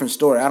totally different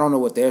story. I don't know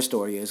what their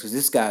story is because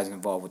this guy's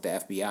involved with the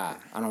FBI.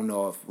 I don't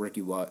know if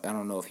Ricky was. I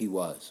don't know if he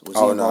was. Was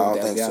he Oh, no, involved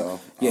I with don't the think FBI? so.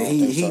 Yeah, I don't he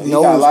think so. knows. He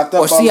got locked up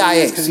or on CIA.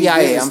 years 'cause he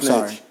CIA. did I'm snitch.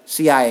 sorry.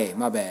 CIA.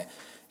 My bad.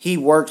 He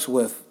works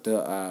with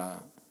the.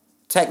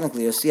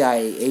 Technically, a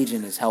CIA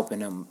agent is helping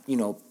him. You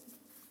know,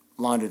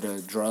 launder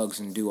the drugs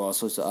and do all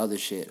sorts of other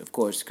shit. Of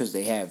course, because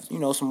they have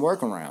some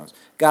workarounds.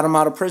 Got him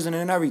out of prison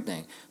and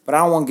everything. But I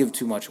don't want to give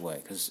too much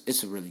away because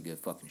it's a really good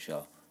fucking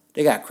show.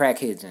 They got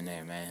crackheads in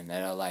there, man,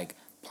 that are like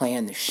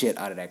playing the shit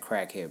out of that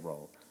crackhead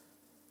role.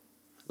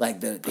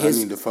 Like I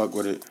need to fuck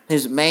with it.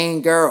 his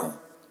main girl,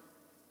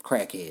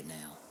 crackhead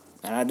now.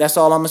 And that's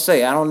all I'm gonna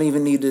say. I don't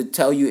even need to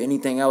tell you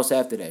anything else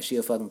after that. She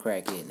a fucking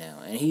crackhead now,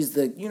 and he's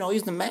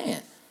the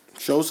man.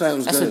 Show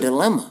sounds That's good. a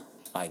dilemma.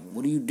 Like,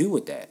 what do you do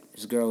with that?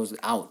 This girl's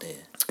out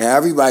there. And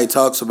everybody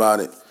talks about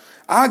it.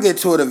 I'll get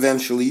to it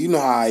eventually. You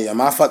know how I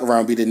am. I fuck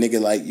around, be the nigga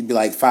like, you be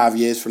like 5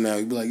 years from now,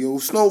 you be like, yo,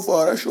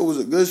 Snowfall, that show was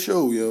a good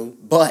show, yo.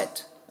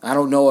 But I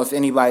don't know if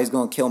anybody's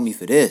gonna kill me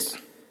for this.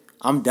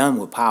 I'm done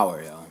with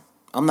Power, yo.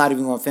 I'm not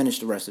even gonna finish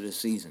the rest of this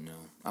season, yo.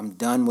 I'm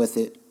done with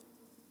it.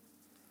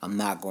 I'm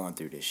not going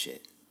through this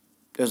shit.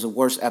 There's a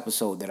worse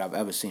episode that I've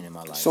ever seen in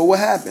my life. So what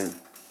happened?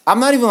 I'm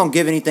not even gonna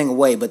give anything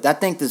away, but I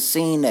think the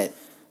scene that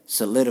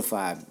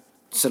solidified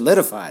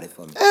it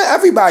for me.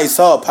 Everybody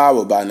saw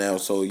Power by now,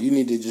 so you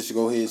need to just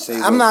go ahead and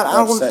say I'm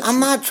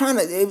not trying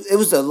to. It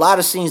was a lot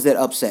of scenes that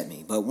upset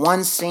me, but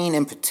one scene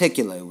in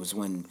particular was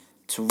when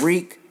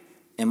Tariq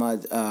and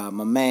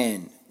my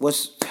man.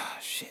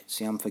 Shit?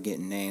 See, I'm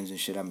forgetting names and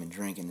shit. I've been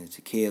drinking. The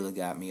tequila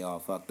got me all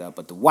fucked up.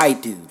 But the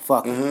white dude,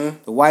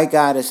 the white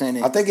guy that's in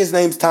it. I think his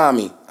name's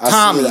Tommy.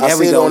 Tommy, I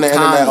see it on the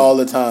internet all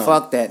the time.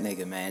 Fuck that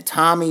nigga, man.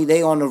 Tommy,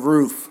 they on the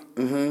roof.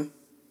 Mm-hmm.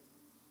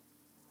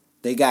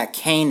 They got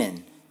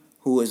Kanan,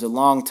 who is a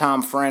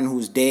longtime friend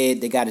who's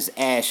dead. They got his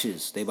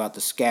ashes. They about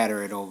to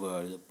scatter it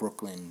over the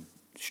Brooklyn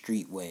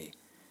streetway.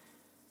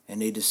 And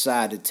they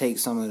decide to take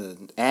some of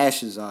the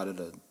ashes out of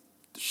the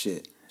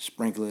shit,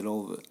 sprinkle it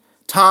over.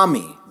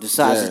 Tommy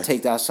decides to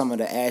take out some of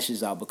the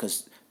ashes out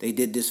because they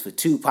did this for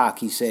Tupac,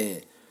 he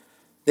said.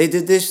 They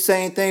did this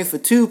same thing for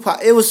Tupac.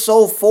 It was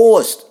so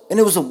forced. And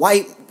it was a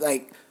white,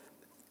 like...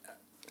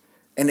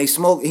 And they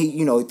smoked,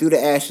 he threw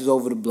the ashes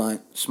over the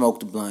blunt, smoked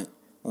the blunt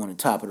on the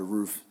top of the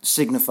roof,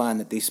 signifying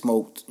that they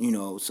smoked,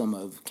 some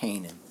of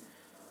Kanan,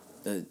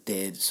 the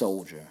dead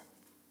soldier.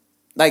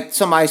 Like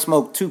somebody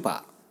smoked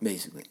Tupac,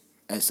 basically,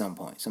 at some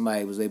point.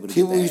 Somebody was able to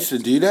People used to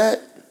do that?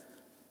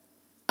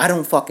 I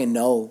don't fucking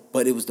know,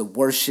 but it was the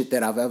worst shit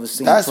that I've ever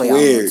seen That's play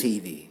weird. out on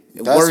TV.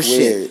 That's Worst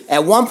weird. shit.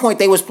 At one point,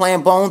 they was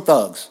playing Bone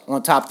Thugs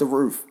on top of the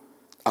roof.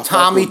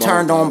 Tommy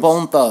turned on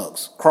Bone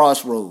Thugs,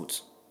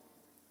 Crossroads.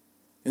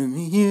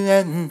 You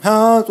at the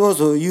house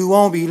so you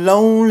won't be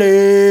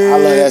lonely. I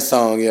love that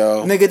song,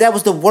 yo. Nigga, that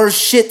was the worst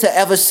shit to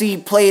ever see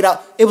played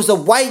out. It was a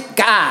white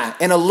guy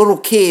and a little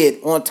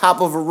kid on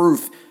top of a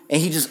roof,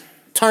 and he just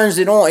turns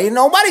it on.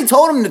 Nobody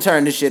told him to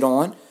turn this shit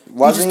on.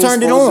 Wasn't he just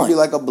turned it supposed on. to be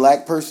like a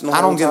black person the I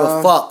don't whole give a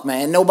time? fuck,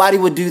 man. Nobody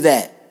would do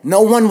that.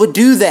 No one would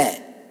do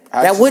that.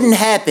 That wouldn't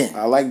happen.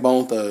 I like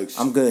Bone Thugs.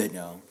 I'm good,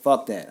 yo.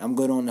 Fuck that. I'm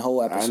good on the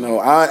whole episode. I know.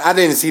 I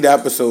didn't see the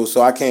episode,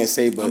 so I can't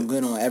say, but... I'm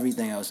good on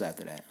everything else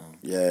after that.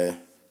 Yeah.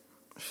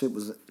 Shit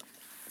was...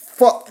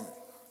 Fuck.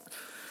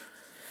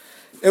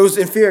 It was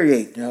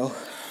infuriating, yo.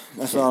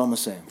 That's all I'm gonna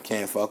say.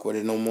 Can't fuck with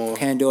it no more.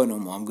 Can't do it no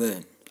more. I'm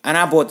good. And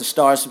I bought the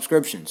Star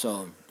subscription,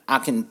 so I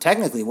can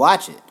technically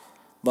watch it.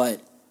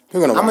 But I'm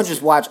gonna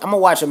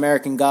watch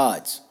American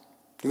Gods.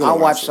 I'll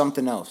watch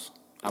something else.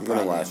 I'm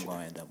probably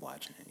gonna end up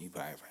watching it. You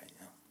probably right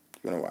now.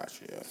 You're gonna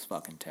watch it, yeah. It's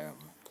fucking terrible.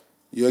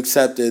 You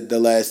accepted the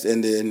last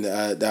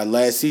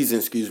season,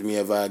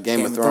 of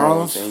Game of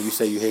Thrones, and you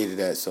say you hated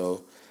that,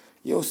 so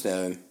you'll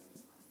stand.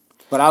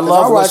 But I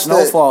love what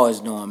Snowfall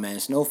is doing,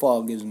 man.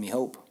 Snowfall gives me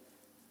hope.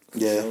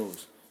 Yeah.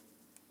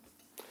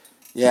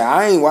 Yeah,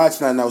 I ain't watched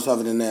nothing else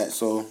other than that,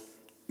 so,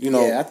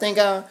 Yeah, I think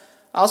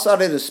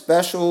outside of the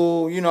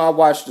special, I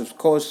watched, of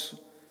course,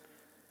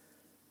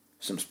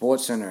 some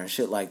Sports Center and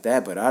shit like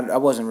that, but I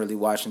wasn't really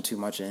watching too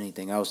much of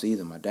anything else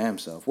either, my damn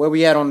self. Where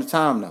we at on the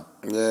time, though?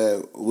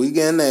 Yeah, we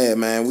getting there,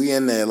 man. We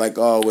in there, like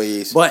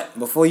always. But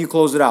before you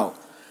close it out,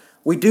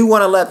 we do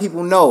want to let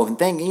people know and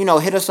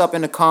hit us up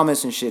in the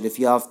comments and shit if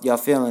y'all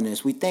feeling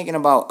this. We thinking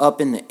about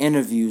upping the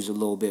interviews a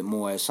little bit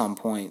more at some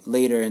point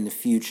later in the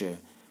future,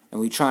 and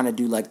we trying to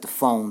do like the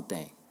phone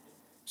thing.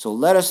 So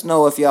let us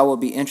know if y'all would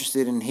be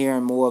interested in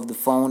hearing more of the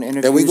phone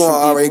interviews. And we gonna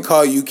already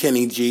call you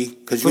Kenny G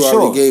because you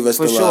already gave us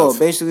the love. For sure.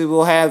 Basically,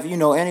 we'll have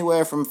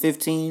anywhere from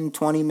 15,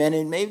 20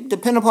 minutes, maybe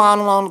depending upon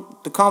how long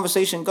the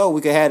conversation go.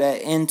 We could have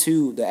that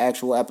into the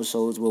actual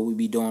episodes what we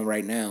be doing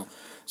right now.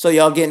 So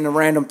y'all getting the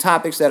random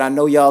topics that I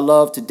know y'all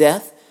love to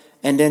death,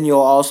 and then you'll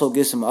also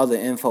get some other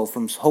info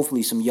from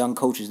hopefully some young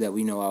coaches that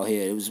we know out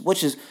here.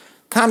 Which is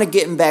kind of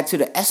getting back to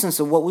the essence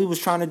of what we was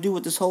trying to do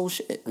with this whole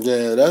shit.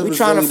 Yeah, that's we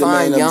trying really to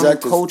find young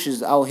objective.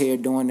 coaches out here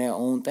doing their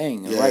own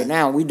thing. And right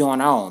now, we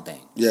doing our own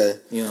thing. Yeah.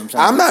 You know what I'm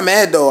saying? I'm not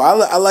mad, though.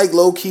 I like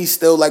low-key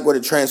still like what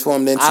it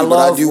transformed into,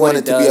 but I do want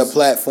it to be a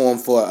platform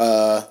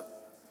for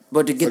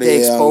But to get the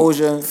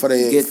exposure, for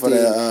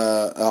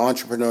the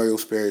entrepreneurial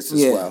spirits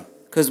as well.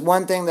 Because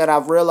one thing that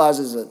I've realized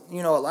is that,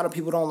 you know, a lot of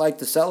people don't like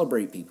to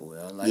celebrate people.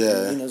 You know? Like, you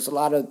know, there's a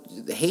lot of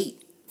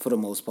hate for the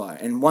most part.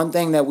 And one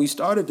thing that we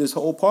started this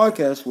whole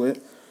podcast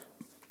with,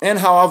 and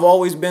how I've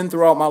always been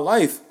throughout my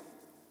life,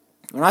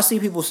 when I see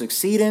people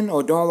succeeding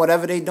or doing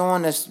whatever they're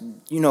doing that's,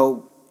 you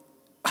know,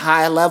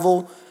 high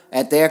level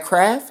at their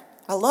craft,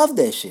 I love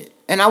that shit.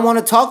 And I want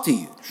to talk to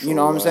you. You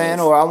know what I'm saying?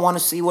 Or I want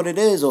to see what it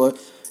is. Or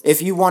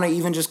if you want to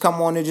even just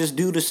come on and just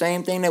do the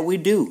same thing that we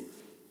do,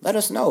 let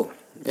us know.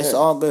 It's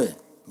all good.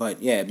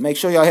 But yeah, make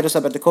sure y'all hit us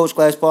up at the Coach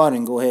Class Pod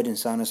and go ahead and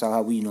sign us out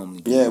how we normally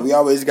do. Yeah, we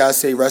always gotta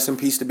say rest in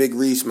peace to Big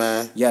Reese,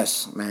 man.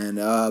 Yes, man.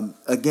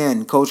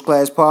 Again, Coach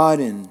Class Pod,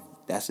 and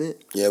that's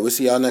it. Yeah, we'll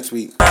see y'all next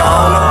week. They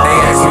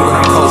ask me what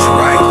I'm coaching,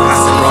 right? I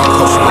said, bro, I'm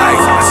coaching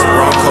life. I said,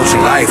 bro, I'm coaching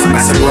life.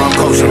 I said, bro, I'm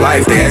coaching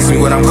life. They ask me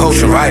what I'm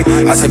coaching, right?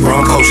 I said, bro,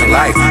 I'm coaching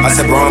life. I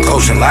said, bro, I'm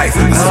coaching life.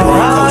 I said, bro,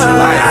 I'm coaching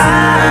life.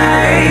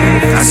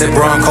 I said,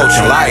 bro, I'm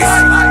coaching life.